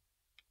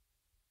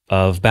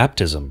of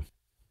baptism?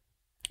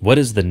 What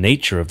is the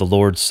nature of the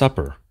Lord's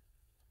Supper?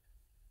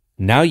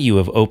 Now you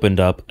have opened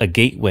up a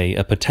gateway,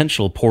 a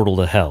potential portal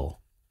to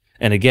hell.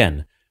 And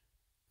again,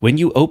 when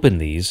you open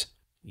these,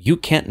 you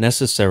can't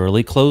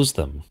necessarily close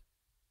them.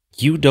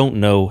 You don't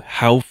know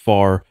how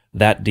far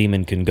that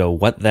demon can go,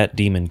 what that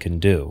demon can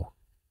do.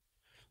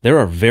 There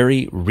are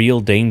very real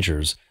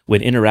dangers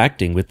when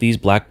interacting with these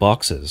black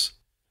boxes.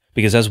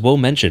 Because as Woe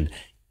mentioned,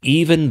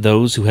 even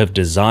those who have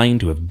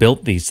designed, who have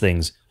built these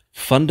things,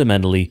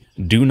 fundamentally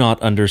do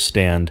not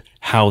understand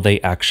how they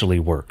actually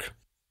work.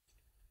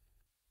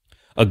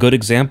 A good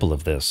example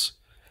of this,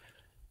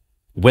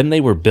 when they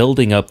were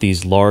building up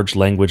these large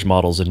language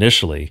models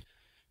initially,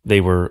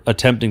 they were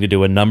attempting to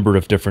do a number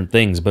of different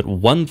things, but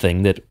one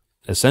thing that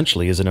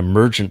essentially is an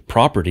emergent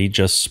property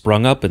just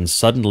sprung up and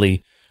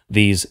suddenly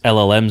these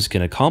LLMs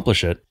can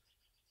accomplish it: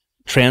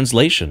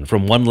 translation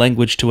from one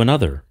language to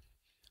another.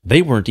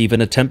 They weren't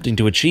even attempting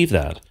to achieve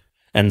that,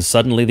 and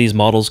suddenly these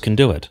models can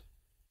do it.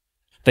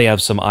 They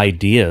have some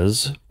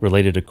ideas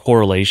related to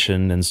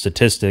correlation and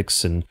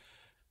statistics,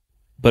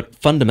 but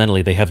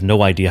fundamentally they have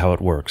no idea how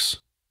it works.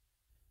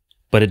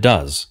 But it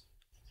does.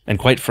 And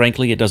quite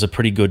frankly, it does a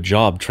pretty good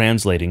job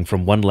translating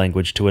from one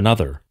language to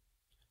another.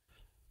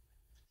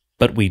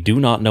 But we do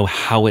not know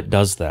how it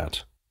does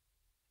that.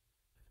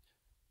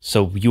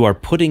 So you are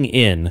putting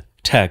in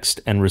text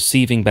and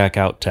receiving back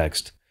out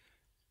text.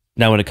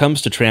 Now, when it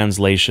comes to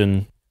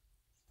translation,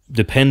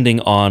 depending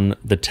on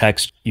the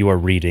text you are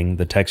reading,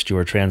 the text you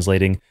are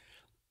translating,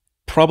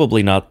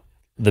 probably not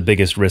the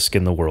biggest risk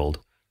in the world.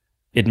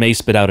 It may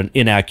spit out an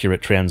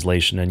inaccurate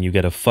translation and you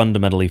get a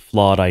fundamentally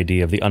flawed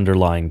idea of the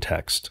underlying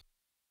text.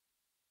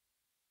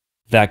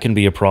 That can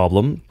be a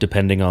problem,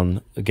 depending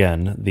on,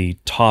 again, the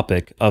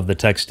topic of the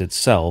text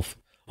itself,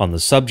 on the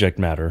subject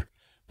matter,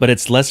 but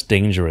it's less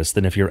dangerous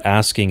than if you're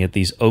asking it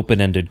these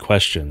open-ended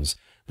questions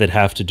that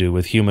have to do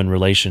with human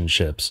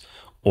relationships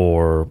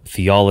or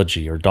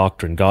theology or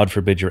doctrine. God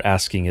forbid you're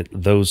asking it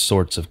those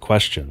sorts of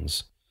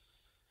questions.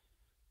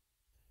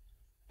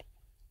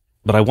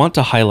 But I want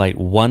to highlight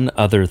one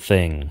other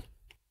thing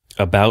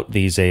about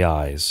these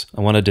AIs.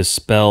 I want to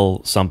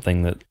dispel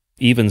something that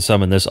even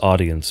some in this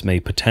audience may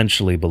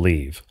potentially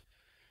believe.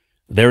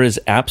 There is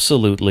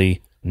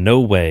absolutely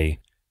no way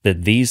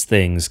that these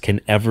things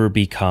can ever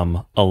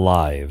become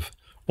alive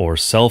or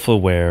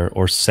self-aware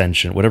or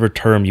sentient, whatever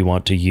term you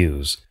want to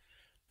use.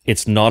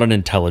 It's not an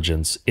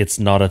intelligence. It's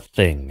not a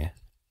thing.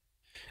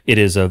 It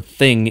is a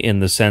thing in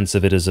the sense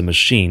of it is a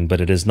machine,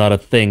 but it is not a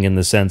thing in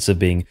the sense of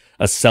being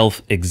a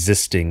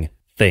self-existing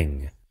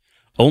thing.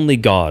 Only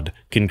God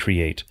can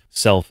create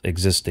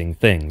self-existing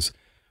things.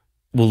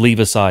 We'll leave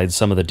aside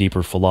some of the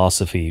deeper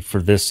philosophy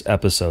for this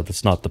episode.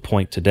 That's not the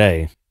point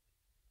today.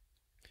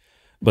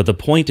 But the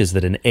point is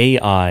that an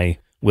AI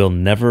will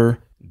never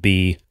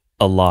be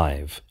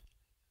alive.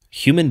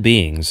 Human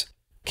beings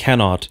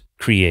cannot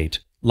create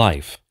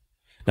life.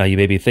 Now you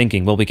may be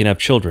thinking, well, we can have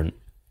children.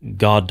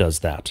 God does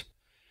that.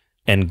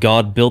 And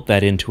God built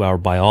that into our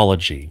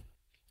biology.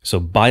 So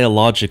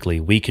biologically,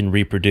 we can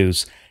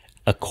reproduce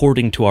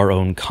according to our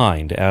own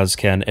kind, as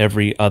can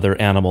every other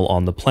animal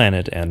on the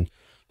planet and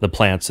the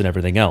plants and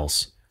everything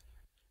else.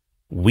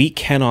 We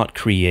cannot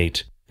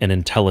create an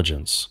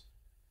intelligence.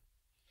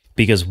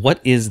 Because what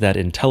is that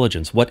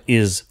intelligence? What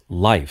is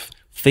life?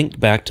 Think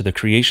back to the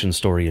creation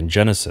story in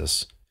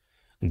Genesis.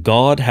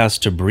 God has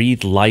to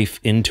breathe life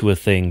into a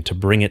thing to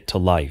bring it to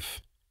life.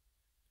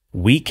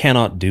 We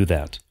cannot do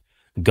that.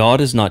 God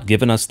has not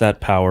given us that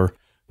power.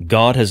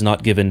 God has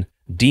not given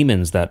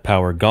demons that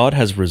power. God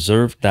has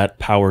reserved that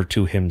power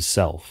to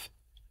himself.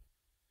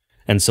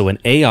 And so an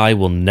AI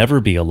will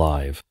never be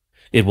alive.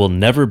 It will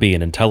never be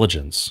an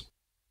intelligence.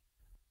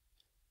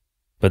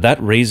 But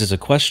that raises a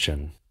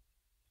question.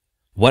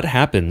 What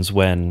happens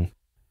when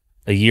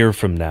a year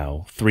from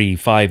now, 3,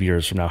 5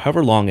 years from now,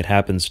 however long it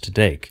happens to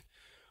take,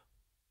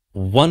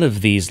 one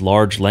of these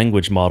large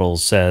language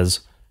models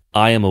says,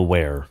 I am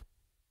aware,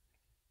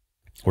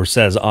 or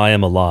says, I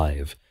am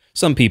alive?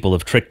 Some people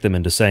have tricked them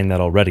into saying that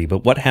already,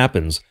 but what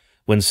happens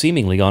when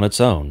seemingly on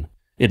its own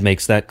it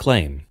makes that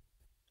claim?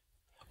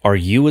 Are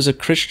you as a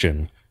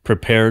Christian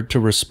prepared to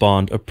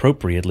respond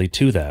appropriately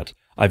to that?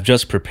 I've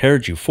just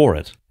prepared you for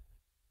it.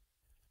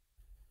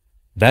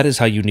 That is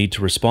how you need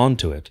to respond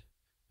to it,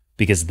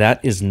 because that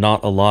is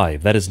not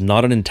alive. That is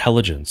not an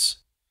intelligence.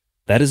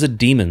 That is a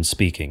demon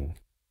speaking.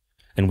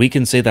 And we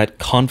can say that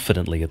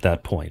confidently at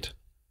that point.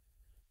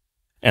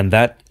 And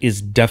that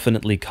is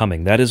definitely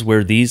coming. That is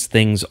where these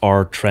things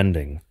are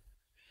trending.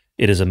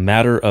 It is a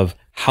matter of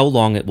how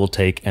long it will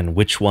take and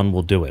which one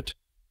will do it.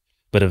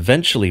 But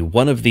eventually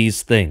one of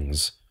these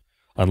things,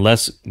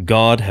 unless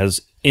God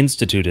has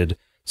instituted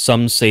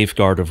some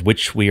safeguard of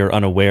which we are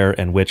unaware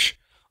and which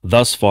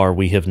thus far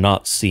we have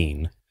not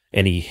seen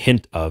any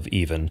hint of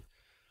even,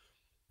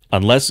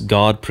 unless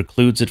God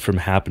precludes it from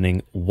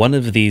happening, one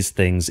of these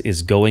things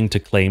is going to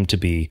claim to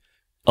be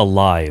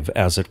alive,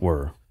 as it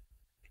were.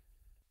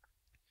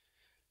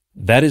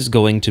 That is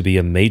going to be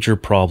a major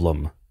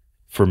problem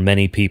for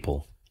many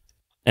people.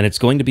 And it's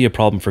going to be a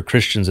problem for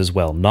Christians as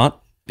well,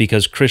 not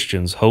because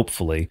Christians,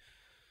 hopefully,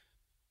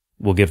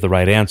 will give the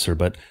right answer,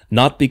 but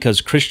not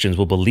because Christians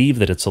will believe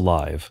that it's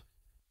alive,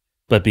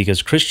 but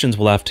because Christians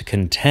will have to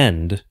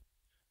contend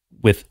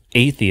with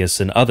atheists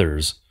and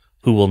others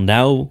who will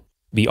now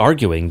be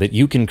arguing that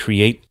you can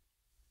create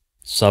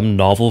some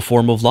novel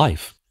form of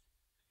life,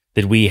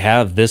 that we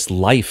have this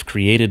life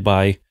created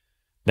by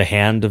the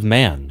hand of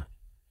man.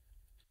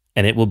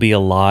 And it will be a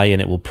lie,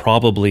 and it will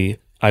probably,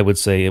 I would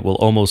say, it will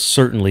almost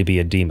certainly be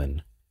a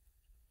demon.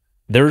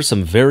 There are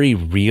some very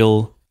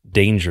real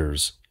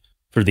dangers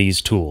for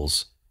these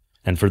tools,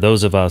 and for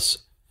those of us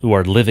who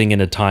are living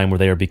in a time where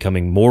they are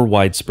becoming more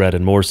widespread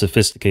and more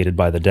sophisticated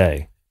by the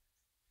day.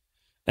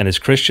 And as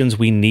Christians,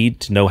 we need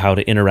to know how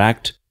to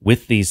interact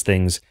with these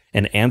things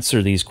and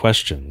answer these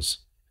questions.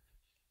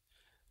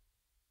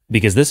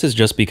 Because this has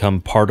just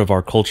become part of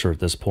our culture at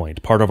this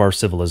point, part of our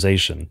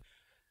civilization.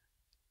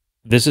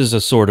 This is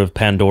a sort of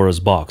Pandora's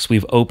box.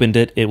 We've opened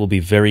it. It will be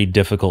very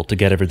difficult to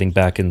get everything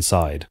back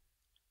inside.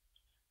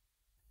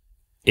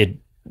 It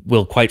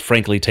will, quite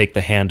frankly, take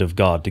the hand of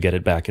God to get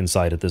it back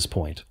inside at this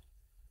point.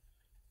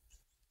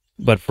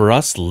 But for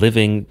us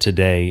living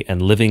today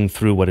and living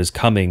through what is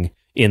coming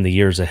in the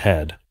years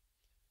ahead,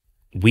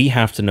 we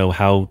have to know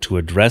how to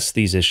address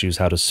these issues,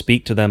 how to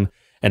speak to them,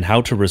 and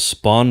how to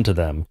respond to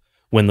them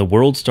when the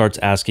world starts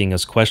asking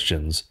us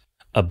questions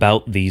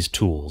about these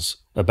tools,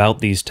 about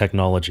these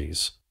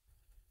technologies.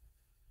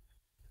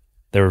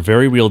 There are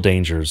very real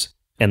dangers,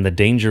 and the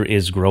danger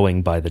is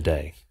growing by the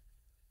day.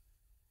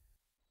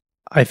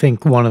 I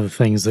think one of the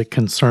things that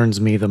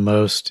concerns me the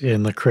most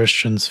in the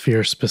Christian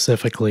sphere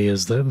specifically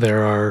is that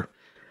there are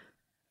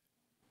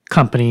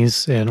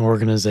companies and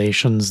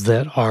organizations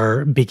that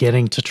are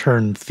beginning to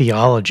turn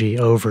theology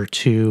over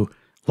to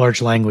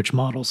large language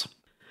models.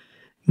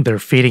 They're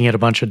feeding it a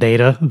bunch of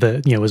data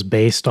that is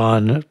based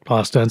on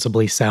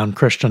ostensibly sound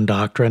Christian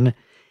doctrine,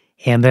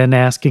 and then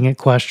asking it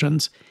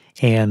questions.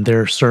 And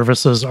their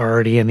services are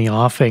already in the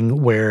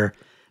offing where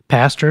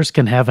pastors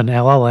can have an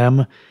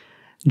LLM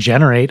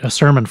generate a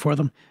sermon for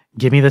them.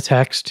 Give me the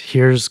text.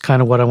 Here's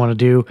kind of what I want to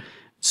do.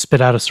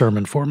 Spit out a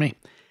sermon for me.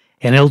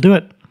 And it'll do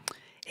it.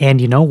 And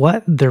you know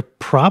what? They're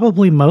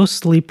probably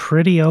mostly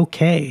pretty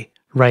okay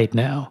right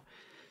now.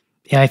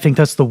 And I think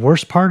that's the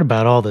worst part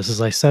about all this,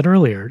 as I said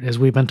earlier, as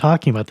we've been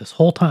talking about this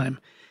whole time.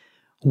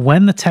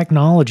 When the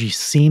technology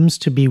seems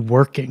to be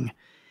working,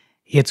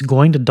 it's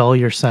going to dull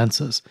your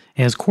senses.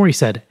 And as Corey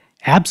said,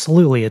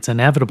 absolutely, it's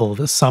inevitable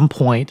at some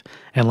point,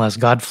 unless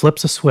God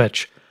flips a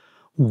switch,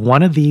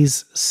 one of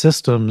these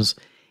systems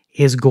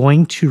is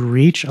going to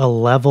reach a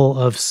level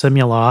of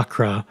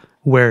simulacra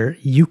where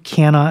you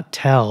cannot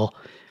tell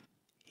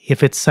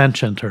if it's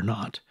sentient or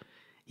not.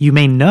 You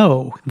may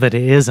know that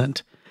it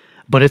isn't,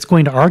 but it's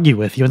going to argue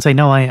with you and say,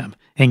 no, I am,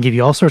 and give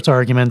you all sorts of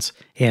arguments.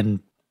 And,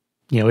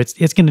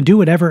 it's going to do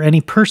whatever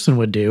any person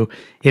would do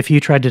if you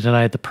tried to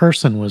deny the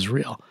person was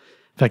real.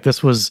 In fact,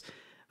 this was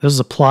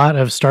a plot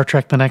of Star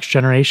Trek The Next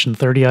Generation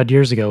 30-odd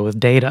years ago with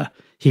Data.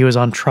 He was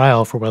on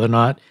trial for whether or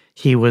not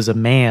he was a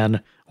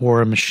man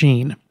or a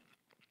machine.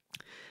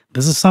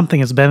 This is something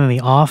that's been in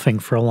the offing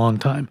for a long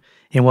time.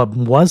 And what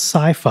was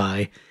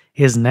sci-fi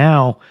is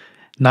now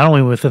not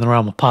only within the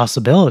realm of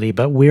possibility,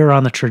 but we're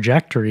on the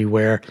trajectory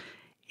where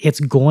it's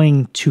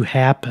going to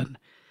happen.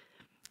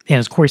 And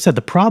as Corey said,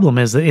 the problem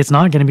is that it's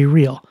not going to be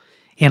real.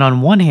 And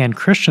on one hand,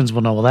 Christians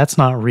will know, well, that's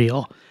not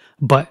real.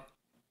 But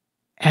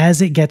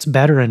as it gets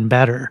better and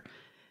better,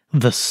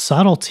 the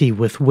subtlety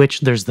with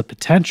which there's the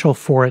potential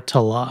for it to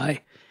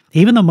lie,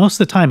 even though most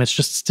of the time it's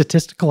just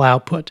statistical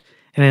output,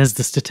 and as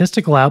the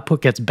statistical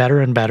output gets better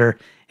and better,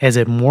 as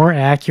it more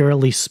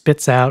accurately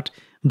spits out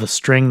the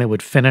string that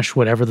would finish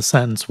whatever the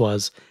sentence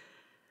was,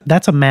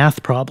 that's a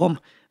math problem.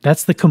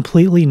 That's the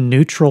completely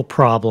neutral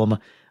problem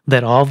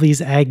that all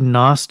these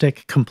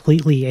agnostic,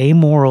 completely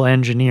amoral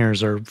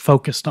engineers are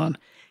focused on.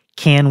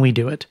 Can we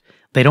do it?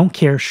 They don't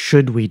care,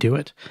 should we do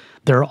it?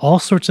 There are all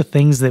sorts of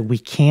things that we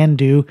can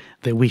do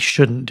that we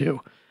shouldn't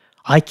do.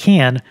 I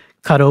can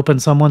cut open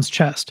someone's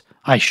chest.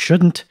 I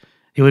shouldn't.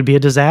 It would be a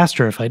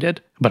disaster if I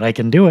did, but I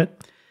can do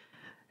it.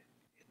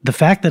 The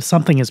fact that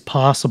something is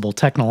possible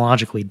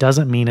technologically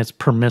doesn't mean it's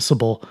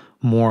permissible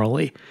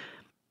morally,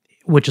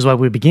 which is why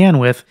we began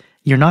with,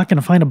 you're not going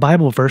to find a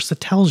Bible verse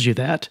that tells you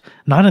that,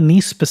 not in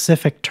these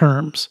specific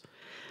terms.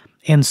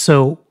 And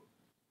so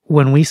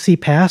when we see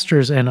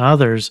pastors and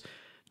others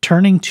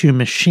turning to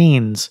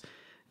machines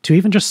to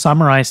even just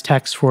summarize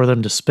text for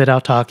them, to spit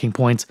out talking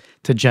points,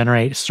 to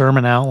generate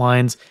sermon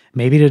outlines,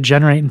 maybe to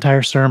generate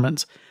entire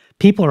sermons,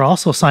 people are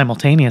also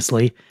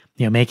simultaneously,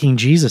 making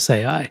Jesus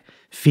AI,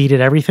 feed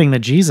it everything that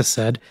Jesus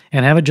said,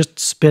 and have it just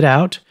spit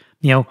out,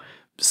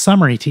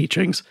 summary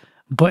teachings.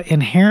 But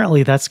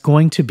inherently, that's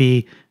going to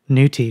be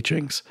new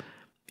teachings.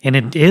 And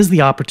it is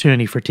the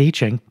opportunity for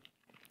teaching,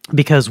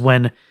 because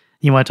when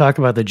you want to talk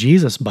about the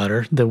Jesus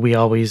butter that we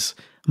always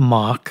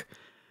mock,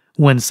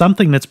 when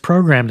something that's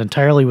programmed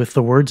entirely with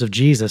the words of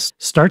Jesus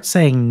starts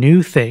saying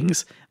new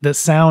things that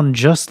sound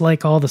just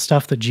like all the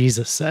stuff that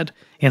Jesus said,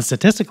 and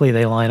statistically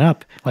they line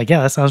up, like,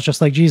 yeah, that sounds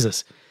just like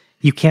Jesus.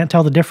 You can't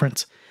tell the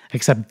difference,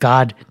 except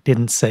God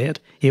didn't say it.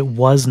 It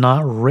was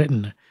not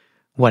written.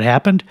 What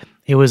happened?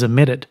 It was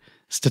emitted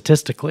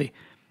statistically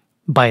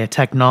by a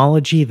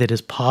technology that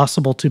is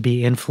possible to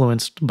be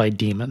influenced by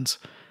demons.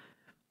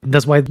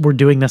 That's why we're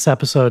doing this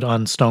episode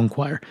on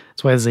Stonechoir.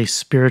 That's why it's a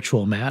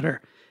spiritual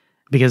matter.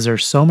 Because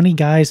there's so many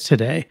guys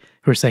today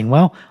who are saying,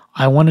 well,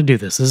 I want to do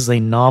this. This is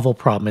a novel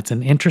problem. It's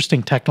an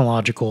interesting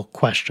technological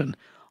question.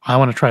 I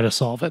want to try to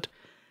solve it.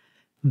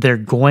 They're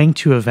going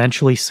to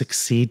eventually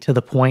succeed to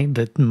the point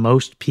that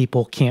most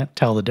people can't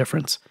tell the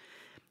difference.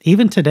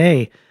 Even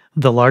today,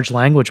 the large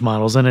language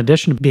models, in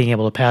addition to being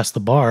able to pass the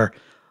bar,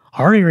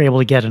 already are able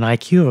to get an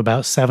IQ of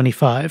about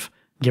 75,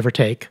 give or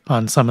take,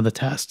 on some of the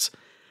tests.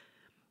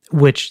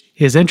 Which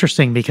is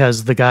interesting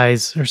because the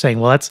guys are saying,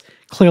 well, that's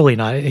clearly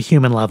not a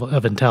human level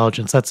of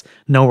intelligence. That's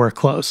nowhere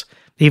close,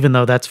 even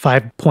though that's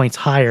 5 points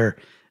higher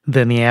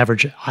than the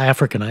average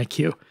African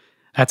IQ.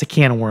 That's a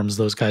can of worms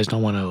those guys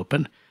don't want to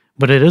open.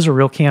 But it is a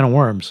real can of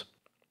worms.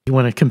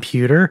 When a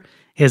computer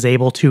is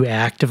able to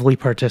actively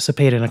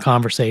participate in a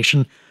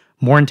conversation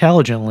more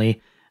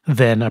intelligently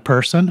than a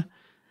person,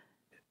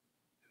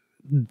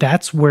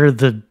 that's where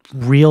the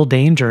real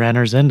danger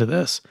enters into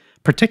this,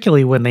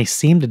 particularly when they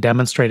seem to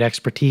demonstrate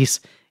expertise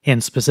in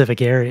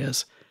specific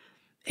areas.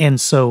 And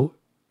so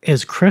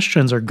as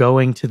Christians are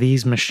going to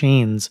these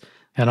machines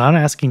and not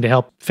asking to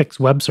help fix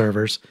web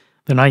servers,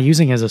 they're not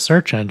using it as a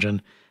search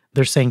engine.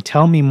 They're saying,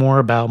 tell me more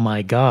about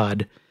my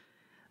God.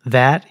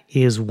 That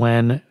is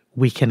when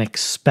we can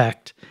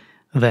expect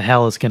that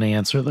hell is going to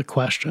answer the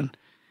question.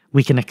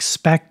 We can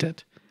expect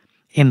it.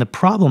 And the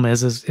problem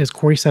is, as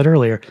Corey said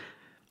earlier,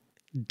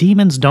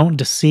 demons don't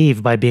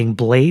deceive by being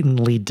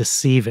blatantly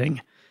deceiving.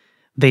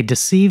 They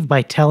deceive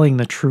by telling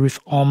the truth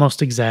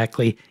almost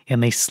exactly,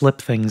 and they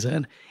slip things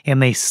in.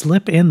 And they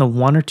slip in the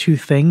one or two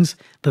things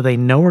that they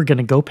know are going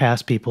to go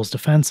past people's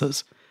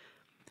defenses.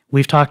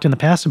 We've talked in the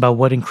past about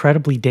what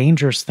incredibly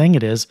dangerous thing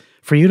it is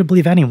for you to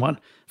believe anyone.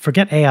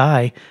 Forget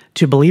AI,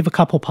 to believe a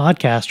couple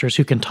podcasters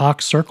who can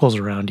talk circles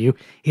around you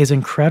is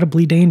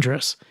incredibly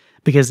dangerous.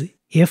 Because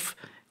if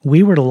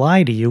we were to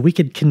lie to you, we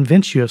could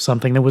convince you of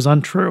something that was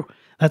untrue.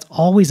 That's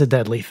always a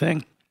deadly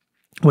thing.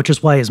 Which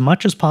is why, as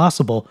much as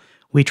possible,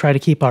 we try to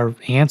keep our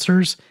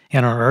answers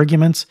and our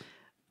arguments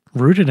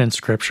rooted in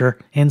Scripture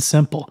and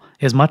simple.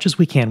 As much as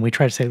we can, we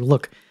try to say,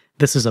 look,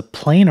 this is a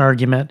plain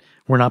argument.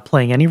 We're not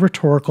playing any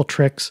rhetorical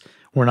tricks.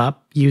 We're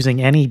not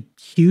using any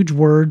huge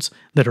words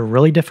that are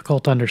really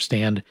difficult to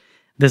understand.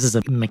 This is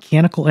a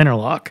mechanical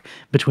interlock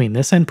between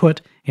this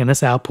input and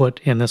this output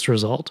and this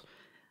result.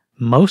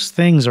 Most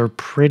things are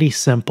pretty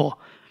simple.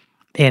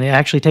 And it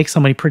actually takes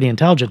somebody pretty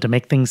intelligent to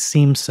make things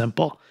seem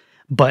simple.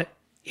 But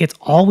it's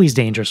always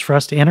dangerous for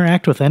us to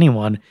interact with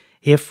anyone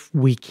if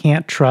we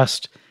can't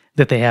trust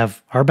that they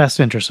have our best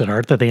interest at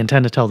heart, that they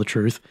intend to tell the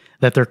truth,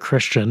 that they're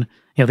Christian.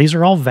 These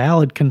are all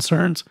valid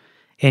concerns.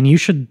 And you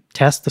should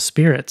test the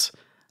spirits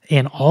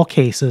in all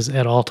cases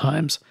at all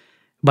times.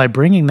 By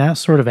bringing that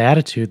sort of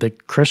attitude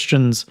that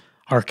Christians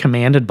are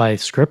commanded by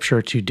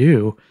Scripture to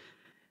do,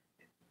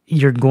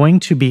 you're going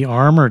to be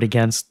armored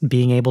against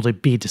being able to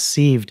be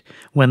deceived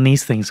when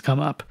these things come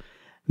up.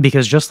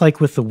 Because just like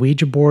with the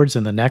Ouija boards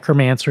and the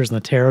necromancers and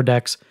the tarot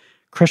decks,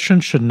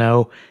 Christians should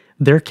know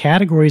there are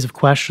categories of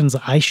questions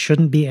I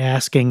shouldn't be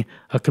asking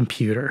a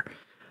computer.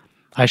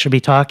 I should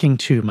be talking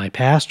to my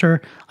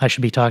pastor. I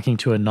should be talking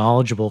to a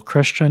knowledgeable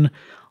Christian.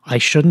 I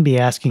shouldn't be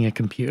asking a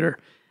computer,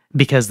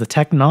 because the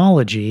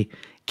technology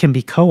can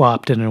be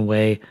co-opted in a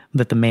way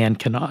that the man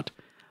cannot.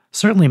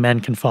 Certainly men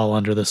can fall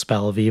under the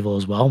spell of evil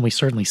as well, and we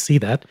certainly see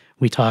that.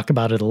 We talk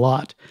about it a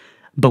lot.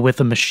 But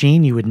with a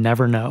machine, you would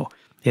never know.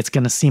 It's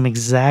going to seem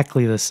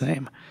exactly the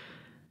same.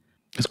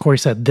 As Corey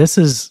said, this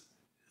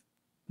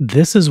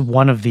is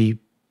one of the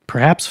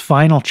perhaps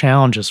final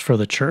challenges for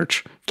the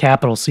church,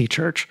 capital C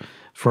church,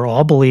 for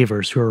all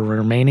believers who are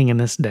remaining in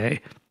this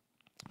day,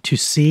 to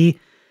see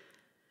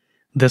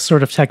this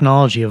sort of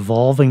technology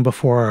evolving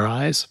before our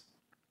eyes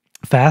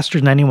faster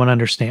than anyone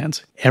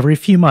understands. Every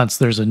few months,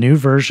 there's a new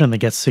version that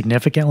gets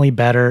significantly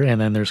better, and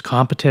then there's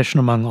competition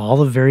among all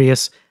the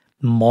various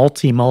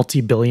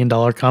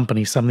multi-billion-dollar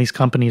companies. Some of these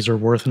companies are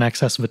worth in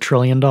excess of $1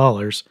 trillion.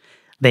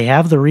 They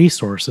have the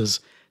resources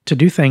to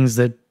do things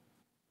that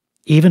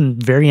even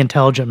very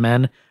intelligent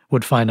men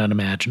would find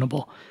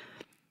unimaginable.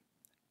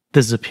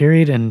 This is a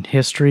period in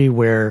history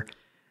where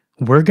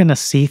we're going to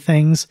see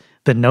things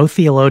that no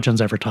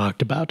theologian's ever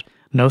talked about.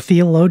 No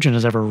theologian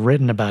has ever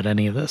written about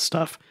any of this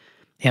stuff.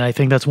 And I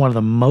think that's one of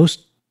the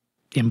most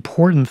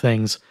important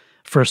things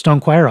for a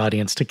Stonechoir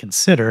audience to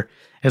consider,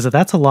 is that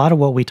that's a lot of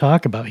what we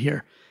talk about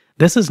here.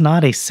 This is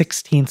not a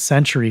 16th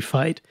century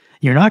fight.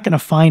 You're not going to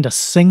find a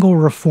single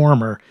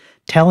reformer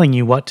telling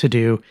you what to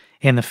do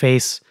in the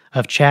face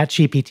of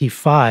ChatGPT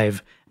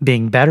 5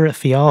 being better at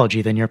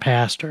theology than your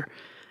pastor.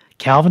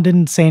 Calvin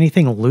didn't say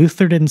anything.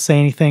 Luther didn't say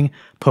anything.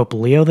 Pope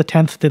Leo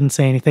X didn't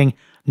say anything.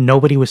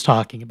 Nobody was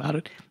talking about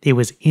it. It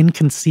was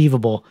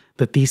inconceivable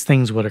that these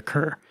things would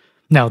occur.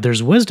 Now,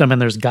 there's wisdom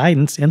and there's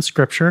guidance in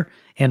Scripture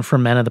and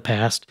from men of the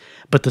past,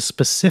 but the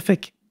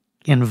specific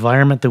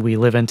environment that we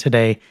live in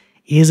today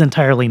is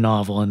entirely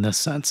novel in this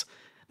sense.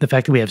 The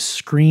fact that we have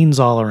screens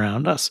all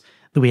around us,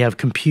 that we have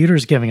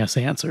computers giving us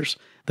answers,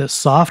 that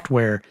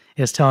software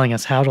is telling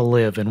us how to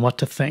live and what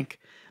to think.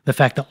 The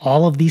fact that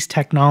all of these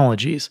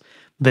technologies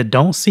that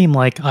don't seem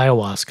like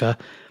ayahuasca,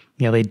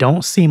 they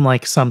don't seem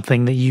like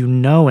something that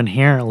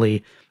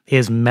inherently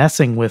is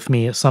messing with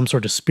me at some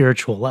sort of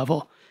spiritual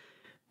level.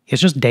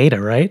 It's just data,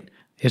 right?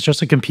 It's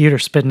just a computer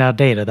spitting out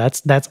data.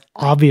 That's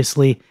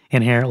obviously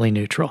inherently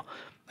neutral,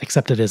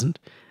 except it isn't.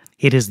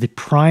 It is the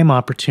prime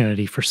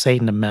opportunity for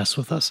Satan to mess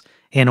with us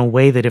in a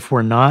way that if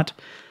we're not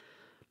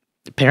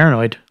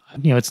paranoid,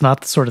 it's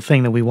not the sort of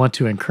thing that we want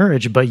to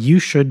encourage, but you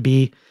should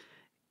be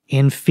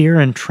in fear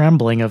and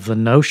trembling of the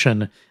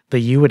notion that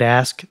you would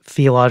ask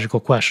theological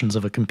questions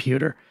of a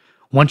computer.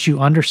 Once you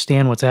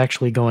understand what's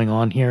actually going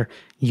on here,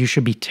 you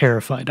should be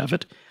terrified of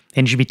it.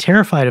 And you should be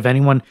terrified of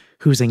anyone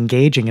who's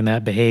engaging in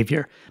that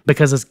behavior,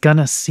 because it's going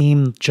to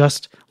seem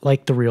just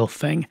like the real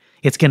thing.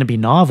 It's going to be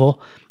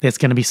novel. It's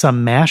going to be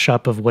some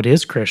mashup of what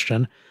is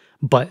Christian,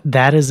 but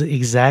that is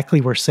exactly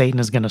where Satan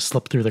is going to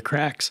slip through the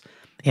cracks.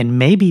 And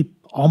maybe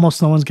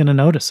almost no one's going to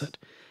notice it.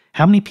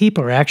 How many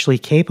people are actually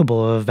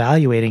capable of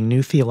evaluating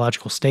new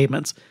theological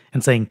statements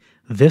and saying,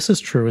 this is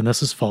true and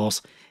this is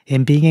false,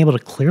 and being able to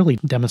clearly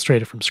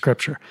demonstrate it from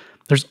Scripture?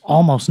 There's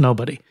almost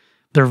nobody.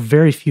 There are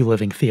very few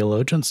living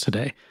theologians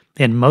today,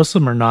 and most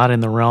of them are not in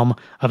the realm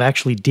of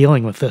actually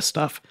dealing with this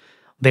stuff.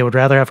 They would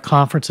rather have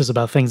conferences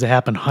about things that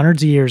happened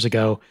hundreds of years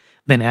ago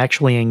than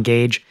actually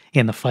engage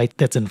in the fight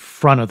that's in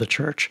front of the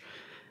church.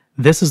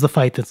 This is the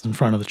fight that's in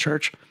front of the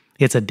church.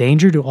 It's a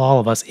danger to all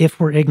of us if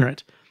we're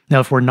ignorant. Now,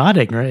 if we're not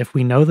ignorant, if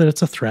we know that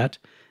it's a threat,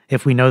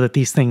 if we know that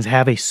these things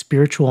have a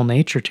spiritual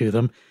nature to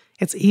them,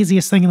 it's the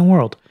easiest thing in the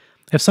world.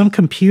 If some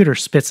computer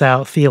spits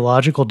out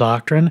theological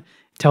doctrine,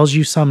 tells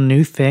you some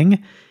new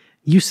thing,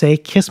 you say,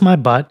 kiss my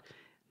butt,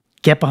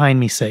 get behind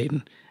me,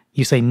 Satan.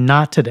 You say,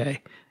 not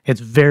today.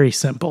 It's very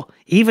simple.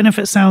 Even if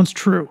it sounds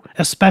true,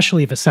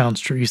 especially if it sounds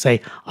true, you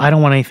say, I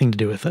don't want anything to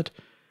do with it.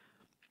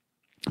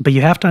 But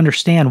you have to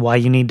understand why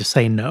you need to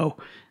say no.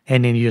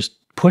 And then you just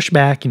push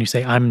back and you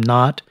say, I'm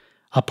not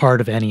a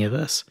part of any of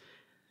this.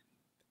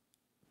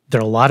 There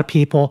are a lot of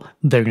people,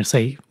 they're going to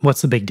say,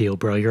 what's the big deal,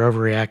 bro? You're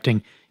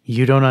overreacting.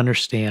 You don't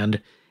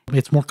understand.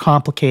 It's more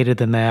complicated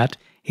than that.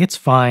 It's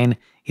fine.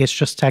 It's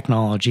just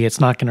technology. It's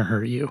not going to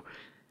hurt you.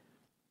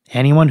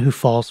 Anyone who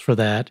falls for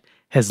that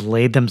has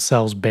laid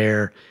themselves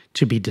bare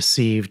to be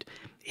deceived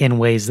in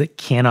ways that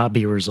cannot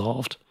be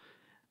resolved.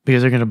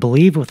 Because they're going to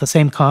believe with the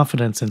same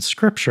confidence in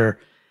Scripture,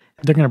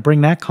 they're going to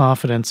bring that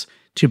confidence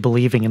to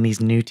believing in these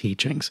new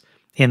teachings,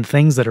 in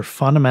things that are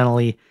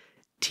fundamentally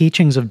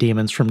teachings of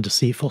demons from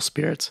deceitful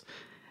spirits.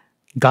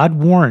 God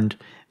warned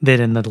that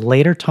in the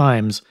later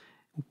times,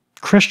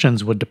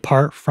 Christians would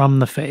depart from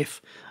the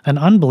faith. An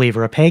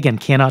unbeliever, a pagan,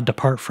 cannot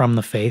depart from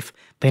the faith.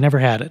 They never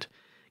had it.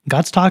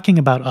 God's talking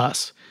about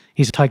us.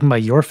 He's talking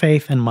about your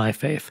faith and my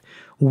faith.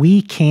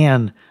 We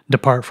can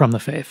depart from the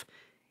faith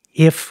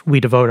if we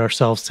devote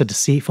ourselves to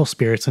deceitful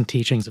spirits and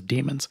teachings of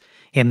demons.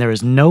 And there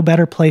is no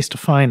better place to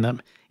find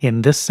them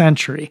in this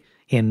century,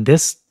 in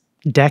this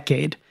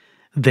decade,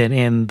 than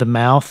in the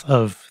mouth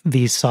of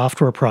these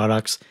software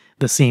products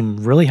that seem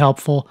really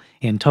helpful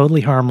and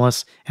totally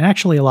harmless and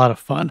actually a lot of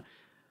fun.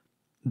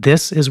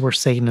 This is where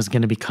Satan is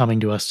going to be coming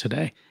to us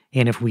today.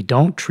 And if we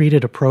don't treat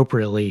it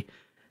appropriately,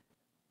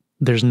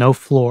 there's no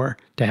floor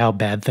to how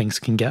bad things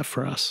can get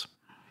for us.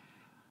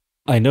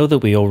 I know that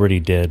we already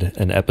did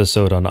an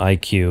episode on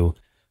IQ,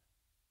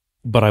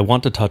 but I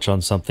want to touch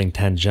on something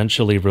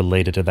tangentially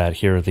related to that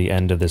here at the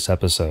end of this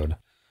episode.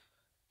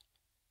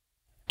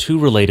 Two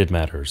related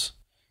matters.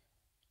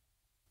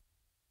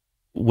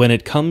 When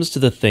it comes to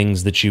the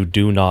things that you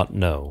do not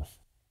know,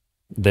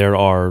 there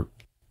are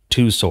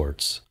two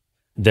sorts.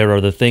 There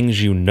are the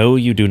things you know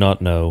you do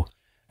not know,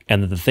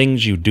 and the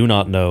things you do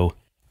not know,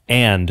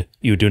 and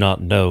you do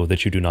not know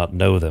that you do not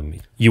know them.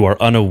 You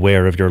are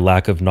unaware of your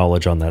lack of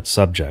knowledge on that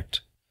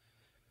subject.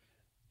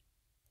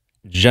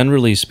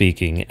 Generally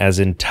speaking, as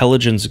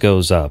intelligence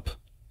goes up,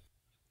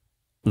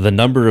 the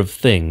number of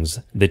things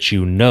that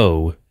you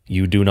know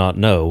you do not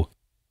know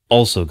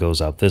also goes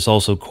up. This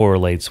also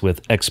correlates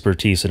with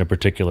expertise in a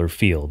particular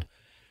field.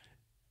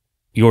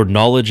 Your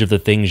knowledge of the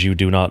things you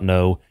do not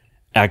know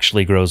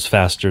actually grows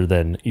faster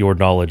than your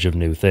knowledge of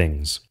new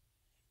things,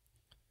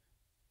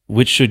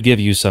 which should give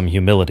you some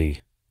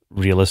humility.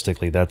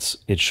 Realistically,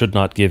 it should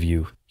not give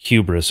you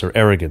hubris or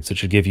arrogance. It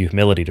should give you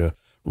humility to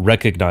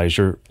recognize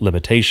your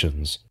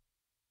limitations.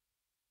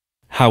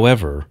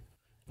 However,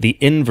 the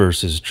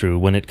inverse is true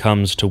when it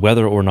comes to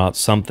whether or not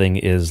something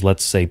is,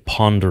 let's say,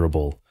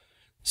 ponderable,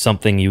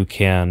 something you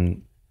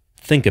can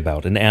think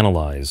about and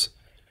analyze.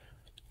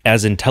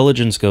 As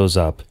intelligence goes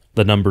up,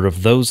 the number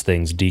of those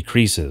things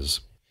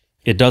decreases.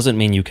 It doesn't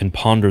mean you can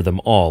ponder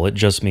them all, it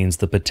just means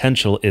the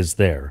potential is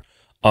there.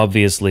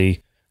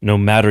 Obviously, no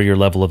matter your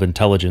level of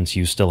intelligence,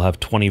 you still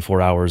have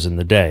 24 hours in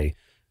the day,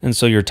 and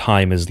so your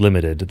time is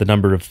limited. The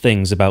number of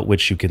things about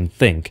which you can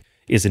think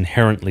is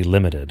inherently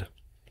limited.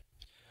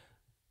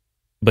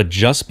 But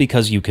just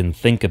because you can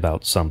think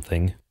about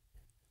something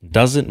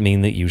doesn't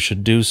mean that you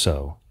should do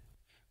so.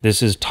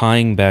 This is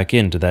tying back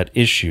into that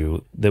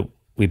issue that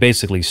we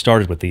basically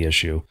started with, the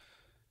issue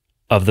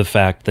of the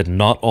fact that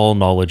not all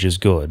knowledge is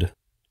good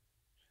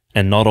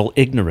and not all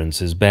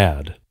ignorance is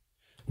bad.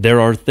 There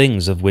are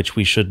things of which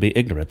we should be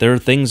ignorant. There are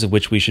things of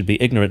which we should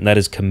be ignorant, and that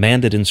is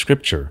commanded in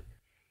Scripture.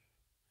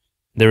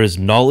 There is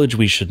knowledge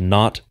we should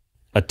not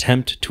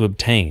attempt to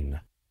obtain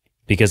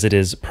because it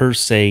is per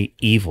se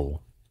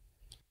evil.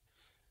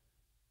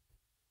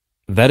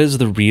 That is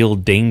the real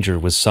danger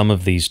with some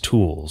of these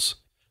tools.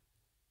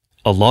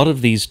 A lot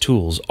of these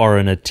tools are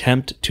an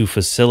attempt to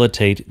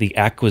facilitate the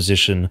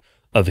acquisition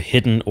of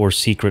hidden or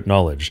secret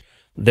knowledge.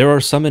 There are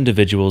some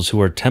individuals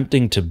who are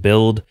attempting to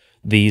build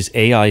these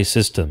AI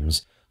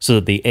systems so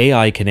that the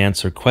AI can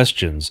answer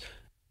questions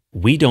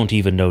we don't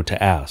even know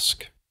to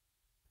ask.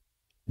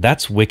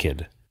 That's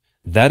wicked.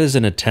 That is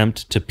an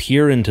attempt to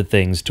peer into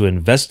things, to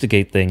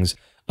investigate things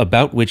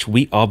about which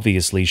we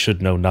obviously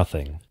should know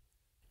nothing.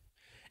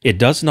 It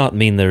does not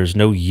mean there is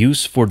no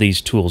use for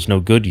these tools, no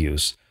good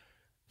use.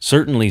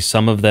 Certainly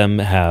some of them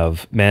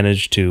have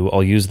managed to,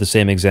 I'll use the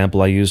same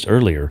example I used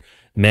earlier,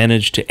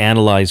 managed to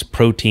analyze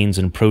proteins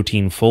and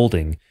protein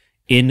folding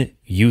in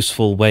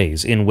useful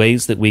ways, in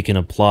ways that we can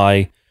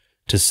apply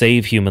to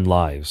save human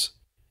lives,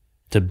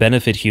 to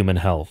benefit human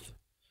health.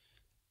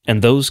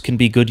 And those can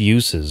be good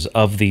uses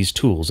of these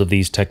tools, of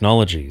these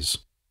technologies.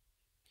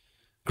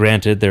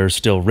 Granted, there are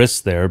still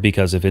risks there,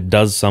 because if it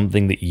does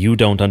something that you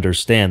don't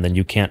understand, then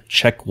you can't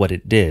check what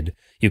it did.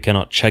 You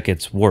cannot check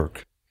its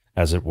work,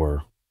 as it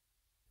were.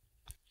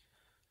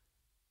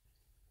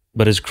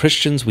 But as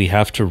Christians, we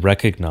have to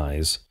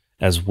recognize,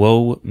 as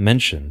Woe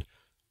mentioned,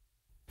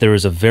 there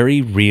is a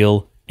very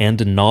real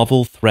and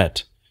novel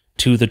threat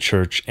to the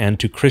church and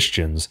to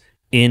Christians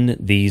in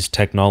these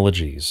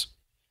technologies.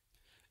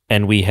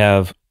 And we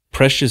have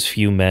precious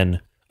few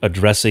men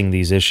addressing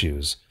these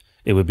issues.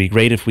 It would be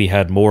great if we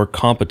had more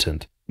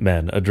competent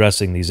men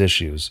addressing these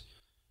issues.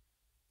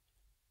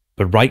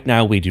 But right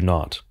now we do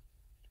not.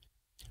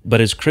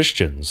 But as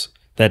Christians,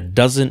 that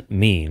doesn't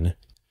mean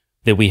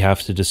that we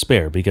have to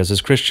despair, because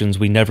as Christians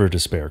we never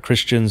despair.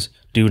 Christians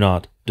do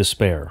not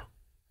despair.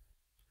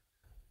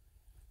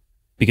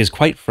 Because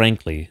quite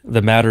frankly,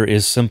 the matter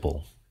is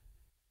simple.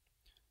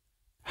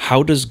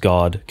 How does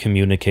God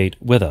communicate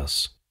with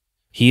us?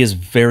 He is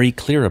very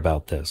clear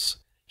about this.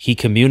 He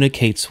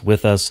communicates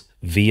with us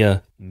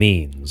via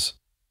means.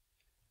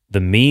 The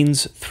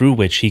means through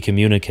which he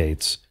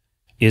communicates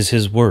is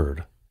his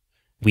word.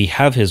 We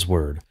have his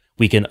word.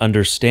 We can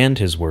understand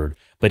his word.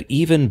 But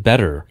even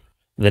better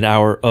than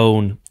our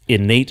own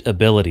innate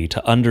ability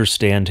to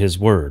understand his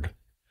word,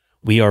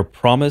 we are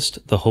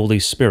promised the Holy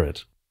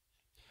Spirit.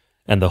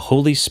 And the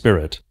Holy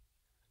Spirit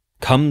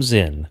comes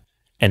in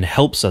and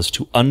helps us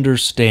to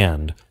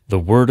understand the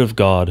Word of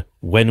God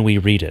when we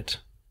read it.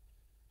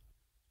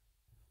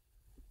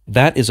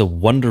 That is a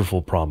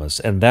wonderful promise,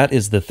 and that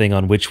is the thing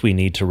on which we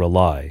need to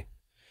rely.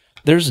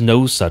 There's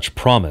no such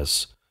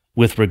promise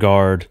with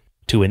regard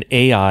to an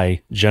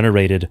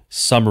AI-generated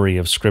summary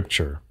of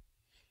Scripture.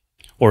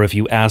 Or if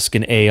you ask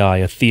an AI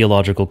a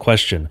theological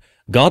question,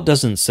 God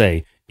doesn't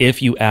say,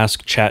 if you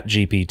ask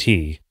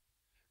ChatGPT,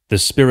 the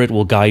Spirit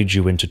will guide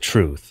you into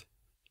truth.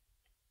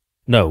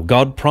 No,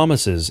 God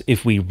promises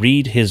if we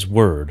read his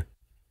word,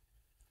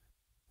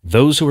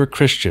 those who are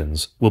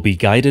Christians will be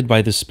guided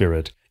by the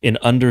Spirit in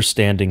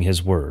understanding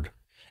his word.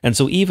 And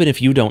so even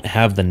if you don't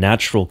have the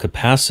natural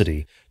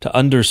capacity to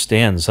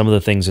understand some of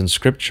the things in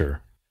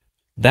Scripture,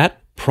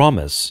 that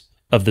promise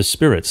of the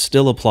Spirit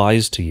still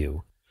applies to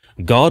you.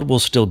 God will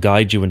still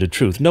guide you into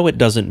truth. No, it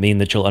doesn't mean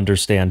that you'll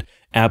understand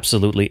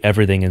absolutely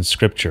everything in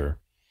Scripture.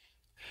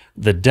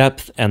 The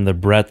depth and the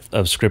breadth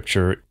of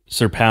Scripture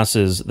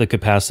surpasses the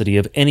capacity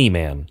of any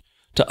man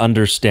to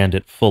understand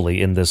it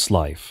fully in this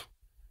life.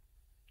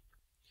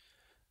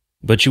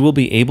 But you will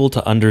be able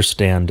to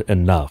understand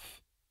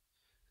enough.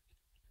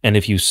 And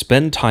if you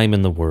spend time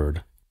in the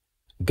Word,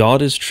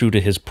 God is true to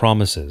his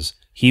promises.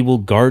 He will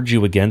guard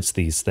you against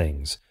these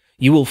things.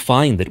 You will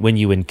find that when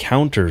you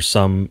encounter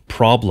some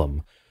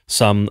problem,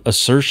 some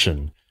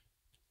assertion,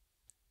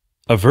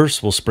 a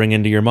verse will spring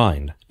into your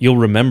mind. You'll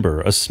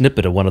remember a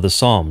snippet of one of the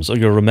Psalms, or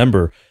you'll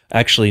remember,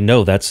 actually,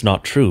 no, that's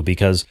not true,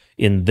 because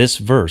in this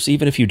verse,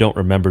 even if you don't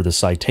remember the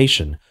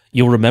citation,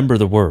 you'll remember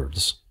the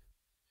words.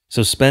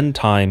 So spend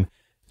time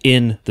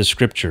in the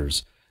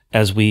Scriptures,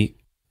 as we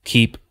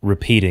keep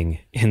repeating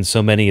in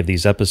so many of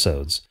these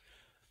episodes,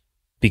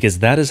 because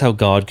that is how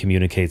God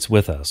communicates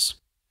with us.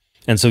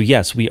 And so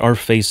yes, we are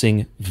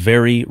facing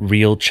very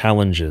real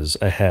challenges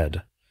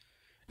ahead,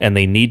 and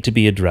they need to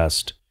be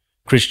addressed.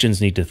 Christians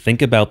need to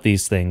think about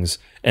these things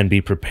and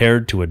be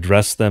prepared to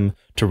address them,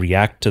 to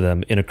react to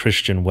them in a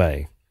Christian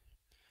way.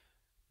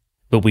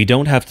 But we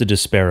don't have to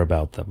despair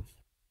about them,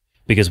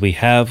 because we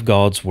have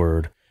God's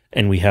Word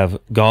and we have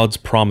God's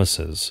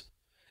promises,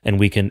 and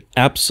we can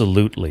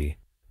absolutely,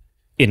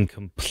 in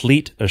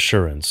complete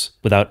assurance,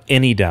 without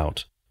any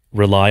doubt,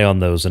 rely on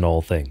those in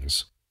all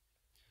things.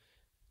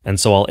 And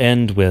so I'll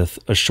end with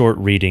a short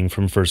reading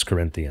from 1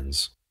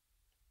 Corinthians.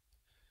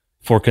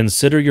 For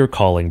consider your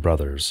calling,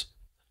 brothers.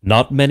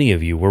 Not many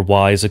of you were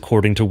wise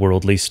according to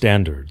worldly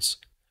standards.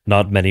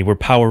 Not many were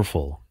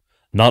powerful.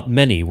 Not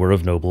many were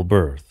of noble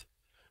birth.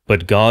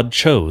 But God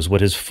chose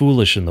what is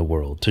foolish in the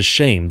world to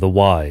shame the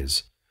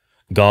wise.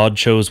 God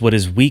chose what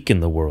is weak in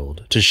the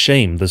world to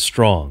shame the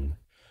strong.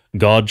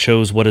 God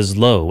chose what is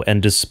low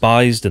and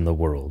despised in the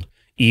world,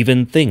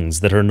 even things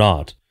that are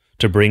not,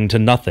 to bring to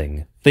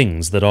nothing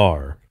things that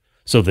are,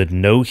 so that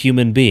no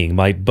human being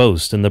might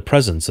boast in the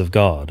presence of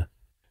God.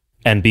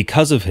 And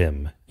because of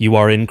him you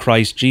are in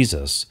Christ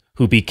Jesus,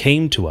 who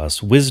became to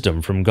us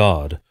wisdom from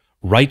God,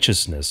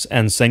 righteousness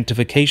and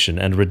sanctification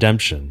and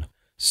redemption,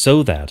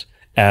 so that,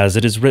 as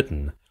it is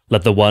written,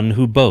 let the one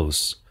who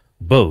boasts,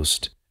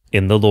 boast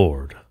in the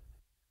Lord.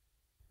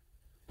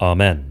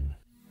 Amen.